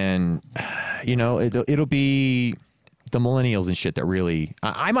 And you know, it'll be the millennials and shit that really,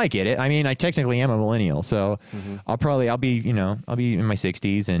 I might get it. I mean, I technically am a millennial, so I'll be in my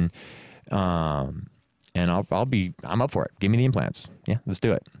 60s and I'm up for it. Give me the implants. Yeah, let's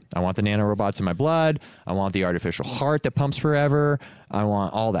do it. I want the nanorobots in my blood. I want the artificial heart that pumps forever. I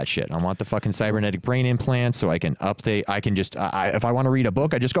want all that shit. I want the fucking cybernetic brain implants so I can update. I can just, if I want to read a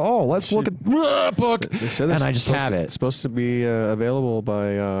book, I just go, oh, let's look at the book. And I just have it. It's supposed to be available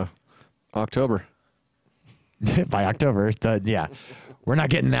by October. By October. Yeah. We're not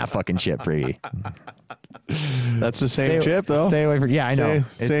getting that fucking chip, Bree. That's the same chip, though. Stay away from. Yeah, I know.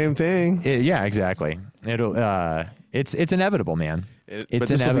 Same thing. Yeah, exactly. It'll. It's inevitable, man. It's but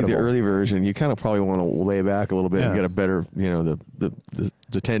this inevitable. Will be the early version. You kind of probably want to lay back a little bit and get a better, you know, the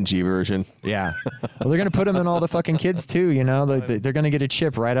 10G version. Yeah. Well, they're gonna put them in all the fucking kids too. You know, they're gonna get a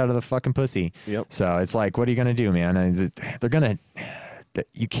chip right out of the fucking pussy. Yep. So it's like, what are you gonna do, man? They're gonna.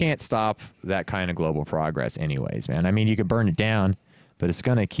 You can't stop that kind of global progress, anyways, man. I mean, you can burn it down, but it's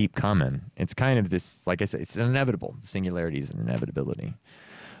going to keep coming. It's kind of this, like I said, it's inevitable. Singularity is an inevitability.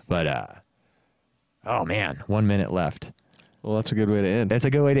 But, oh man, 1 minute left. Well, that's a good way to end. That's a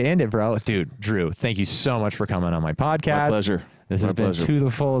good way to end it, bro. Dude, Drew, thank you so much for coming on my podcast. My pleasure. This has been To the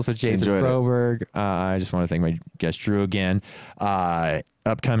Fullest with Jason Froberg. I just want to thank my guest, Drew, again.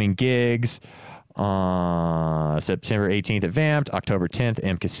 Upcoming gigs. September 18th at Vamped, October 10th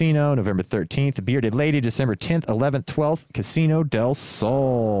M Casino, November 13th Bearded Lady, December 10th, 11th, 12th Casino del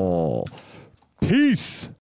Sol. Peace.